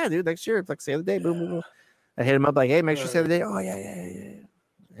 I'm like, yeah, dude, next year. Like, save the day. Boom, boom, boom. I hit him up like, hey, make sure you save the day. Oh, yeah.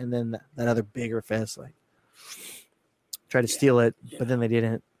 And then that other bigger fest, like, tried to steal it, but then they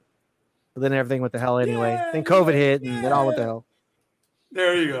didn't. But then everything went to hell anyway. Then COVID hit, and it all went to hell.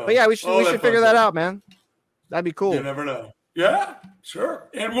 There you go. But yeah, we should figure that out, man. That'd be cool. You never know. Yeah, sure.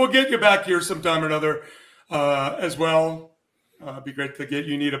 And we'll get you back here sometime or another as well. It'd be great to get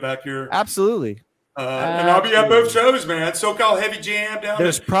UNIDA back here. Absolutely. And I'll be at both shows, man. SoCal Heavy Jam down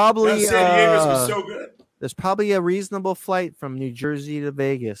There's probably San Diego's was so good. There's probably a reasonable flight from New Jersey to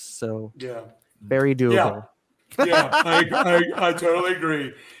Vegas, so yeah, very doable. Yeah, I totally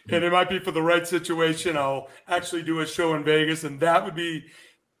agree. And it might be for the right situation. I'll actually do a show in Vegas, and that would be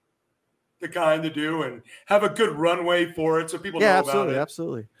the kind to do and have a good runway for it so people know about it.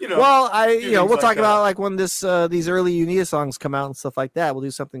 Absolutely. Well, we'll talk about like when these early UNIDA songs come out and stuff like that. We'll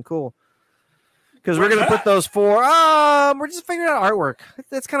do something cool. Because we're going to put those four. We're just figuring out artwork.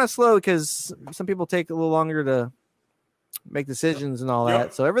 It's kind of slow because some people take a little longer to make decisions and all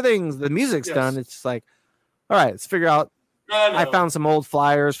that. So the music's done. It's just like, all right, let's figure out. I found some old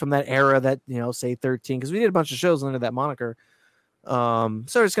flyers from that era that, say 13, because we did a bunch of shows under that moniker. So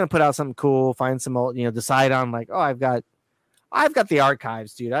we're just going to put out something cool, find some old, decide on like, I've got the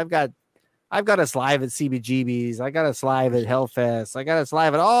archives, dude. I've got us live at CBGB's. I got us live at Hellfest. I got us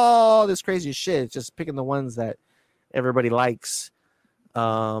live at all this crazy shit. It's just picking the ones that everybody likes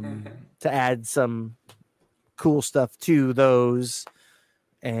to add some cool stuff to those.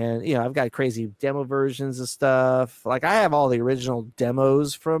 And, I've got crazy demo versions of stuff. Like, I have all the original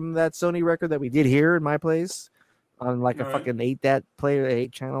demos from that Sony record that we did here in my place on like a fucking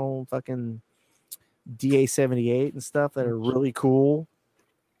 8-channel fucking DA78 and stuff that are really cool.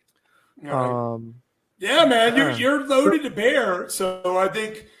 Yeah, man, you're loaded to bear. So I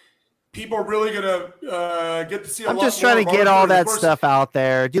think people are really gonna get to see. I'm just trying to get all that stuff out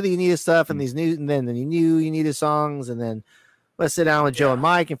there. Do the UNIDA stuff and these new, and then the new UNIDA songs, and then let's sit down with Joe and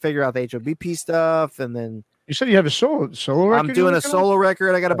Mike and figure out the HOBP stuff, and then. You said you have a solo record. I'm doing a solo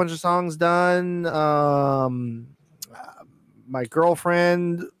record. I got a bunch of songs done. My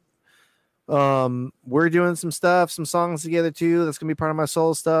girlfriend. We're doing some songs together too. That's gonna be part of my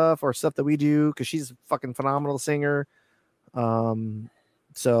soul stuff or stuff that we do because she's a fucking phenomenal singer.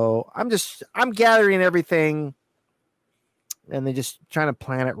 So I'm gathering everything and then just trying to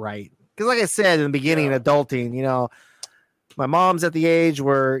plan it right. Because like I said in the beginning, adulting, my mom's at the age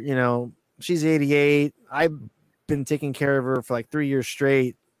where, she's 88. I've been taking care of her for like 3 years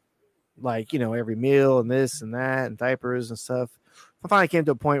straight, like, every meal and this and that and diapers and stuff. I finally came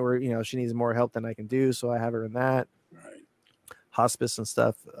to a point where, she needs more help than I can do. So I have her in that hospice and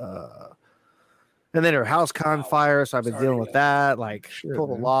stuff. And then her house caught fire. So I've been dealing with that, like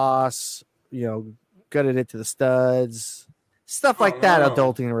total loss, gutted it to the studs, stuff like that.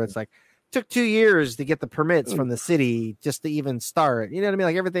 Adulting where it's like, took 2 years to get the permits from the city just to even start. You know what I mean?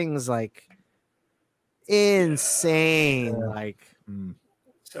 Like everything's like insane. Like,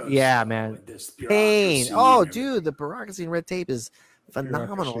 yeah, man. Pain. Oh, dude, the bureaucracy and red tape is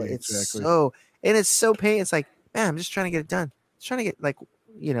phenomenal. It's so pain. It's like, man, I'm just trying to get it done. Just trying to get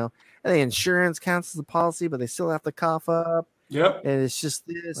and the insurance counts as a policy, but they still have to cough up. Yep. And it's just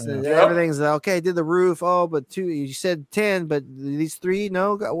this and everything's like, okay, I did the roof. Oh, but 2, you said 10, but these 3,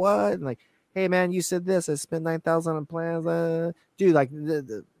 no, got what? And like, hey man, you said this. I spent 9,000 on plans. Dude, like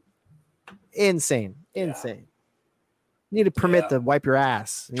the insane. You need a permit to wipe your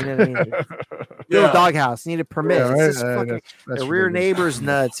ass. You know what I mean? Build a doghouse. You need a permit. It's just fucking the rear neighbor's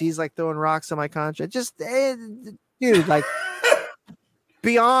nuts. He's like throwing rocks on my contract. Just dude, like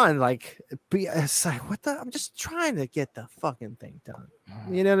beyond like it's like what the? I'm just trying to get the fucking thing done.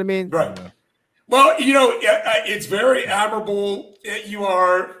 You know what I mean? Right. Well, it's very admirable you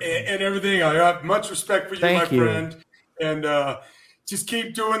are and everything. I have much respect for you, my friend, and just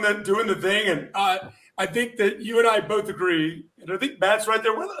keep doing the thing. And I think that you and I both agree, and I think Matt's right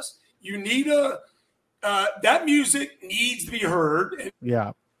there with us. UNIDA, that music needs to be heard.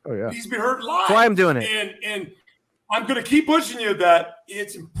 Yeah. Oh yeah. It needs to be heard live. That's why I'm doing it. And I'm going to keep pushing you that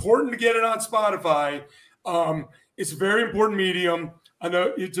it's important to get it on Spotify. It's a very important medium. I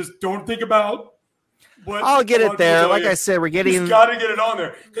know you just don't think about But I'll get it there. Like I said, we're getting. You got to get it on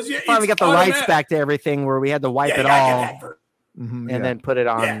there because finally got the rights back to everything where we had to wipe it all and then put it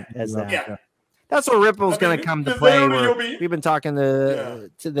on as that. Yeah. That's where Ripple's going to come to play. We've been talking to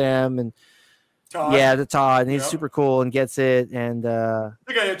them and Todd. To Todd, and he's super cool and gets it. And I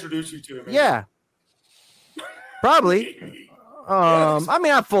think I introduced you to him. Yeah, probably. I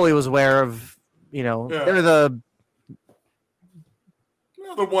mean, I fully was aware of. They're the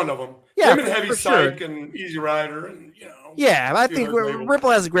one of them. Yeah, him and Heavy Psych and Easy Rider, and Yeah, I think Ripple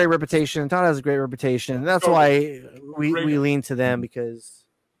has a great reputation. Todd has a great reputation. That's why we lean to them because,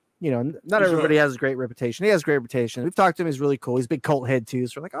 not everybody has a great reputation. He has a great reputation. We've talked to him. He's really cool. He's a big cult head too.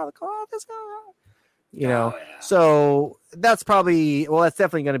 So we're like, this guy, So that's that's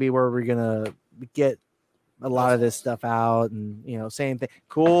definitely going to be where we're going to get a lot of this stuff out, and same thing.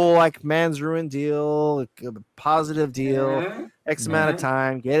 Cool, like Man's Ruin deal, a positive deal, X amount of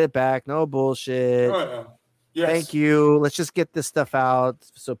time, get it back, no bullshit. Yes. Thank you. Let's just get this stuff out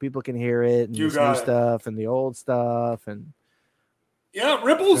so people can hear it, and this new stuff and the old stuff, and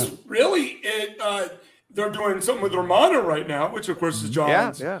Ripple's really they're doing something with Romano right now, which of course is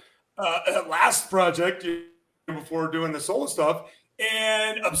John's last project before doing the solo stuff,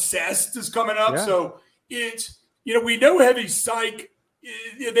 and Obsessed is coming up, so. It's, we know Heavy Psych,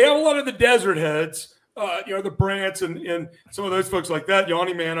 they have a lot of the desert heads, the Brants and some of those folks like that,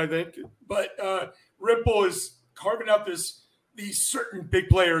 Yanni Man, I think. But Ripple is carving out these certain big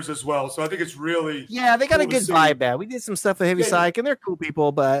players as well. So I think it's really they got a good vibe, man. We did some stuff with Heavy Psych, and they're cool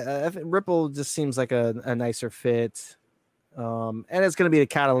people, but I think Ripple just seems like a nicer fit. And it's going to be a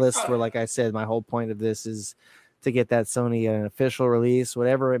catalyst where, like I said, my whole point of this is to get that Sony an official release,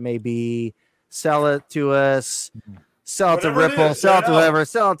 whatever it may be. Sell it to us, sell it to Ripple, sell it to whoever,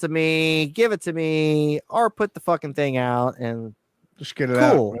 sell it to me, give it to me, or put the fucking thing out and just get it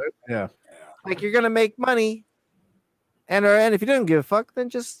out. Right? Yeah. Like you're going to make money. And if you don't give a fuck, then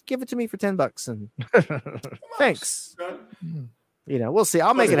just give it to me for $10 and thanks. We'll see.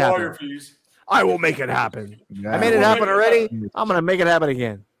 I'll make it happen. I will make it happen. I made it happen already. I'm going to make it happen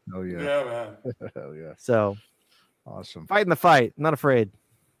again. Oh, yeah. Yeah, man. Hell yeah. So awesome. Fighting the fight. Not afraid.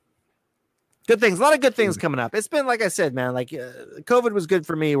 Good things. A lot of good things coming up. It's been, like I said, man, like COVID was good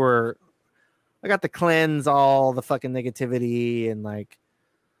for me where I got to cleanse all the fucking negativity and like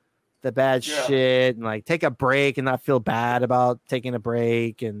the bad shit and like take a break and not feel bad about taking a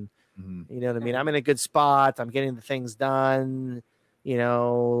break. And you know what I mean? I'm in a good spot. I'm getting the things done,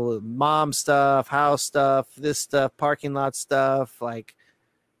 mom stuff, house stuff, this stuff, parking lot stuff, like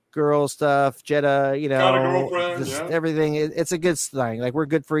girl stuff, Jetta, got a girlfriend, everything. It's a good thing. Like we're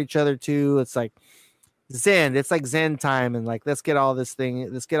good for each other too. It's like Zen. It's like Zen time, and like let's get all these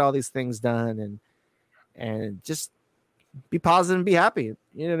things done, and just be positive and be happy.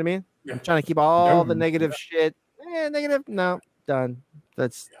 You know what I mean? I'm trying to keep all the negative shit. Negative. No, done.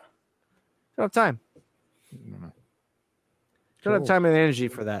 That's don't have time. Don't have time and energy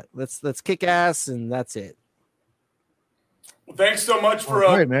for that. Let's kick ass, and that's it. Well, thanks so much for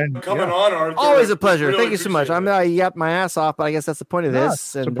coming on, Arthur. Always a pleasure. Really Thank you so much. I yapped my ass off, but I guess that's the point of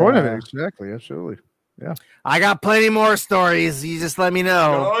this. That's the point of it. Exactly. Absolutely. Yeah. I got plenty more stories. You just let me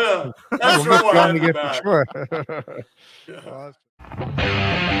know. Oh, yeah. That's what I'm to get for sure.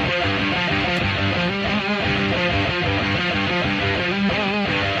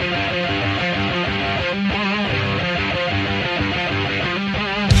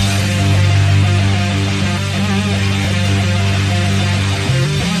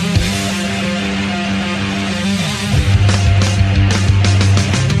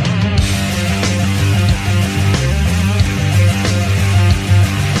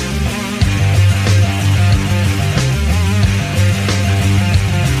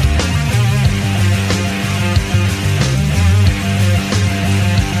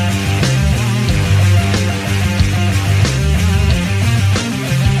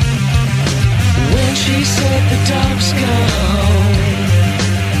 She said the dogs gone.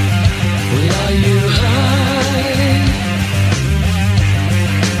 Well, are you high?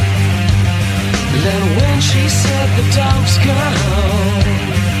 Then when she said the dogs gone.